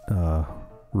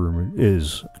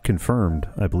confirmed,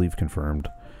 I believe confirmed,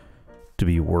 to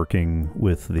be working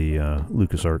with the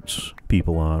LucasArts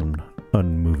people on a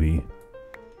movie,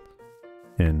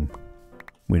 and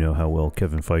we know how well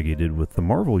Kevin Feige did with the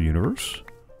Marvel Universe,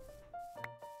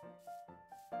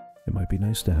 it might be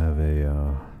nice to have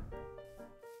a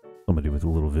somebody with a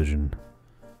little vision.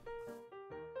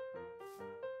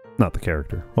 Not the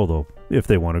character. Although, if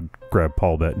they want to grab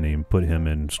Paul Bettany and put him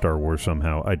in Star Wars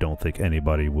somehow, I don't think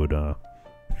anybody would.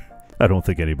 I don't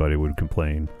think anybody would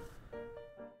complain.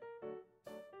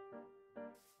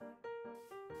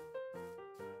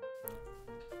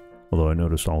 Although I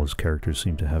noticed all his characters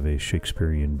seem to have a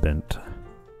Shakespearean bent.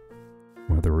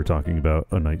 Whether we're talking about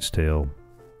A Knight's Tale,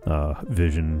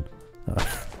 Vision.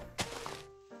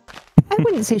 I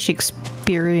wouldn't say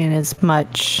Shakespearean as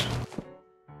much.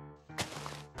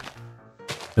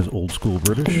 As old school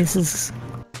British? This is...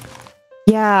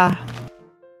 Yeah.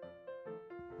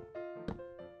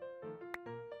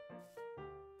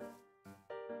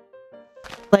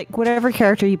 Like, whatever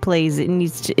character he plays,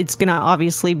 it's gonna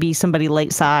obviously be somebody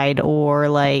light side, or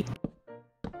like...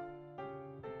 I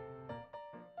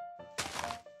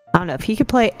don't know, if he could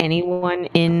play anyone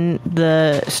in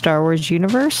the Star Wars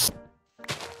universe...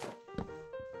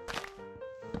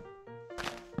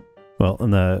 Well,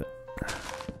 and that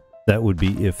would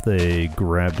be if they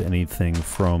grabbed anything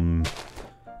from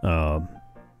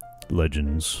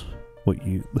Legends,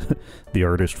 the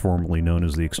artist formerly known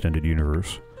as the Extended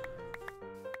Universe.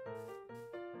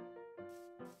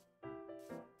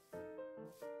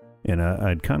 And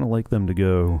I'd kind of like them to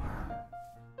go,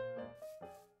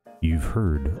 you've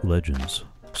heard Legends.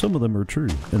 Some of them are true.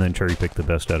 And then cherry pick the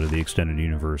best out of the Extended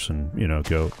Universe and,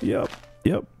 go, yep,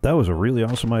 that was a really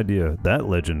awesome idea. That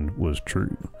legend was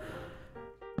true.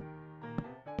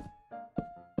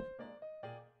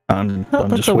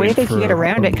 That's a way they can get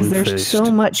around it, because there's so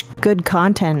much good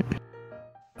content.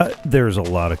 There's a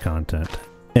lot of content,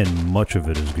 and much of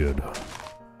it is good.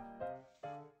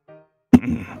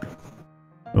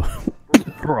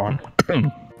 Ron.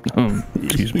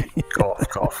 Excuse me.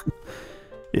 Cough.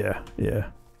 Yeah.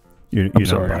 You're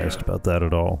not biased about that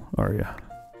at all, are you?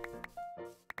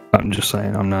 I'm just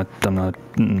saying, I'm not not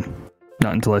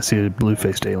until I see a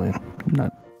blue-faced alien. I'm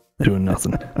not doing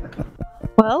nothing.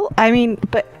 Well, I mean,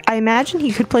 but I imagine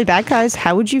he could play bad guys.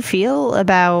 How would you feel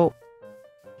about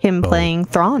him playing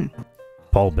Thrawn?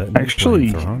 Paul Bettany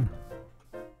actually playing Thrawn?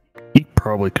 He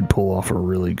probably could pull off a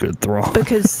really good Thrawn.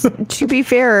 Because, to be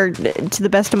fair, to the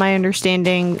best of my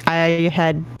understanding, I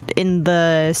had, in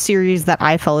the series that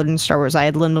I followed in Star Wars, I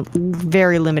had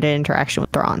very limited interaction with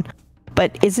Thrawn.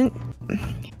 But it's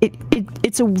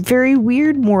a very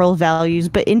weird moral values,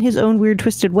 but in his own weird,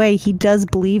 twisted way, he does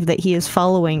believe that he is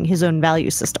following his own value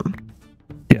system.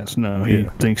 Yes, no, he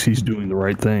thinks he's doing the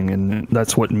right thing, and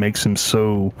that's what makes him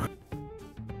so...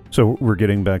 So we're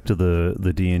getting back to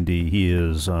the D&D. He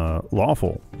is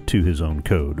lawful to his own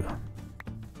code.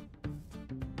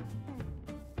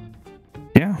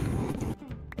 Yeah.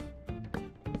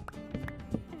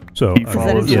 So, he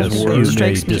follows yes, his you word.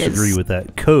 may disagree with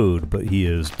that code, but he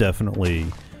is definitely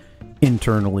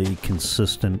internally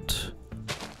consistent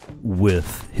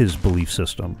with his belief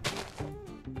system.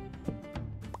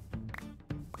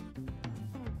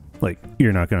 Like,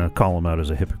 you're not going to call him out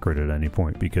as a hypocrite at any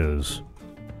point, because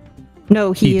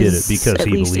no, he did it because at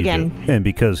he least believed again. it. And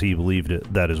because he believed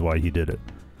it, that is why he did it.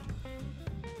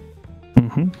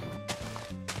 Mm-hmm.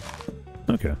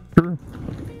 Okay. Sure.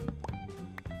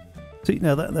 See,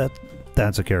 now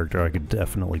that's a character I could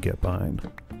definitely get behind.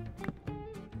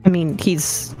 I mean,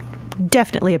 he's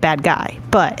definitely a bad guy,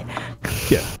 but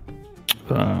yeah,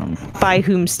 by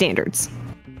whom standards?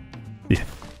 Yeah.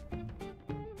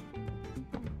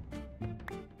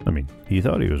 I mean, he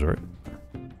thought he was right.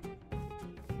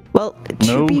 Well,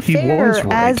 to be fair,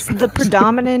 as the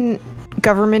predominant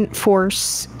government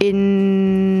force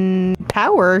in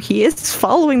power, he is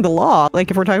following the law. Like,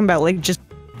 if we're talking about like just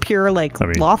pure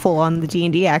lawful on the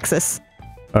D&D axis.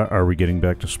 Are we getting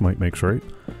back to smite makes right?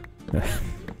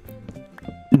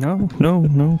 No,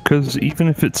 because even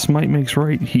if it's smite makes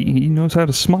right, he knows how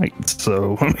to smite,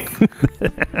 so...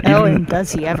 Oh, and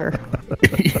does he ever?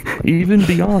 Even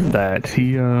beyond that,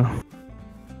 he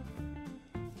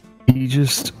he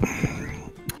just,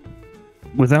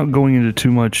 without going into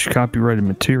too much copyrighted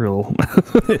material.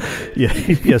 Yeah,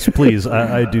 yes, please.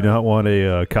 I do not want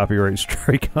a copyright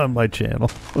strike on my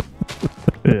channel.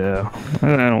 Yeah,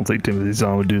 I don't think Timothy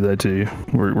Zahn would do that to you.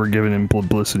 We're giving him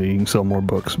publicity. He can sell more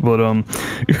books, but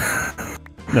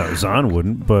No, Zahn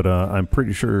wouldn't. But I'm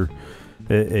pretty sure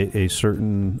a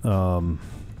certain oh,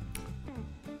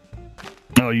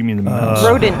 you mean the mouse?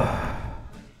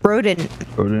 Rodent.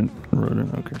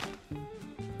 Okay.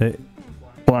 Hey.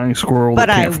 Flying squirrel. But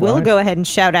I that can't will fly? go ahead and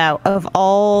shout out, of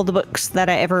all the books that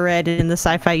I ever read in the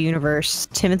sci-fi universe,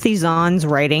 Timothy Zahn's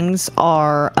writings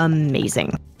are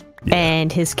amazing. Yeah.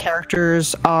 And his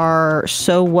characters are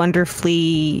so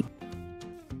wonderfully,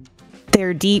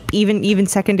 they're deep, even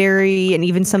secondary, and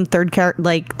even some third character,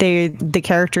 like the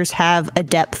characters have a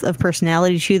depth of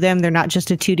personality to them. They're not just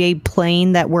a 2D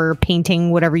plane that we're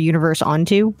painting whatever universe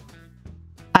onto.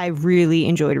 I really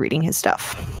enjoyed reading his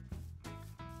stuff.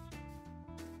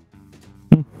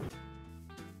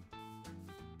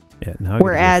 Yeah, now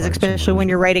Whereas, especially when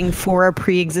you're writing for a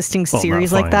pre-existing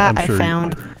series like that, I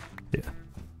found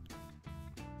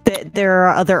that there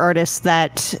are other artists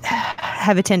that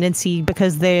have a tendency,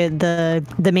 because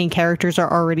the main characters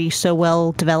are already so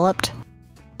well developed,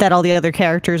 that all the other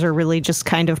characters are really just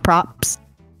kind of props.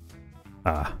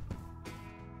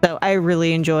 So I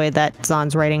really enjoyed that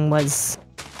Zahn's writing was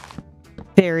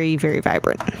very, very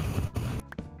vibrant.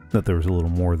 That there was a little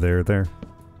more there.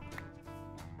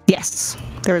 Yes,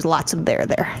 there was lots of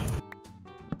there.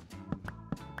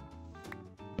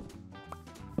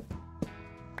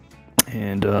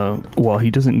 And while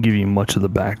he doesn't give you much of the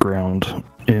background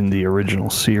in the original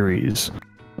series,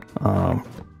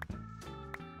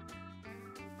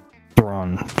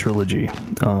 Thrawn trilogy,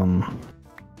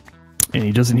 and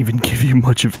he doesn't even give you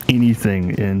much of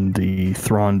anything in the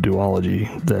Thrawn duology.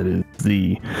 That is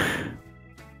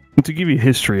to give you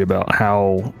history about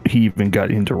how he even got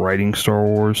into writing Star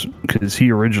Wars, because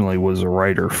he originally was a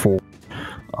writer for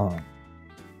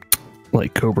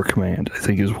like Cobra Command, I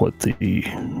think is what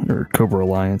or Cobra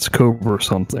Alliance, Cobra or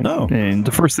something. Oh. And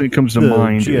the first thing that comes to The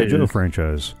mind G.I. is Joe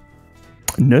franchise.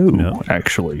 No,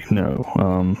 actually, no.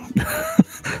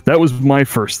 That was my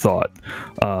first thought,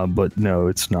 but no,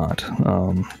 it's not.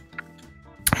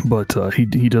 But he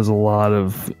does a lot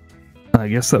of, I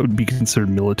guess that would be considered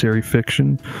military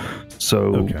fiction.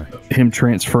 So him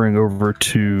transferring over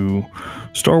to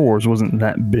Star Wars wasn't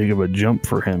that big of a jump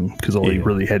for him, because all he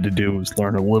really had to do was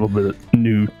learn a little bit of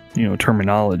new,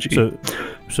 terminology.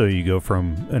 So you go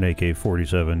from an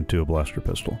AK-47 to a blaster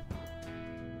pistol.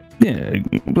 Yeah,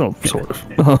 well, sort of.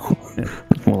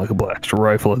 It's more like a blaster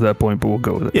rifle at that point, but we'll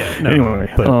go with it. Yeah. No,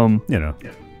 anyway, but,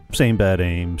 same bad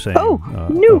aim. Same. No,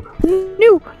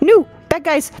 bad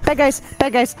guys.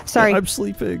 Sorry, I'm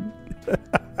sleeping.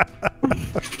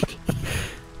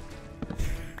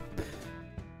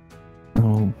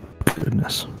 Oh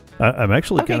goodness. I'm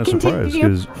actually kind of surprised,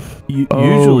 continue. because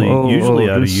usually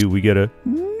out of you we get a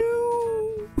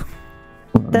no.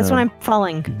 That's when I'm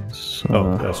falling.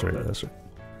 That's right.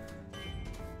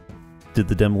 Did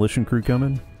the demolition crew come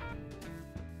in?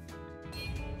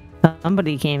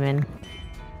 Somebody came in.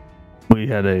 We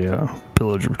had a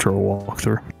pillager patrol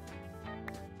walkthrough.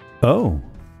 Oh,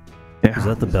 yeah. Is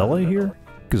that the bell I hear?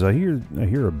 Because I hear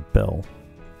a bell,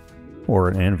 or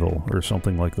an anvil, or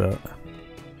something like that.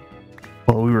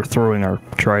 Well, we were throwing our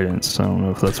tridents. I don't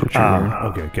know if that's what you're hearing.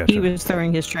 Okay, gotcha. He was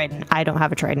throwing his trident. I don't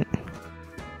have a trident.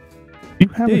 You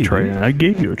have a trident. I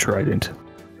gave you a trident.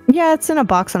 Yeah, it's in a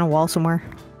box on a wall somewhere.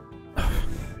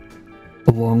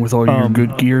 Along with all your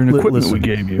good gear and equipment we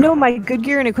gave you. No, my good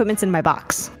gear and equipment's in my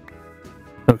box.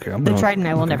 Okay, the trident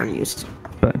I will never use.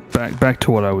 Back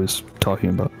to what I was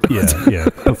talking about. Yeah.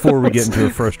 Before we get into a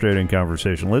frustrating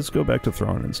conversation, let's go back to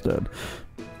Thrawn instead.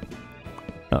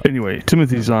 Anyway,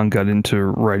 Timothy Zahn got into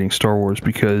writing Star Wars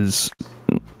because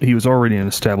he was already an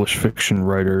established fiction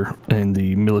writer in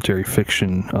the military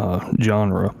fiction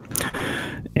genre,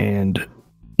 and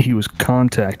he was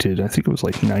contacted, I think it was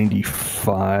like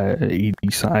 95, 80,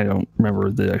 I don't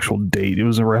remember the actual date. It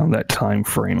was around that time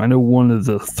frame. I know one of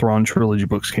the Thrawn trilogy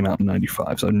books came out in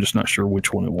 95, so I'm just not sure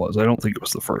which one it was. I don't think it was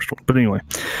the first one. But anyway,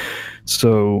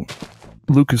 so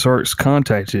LucasArts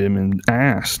contacted him and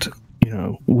asked,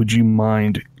 would you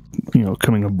mind,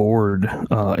 coming aboard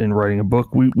and writing a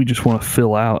book? We just want to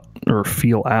feel out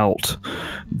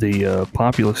the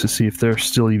populace to see if they're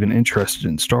still even interested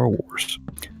in Star Wars.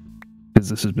 Because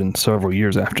this has been several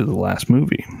years after the last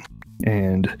movie.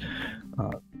 And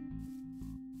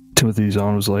Timothy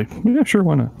Zahn was like, yeah, sure,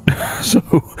 why not? So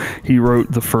he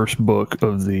wrote the first book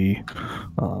of the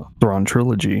Thrawn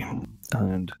trilogy.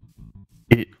 And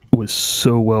it was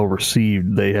so well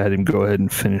received, they had him go ahead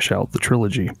and finish out the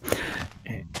trilogy.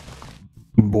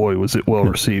 Boy, was it well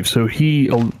received. So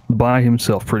he, by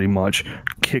himself pretty much,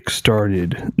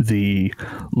 kickstarted the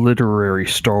literary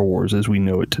Star Wars as we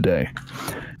know it today.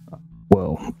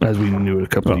 Well, as we knew it a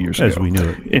couple of years ago. As we knew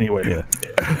it. Anyway. Yeah.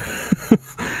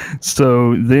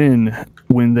 So then,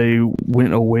 when they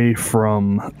went away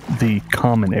from the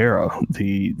Common Era,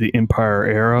 the Empire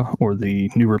Era, or the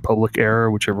New Republic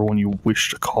Era, whichever one you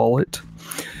wish to call it,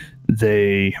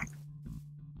 they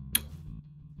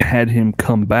had him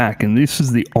come back, and this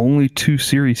is the only 2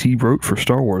 series he wrote for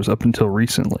Star Wars up until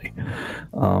recently.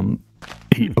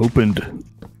 He opened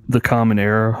the Common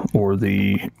Era, or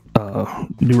the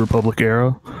New Republic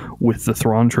Era, with the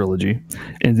Thrawn trilogy,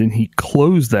 and then he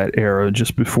closed that era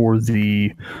just before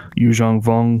the Yuzhong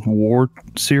Vong War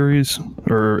series,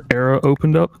 or era,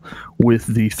 opened up with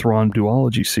the Thrawn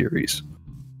duology series.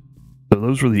 So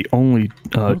those were the only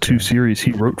 2 series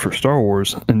he wrote for Star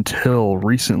Wars until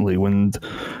recently, when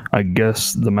I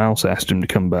guess the mouse asked him to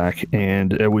come back,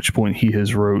 and at which point he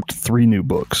has wrote 3 new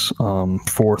books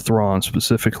for Thrawn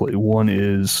specifically. One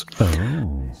is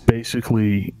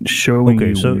basically showing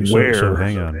where... So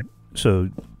hang on. So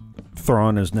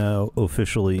Thrawn is now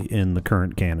officially in the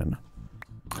current canon?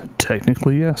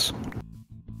 Technically, yes.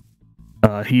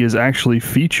 He is actually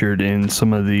featured in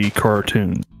some of the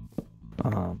cartoons.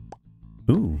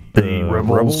 The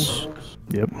Rebels.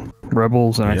 Yep,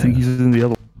 Rebels, and I think he's in the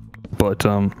other. But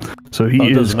so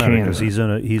he is canon. Because he's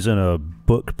in a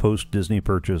book post Disney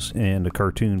purchase and a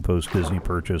cartoon post Disney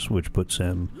purchase, which puts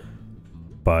him,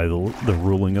 by the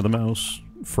ruling of the mouse,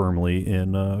 firmly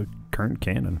in current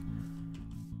canon.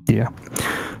 Yeah.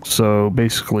 So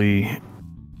basically,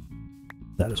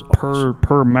 that is awesome.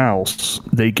 per mouse,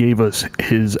 they gave us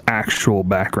his actual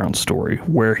background story,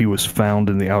 where he was found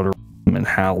in the Outer Rim and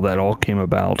how that all came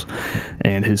about,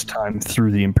 and his time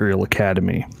through the Imperial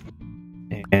Academy.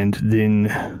 And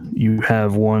then you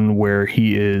have one where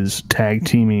he is tag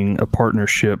teaming a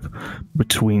partnership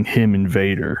between him and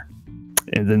Vader.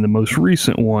 And then the most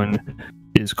recent one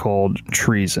is called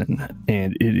Treason,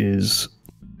 and it is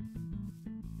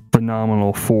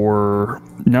phenomenal for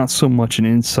not so much an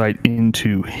insight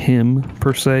into him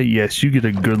per se. Yes, you get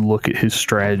a good look at his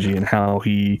strategy and how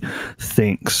he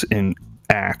thinks and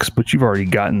acts, but you've already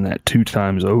gotten that 2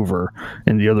 times over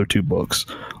in the other 2 books,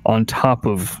 on top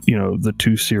of, the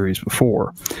 2 series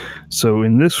before. So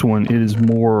in this one, it is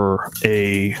more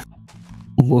a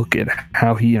look at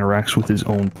how he interacts with his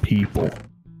own people.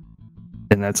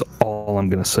 And that's all I'm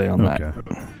going to say on that.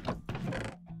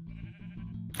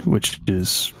 Which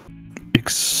is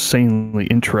insanely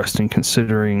interesting,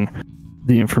 considering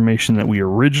the information that we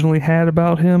originally had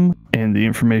about him and the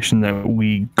information that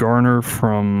we garner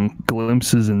from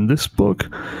glimpses in this book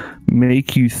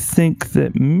make you think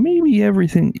that maybe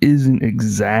everything isn't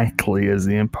exactly as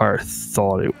the Empire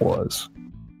thought it was.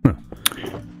 But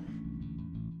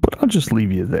I'll just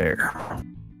leave you there.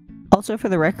 Also, for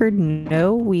the record,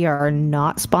 no, we are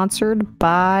not sponsored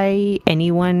by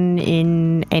anyone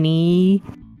in any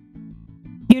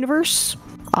universe.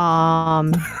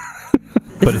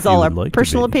 This is all our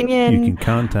personal opinion. You can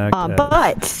contact.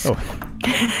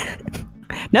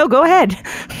 No, go ahead.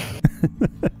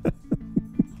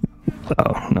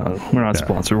 Oh no, we're not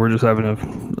sponsored. We're just having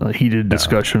a heated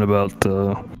discussion about.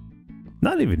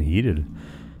 Not even heated.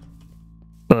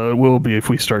 It will be if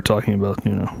we start talking about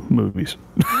movies.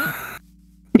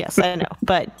 Yes, I know,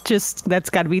 but just that's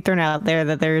got to be thrown out there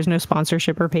that there is no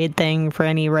sponsorship or paid thing for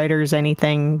any writers,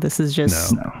 anything. This is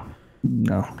just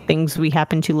no things we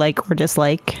happen to like or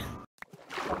dislike.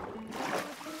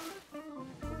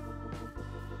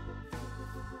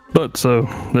 But so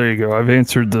there you go. I've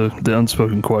answered the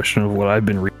unspoken question of what I've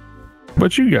been reading.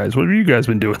 But you guys, what have you guys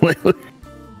been doing lately?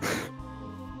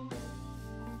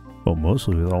 Well,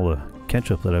 mostly with all the catch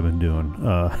up that I've been doing.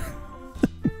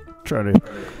 Try to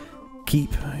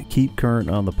keep current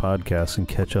on the podcast and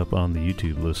catch up on the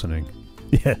YouTube listening.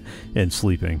 Yeah, and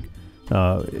sleeping.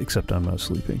 Except I'm not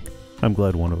sleeping. I'm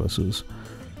glad one of us is.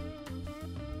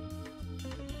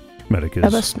 Medic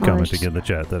is commenting in the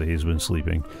chat that he's been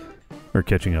sleeping. Or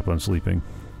catching up on sleeping.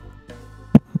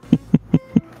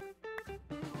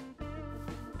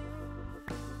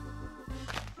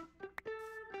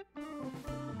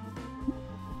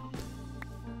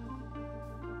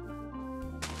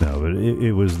 No, but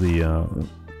it was the...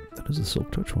 that is a Silk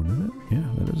Touch one, isn't it? Yeah,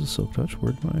 that is a Silk Touch.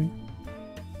 Where'd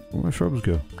my shrubs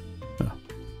go? Oh,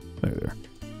 there.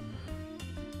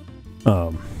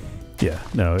 Yeah,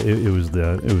 no, it was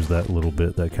that little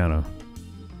bit that kind of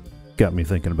got me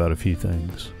thinking about a few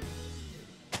things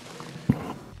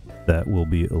that will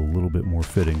be a little bit more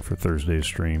fitting for Thursday's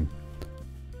stream.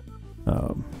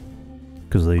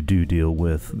 Because they do deal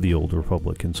with the Old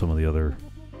Republic and some of the other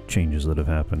changes that have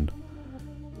happened.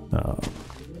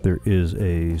 There is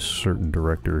a certain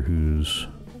director whose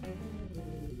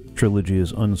trilogy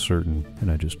is uncertain, and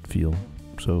I just feel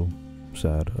so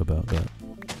sad about that.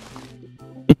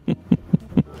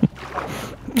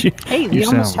 Hey, we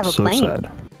almost have a so plane. sad.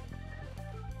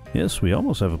 Yes, we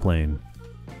almost have a plane.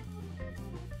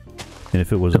 And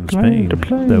if it was in plane, Spain, the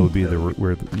plane. that would be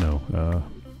where no.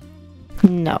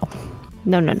 No.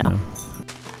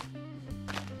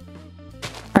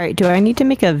 Alright, do I need to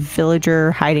make a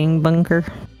villager hiding bunker?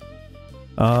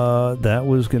 That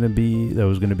was gonna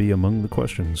be among the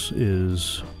questions.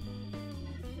 Is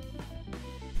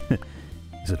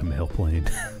it a mail plane?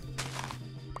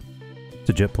 It's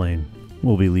a jet plane.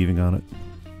 We'll be leaving on it.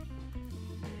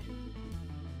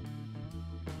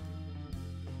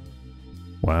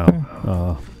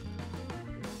 Wow.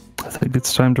 I think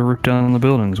it's time to rip down the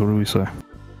buildings. What do we say?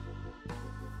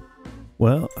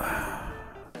 Well,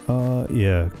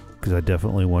 yeah, because I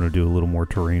definitely want to do a little more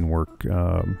terrain work.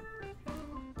 Because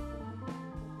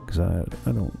I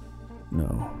don't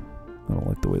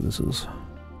like the way this is.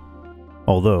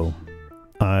 Although,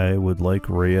 I would like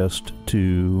Rayeste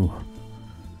to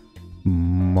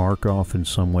mark off in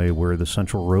some way where the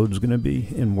central road's going to be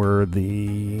and where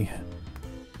the...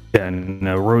 Yeah,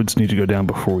 no, roads need to go down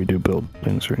before we do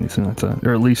buildings or anything like that.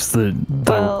 Or at least the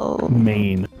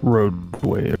main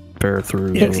roadway bear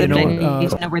through. Yeah, except I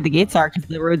need to know where the gates are, because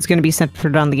the road's going to be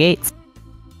centered on the gates.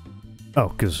 Oh,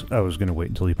 because I was going to wait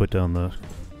until you put down the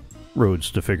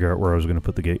roads to figure out where I was going to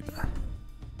put the gate.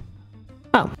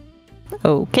 Oh,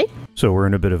 okay. So we're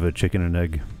in a bit of a chicken and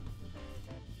egg.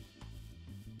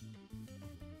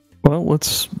 Well,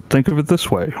 let's think of it this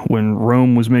way. When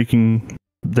Rome was making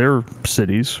their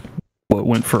cities, what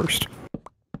went first?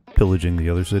 Pillaging the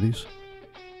other cities?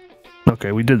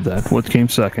 Okay, we did that. What came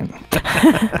second?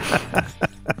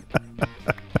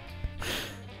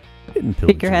 Didn't pillage the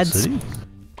Figureheads. city.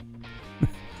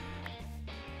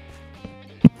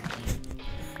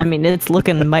 I mean, it's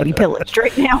looking mighty pillaged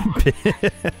right now.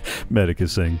 Medic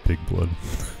is saying pig blood.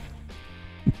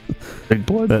 Big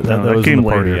blood? That was in the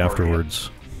party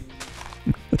afterwards.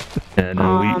 Yeah,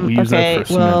 no, we use that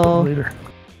for cement later.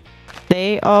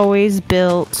 They always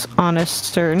built on a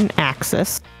certain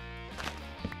axis.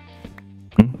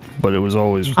 But it was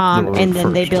always the road and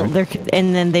then they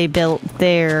first, built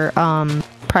their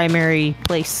primary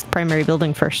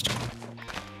building first.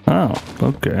 Oh,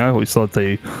 okay. I always thought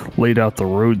they laid out the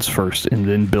roads first and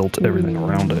then built everything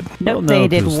around it. Nope, Well, no, they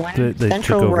did 'cause one they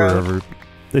central took over road.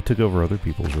 they took over other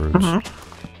people's roads.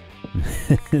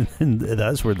 And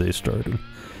that's where they started.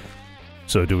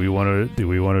 So do we want to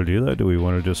do that? Do we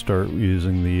want to just start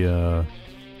using the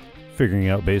figuring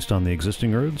out based on the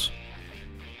existing roads?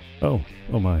 Oh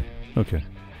my. Okay.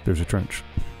 There's a trench.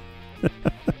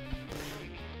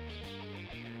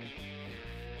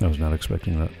 I was not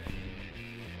expecting that.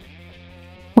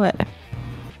 What?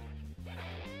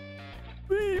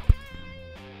 Beep.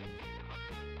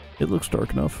 It looks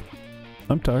dark enough.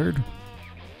 I'm tired.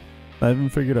 I haven't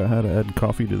figured out how to add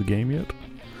coffee to the game yet.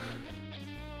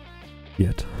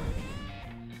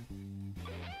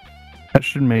 That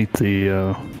should make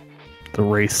the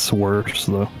race worse,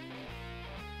 though.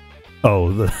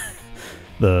 Oh,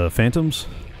 the phantoms?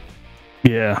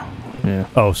 Yeah.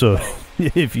 Oh, so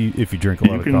if you drink a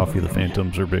lot of can- coffee, the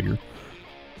phantoms are bigger.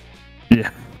 Yeah.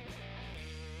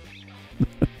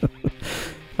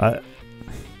 I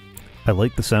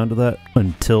like the sound of that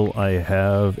until I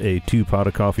have a 2-pot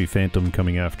of coffee phantom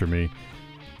coming after me.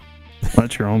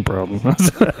 That's your own problem.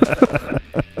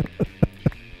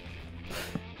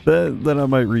 Then I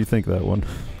might rethink that one.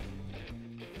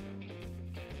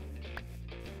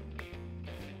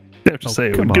 You have to say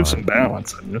it come would give on. some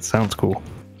balance. I mean, that sounds cool.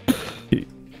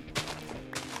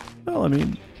 Well, I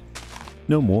mean,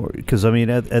 no more. Because, I mean,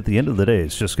 at the end of the day,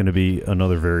 it's just going to be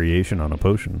another variation on a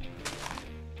potion.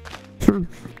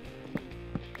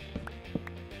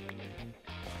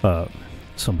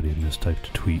 Somebody mistyped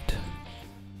a tweet.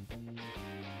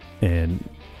 And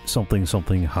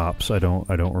something hops. I don't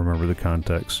remember the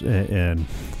context. And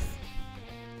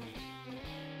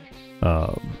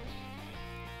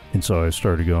so I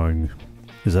started going,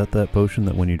 is that potion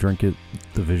that when you drink it,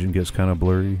 the vision gets kind of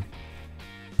blurry,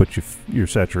 but your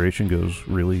saturation goes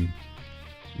really,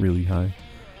 really high?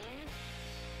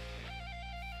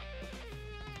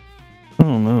 I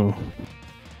don't know.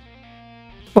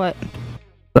 What?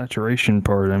 Saturation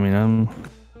part, I mean,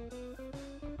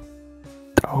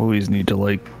 I always need to,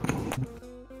 like,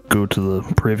 go to the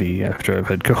privy after I've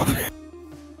had coffee.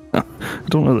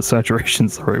 don't know that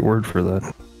saturation's the right word for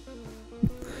that.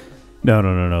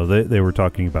 No. They were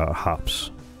talking about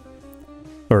hops.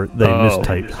 Or they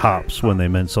mistyped hops when they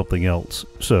meant something else.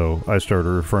 So I started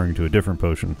referring to a different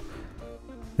potion.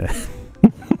 Yeah,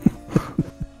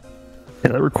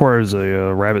 that requires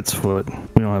a rabbit's foot.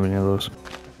 We don't have any of those.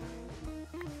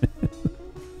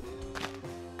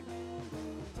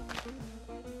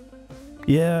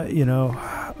 Yeah, you know,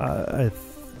 I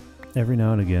every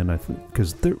now and again,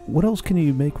 because what else can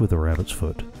you make with a rabbit's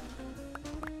foot?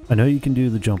 I know you can do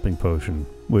the jumping potion,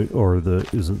 or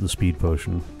is it the speed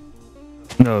potion?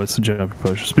 No, it's the jumping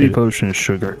potion. Speed potion is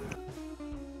sugar.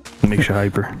 It makes you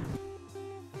hyper.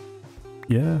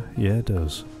 Yeah, it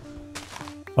does.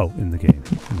 Oh, in the game.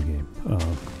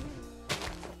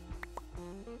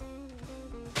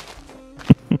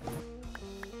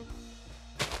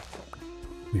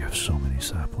 We have so many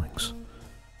saplings.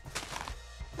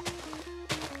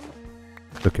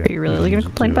 Okay. Are you really going to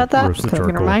complain about that? Because I'm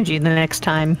going to remind you the next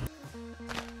time.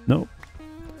 No,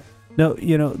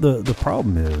 you know, the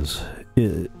problem is,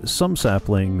 some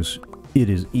saplings, it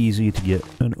is easy to get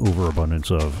an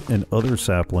overabundance of, and other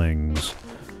saplings,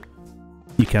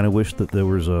 you kind of wish that there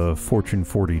was a Fortune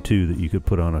 42 that you could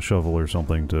put on a shovel or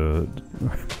something to...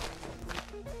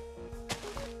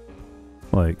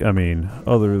 Like, I mean,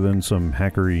 other than some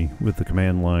hackery with the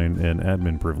command line and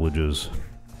admin privileges.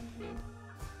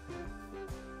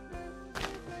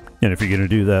 And if you're going to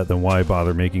do that, then why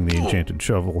bother making the enchanted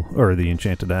shovel, or the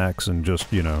enchanted axe, and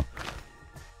just, you know...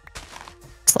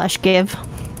 /give.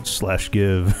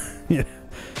 Yeah.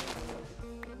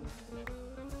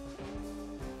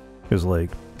 Because,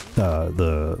 like,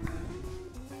 the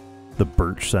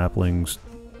birch saplings...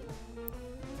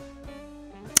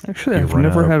 Actually, I've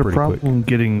never had a problem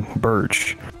getting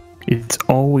birch. It's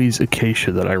always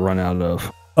acacia that I run out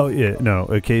of. Oh yeah, no,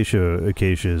 acacia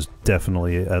is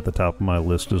definitely at the top of my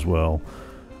list as well.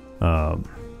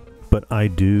 But I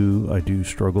do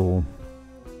struggle.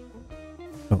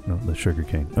 Oh no, the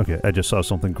sugarcane. Okay, I just saw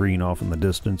something green off in the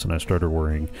distance, and I started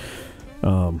worrying.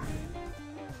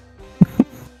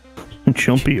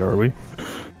 Chumpy, are we?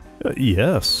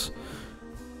 Yes.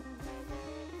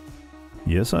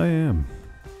 Yes, I am.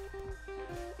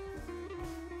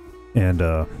 And,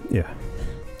 yeah.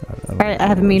 Alright, I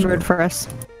have a mean word for us.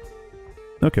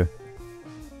 Okay.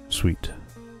 Sweet.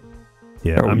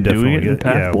 Yeah, I'm definitely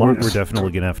we're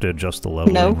definitely gonna have to adjust the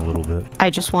leveling a little bit. I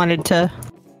just wanted to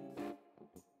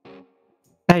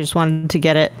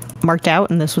get it marked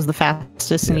out, and this was the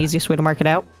fastest and easiest way to mark it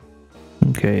out.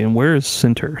 Okay, and where is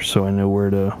center, so I know where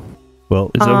to...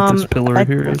 Well, is that what this pillar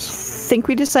here is? I think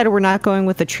we decided we're not going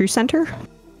with a true center.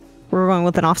 We're going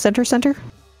with an off-center center.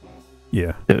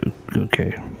 Yeah.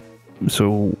 Okay.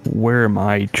 So where am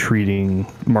I treating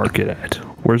market at?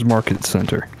 Where's market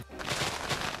center?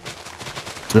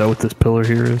 Is that what this pillar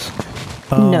here is?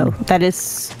 No, that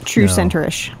is true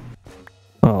center-ish.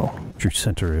 Oh. True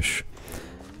center-ish.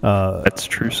 That's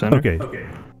true center? Okay.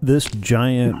 This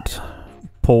giant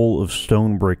pole of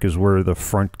stone brick is where the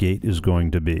front gate is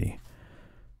going to be.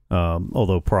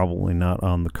 Although probably not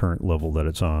on the current level that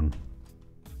it's on.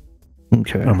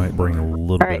 Okay. I might bring a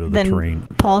little bit of the terrain.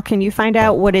 Paul, can you find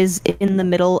out what is in the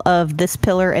middle of this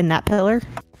pillar and that pillar?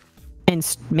 And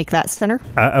make that center?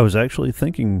 I was actually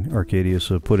thinking, Arcaidius,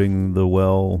 of putting the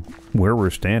well where we're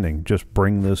standing. Just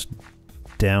bring this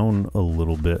down a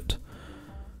little bit.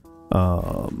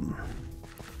 Or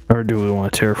do we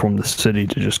want to terraform the city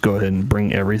to just go ahead and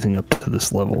bring everything up to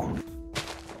this level?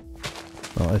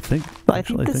 Well, I think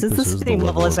this is the same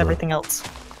level as everything else.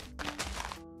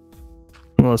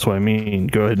 Well, that's what I mean.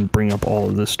 Go ahead and bring up all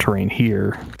of this terrain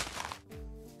here.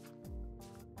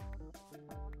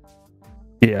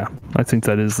 Yeah, I think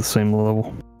that is the same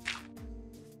level.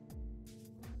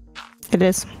 It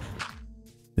is.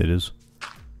 It is.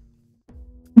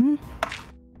 Mm-hmm.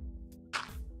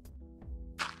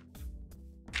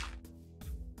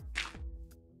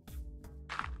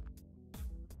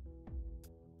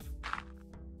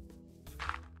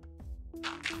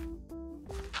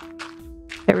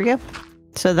 There we go.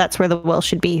 So that's where the well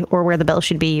should be, or where the bell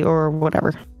should be, or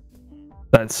whatever.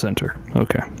 That's center.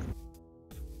 Okay.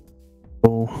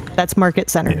 Well, that's market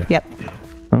center. Yeah. Yep.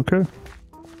 Okay.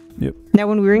 Yep. Now,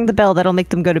 when we ring the bell, that'll make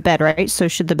them go to bed, right? So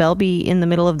should the bell be in the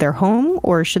middle of their home,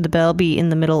 or should the bell be in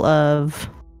the middle of...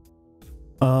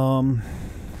 Alright,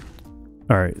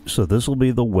 so this will be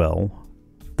the well.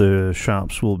 The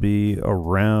shops will be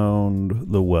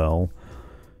around the well.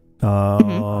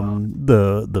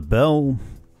 The bell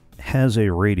has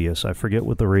a radius. I forget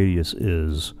what the radius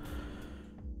is.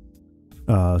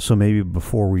 So maybe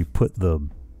before we put the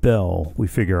bell, we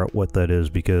figure out what that is,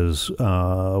 because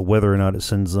whether or not it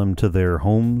sends them to their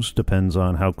homes depends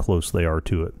on how close they are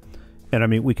to it. And I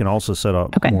mean, we can also set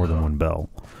up more than one bell.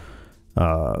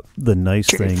 The nice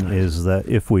thing is that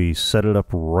if we set it up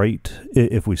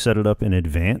if we set it up in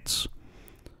advance,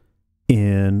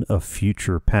 in a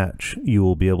future patch, you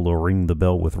will be able to ring the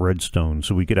bell with redstone.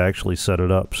 So we could actually set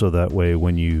it up so that way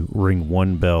when you ring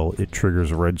one bell, it triggers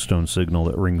a redstone signal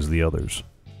that rings the others.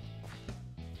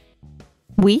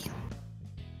 We?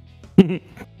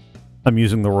 I'm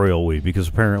using the royal we because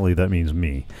apparently that means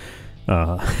me.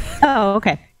 Oh,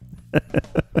 okay.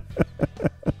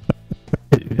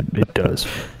 It does,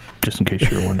 just in case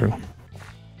you're wondering.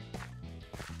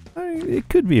 It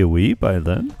could be a we by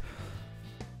then.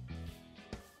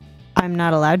 I'm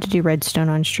not allowed to do redstone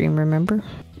on stream, remember?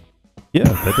 Yeah,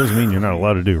 that doesn't mean you're not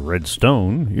allowed to do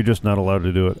redstone. You're just not allowed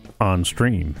to do it on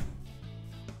stream.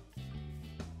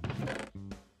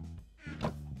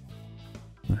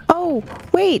 Oh,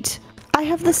 wait! I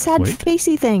have the sad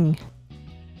facey thing.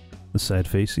 The sad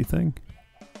facey thing?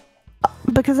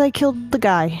 Because I killed the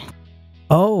guy.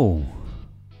 Oh,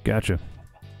 gotcha.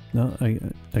 No,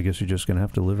 I guess you're just gonna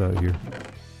have to live out here.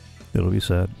 It'll be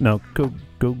sad. Now,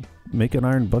 go make an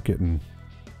iron bucket and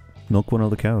milk one of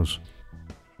the cows.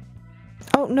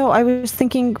 Oh, no, I was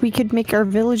thinking we could make our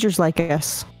villagers like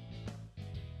us.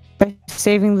 By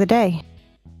saving the day.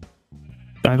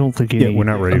 I don't think any we're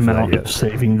not ready for that yet. Of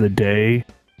saving the day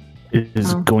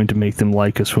is going to make them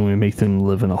like us when we make them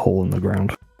live in a hole in the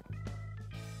ground.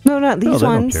 No, not these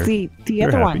ones. The They're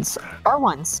other happy. ones. Our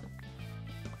ones.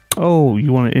 Oh,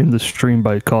 you want to end the stream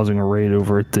by causing a raid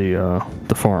over at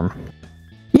the farm?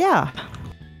 Yeah.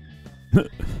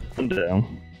 I'm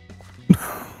down.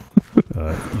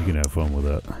 You can have fun with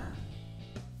that.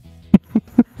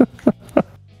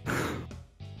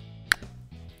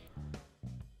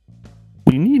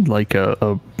 We need like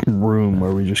a room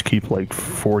where we just keep like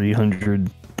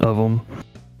 4,000 of them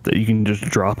that you can just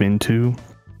drop into.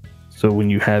 So when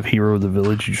you have Hero of the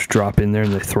Village, you just drop in there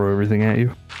and they throw everything at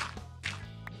you.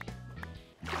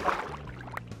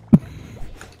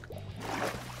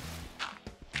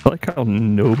 I like how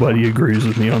nobody agrees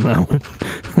with me on that one.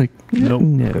 Like, Nope.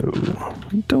 No,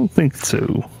 I don't think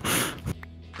so.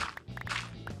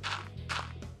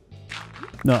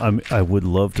 No, I would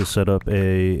love to set up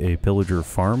a pillager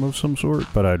farm of some sort,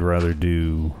 but I'd rather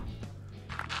do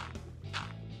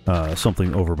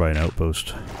something over by an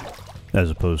outpost,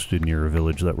 as opposed to near a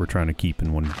village that we're trying to keep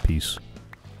in one piece.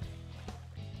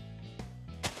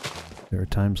 There are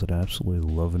times that I absolutely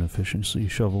love an efficiency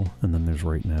shovel, and then there's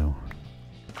right now.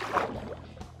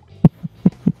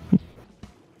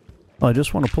 I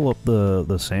just want to pull up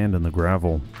the sand and the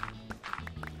gravel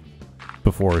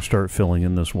before I start filling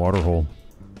in this water hole.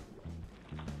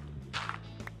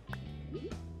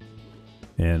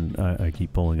 And I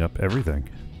keep pulling up everything.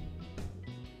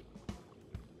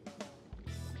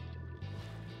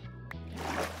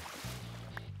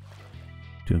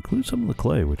 To include some of the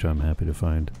clay, which I'm happy to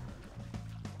find.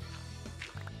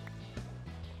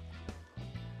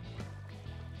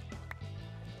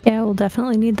 Yeah, we'll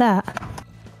definitely need that.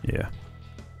 Yeah.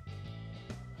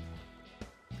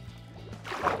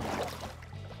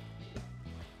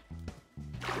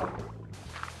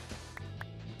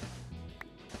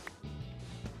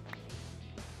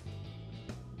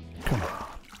 Come on.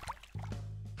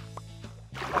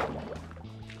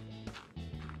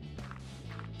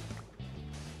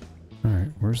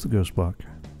 Alright, where's the ghost block?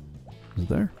 Is it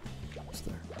there? It's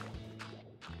there.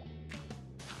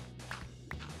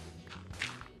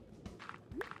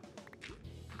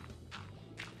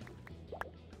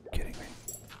 Kidding me.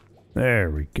 There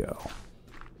we go.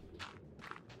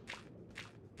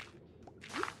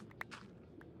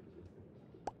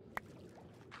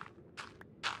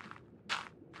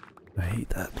 I hate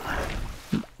that.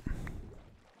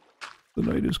 The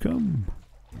night has come.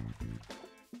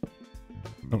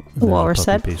 Oh, The walrus puppy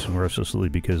said. pacing restlessly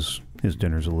because his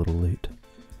dinner's a little late.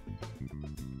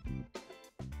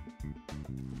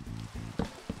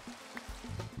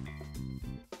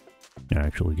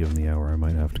 Actually, given the hour, I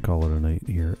might have to call it a night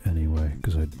here anyway,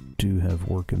 because I do have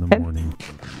work in the morning.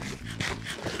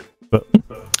 But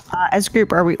As a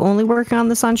group, are we only working on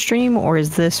this on stream, or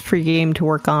is this free game to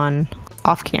work on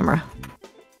off camera?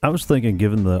 I was thinking,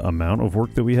 given the amount of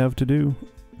work that we have to do,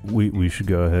 we should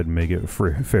go ahead and make it a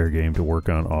fair game to work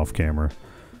on off camera.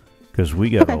 Because we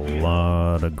got a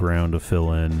lot of ground to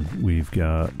fill in. We've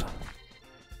got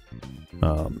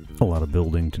a lot of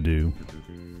building to do.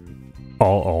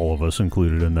 All of us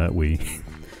included in that we.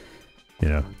 You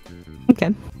know.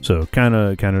 Okay. So kind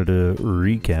of to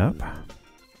recap,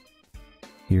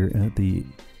 here at the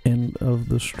end of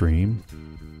the stream,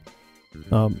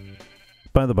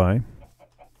 By the by,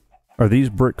 are these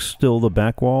bricks still the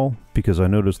back wall? Because I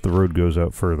noticed the road goes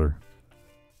out further.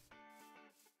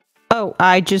 Oh,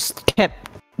 I just kept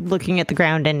looking at the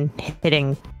ground and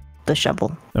hitting the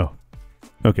shovel. Oh,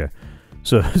 okay.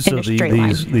 So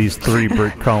these 3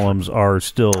 brick columns are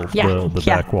still the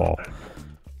back wall.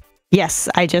 Yes,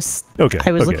 I was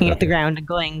looking at the ground and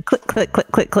going click, click, click,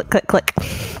 click, click, click, click.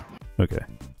 Okay.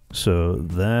 So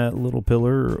that little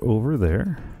pillar over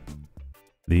there,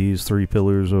 these 3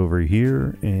 pillars over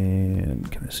here,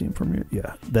 and can I see them from here?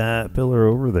 Yeah, that pillar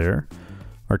over there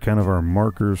are kind of our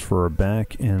markers for our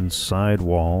back and side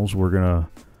walls. We're going to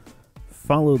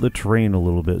follow the terrain a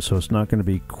little bit, so it's not going to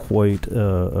be quite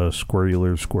a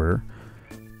squarular square.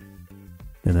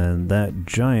 And then that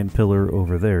giant pillar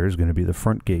over there is going to be the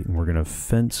front gate, and we're going to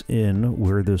fence in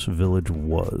where this village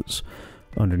was.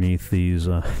 Underneath these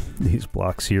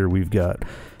blocks here, we've got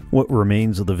what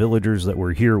remains of the villagers that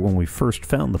were here when we first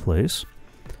found the place.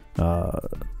 Some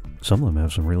of them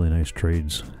have some really nice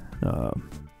trades.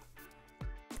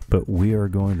 But we are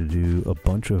going to do a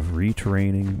bunch of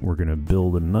reterraining. We're going to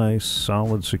build a nice,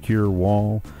 solid, secure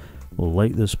wall. We'll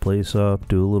light this place up,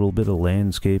 do a little bit of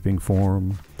landscaping for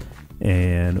them,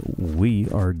 and we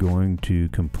are going to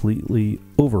completely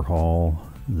overhaul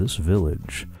this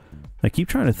village. I keep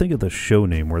trying to think of the show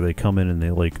name where they come in and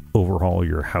they like overhaul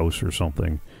your house or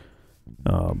something.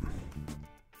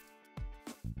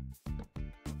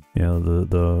 Yeah,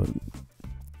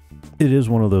 it is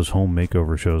one of those home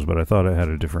makeover shows, but I thought it had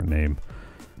a different name.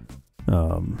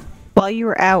 While you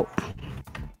were out.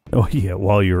 Oh yeah,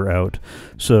 while you were out.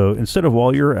 So instead of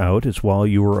while you were out, it's while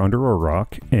you were under a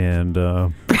rock, and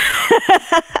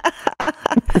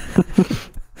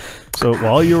so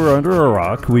while you were under a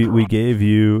rock, we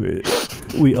upgraded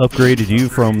you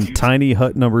from tiny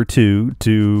hut number 2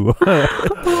 to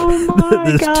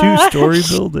this 2-story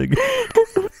building.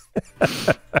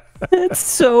 It's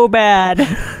so bad.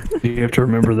 You have to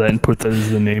remember that and put that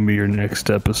as the name of your next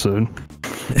episode.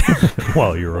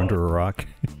 While you're under a rock.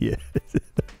 Yeah.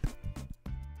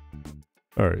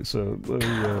 All right, so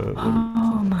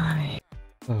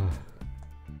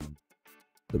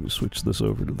let me switch this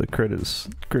over to the credit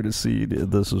seed.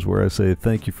 This is where I say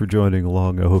thank you for joining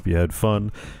along. I hope you had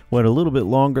fun. Went a little bit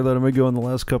longer than I'm gonna go in the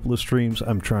last couple of streams.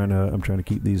 I'm trying to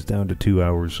keep these down to 2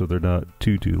 hours so they're not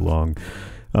too long.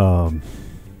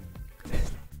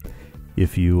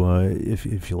 If you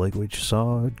like what you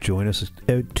saw, join us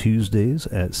Tuesdays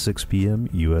at 6 p.m.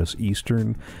 U.S.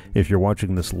 Eastern. If you're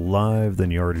watching this live, then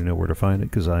you already know where to find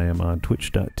it, because I am on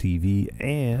twitch.tv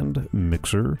and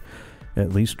Mixer,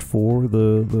 at least for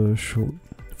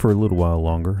for a little while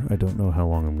longer. I don't know how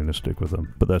long I'm going to stick with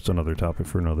them, but that's another topic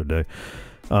for another day.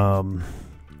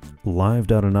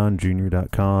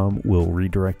 Live.anonjunior.com will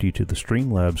redirect you to the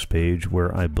Streamlabs page,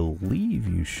 where I believe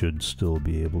you should still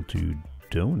be able to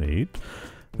donate.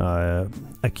 I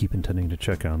keep intending to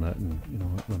check on that, and you know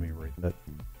what, let me write that.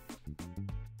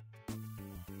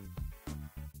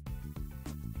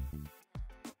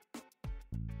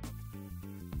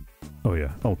 Oh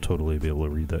yeah, I'll totally be able to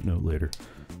read that note later.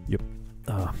 Yep.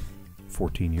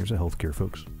 14 years of healthcare,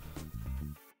 folks.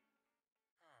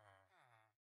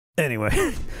 Anyway,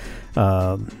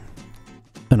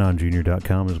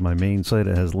 AnonJunior.com is my main site.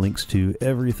 It has links to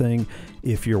everything.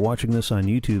 If you're watching this on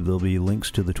YouTube, there'll be links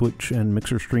to the Twitch and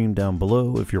Mixer stream down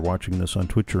below. If you're watching this on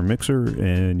Twitch or Mixer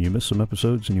and you missed some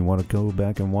episodes and you want to go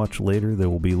back and watch later, there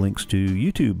will be links to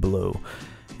YouTube below.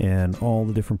 And all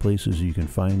the different places you can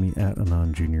find me at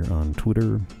AnonJunior on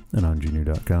Twitter.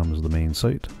 AnonJunior.com is the main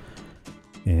site.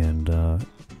 And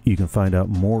you can find out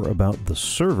more about the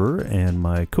server and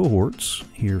my cohorts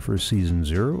here for Season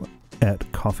 0 at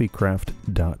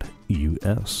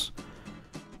CoffeeCraft.us,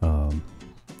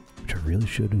 which I really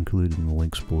should include in the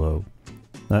links below.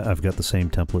 I've got the same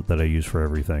template that I use for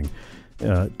everything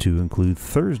to include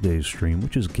Thursday's stream,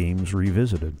 which is Games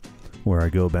Revisited, where I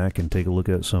go back and take a look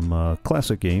at some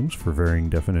classic games for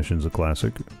varying definitions of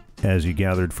classic. As you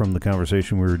gathered from the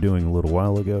conversation we were doing a little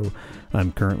while ago,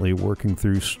 I'm currently working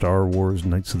through Star Wars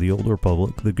Knights of the Old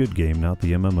Republic, the good game, not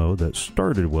the MMO that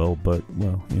started well, but,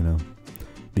 well, you know,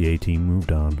 the A-Team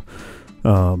moved on.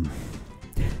 And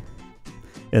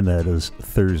that is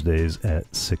Thursdays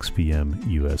at 6 p.m.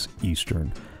 U.S.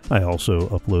 Eastern. I also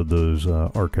upload those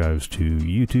archives to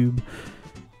YouTube.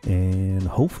 And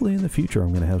hopefully in the future I'm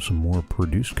going to have some more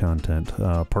produced content,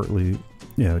 partly,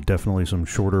 you know, definitely some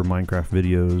shorter Minecraft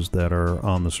videos that are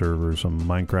on the server, some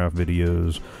Minecraft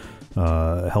videos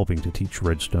helping to teach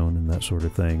redstone and that sort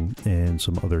of thing, and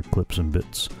some other clips and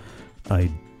bits. I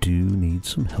do need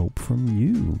some help from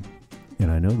you,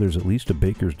 and I know there's at least a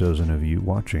baker's dozen of you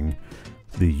watching,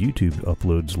 the YouTube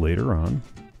uploads later on.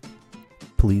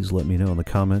 Please let me know in the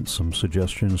comments some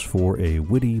suggestions for a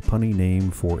witty, punny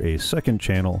name for a second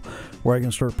channel where I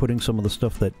can start putting some of the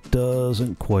stuff that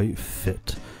doesn't quite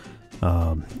fit.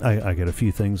 I got a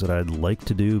few things that I'd like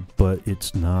to do, but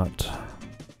it's not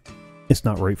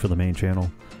right for the main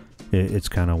channel. It's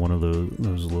kind of one of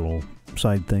those little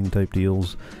side thing type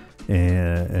deals,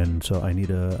 and so I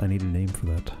need a name for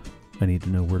that. I need to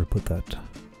know where to put that.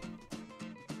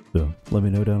 So let me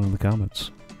know down in the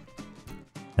comments.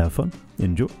 Have fun.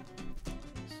 Enjoy.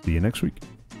 See you next week.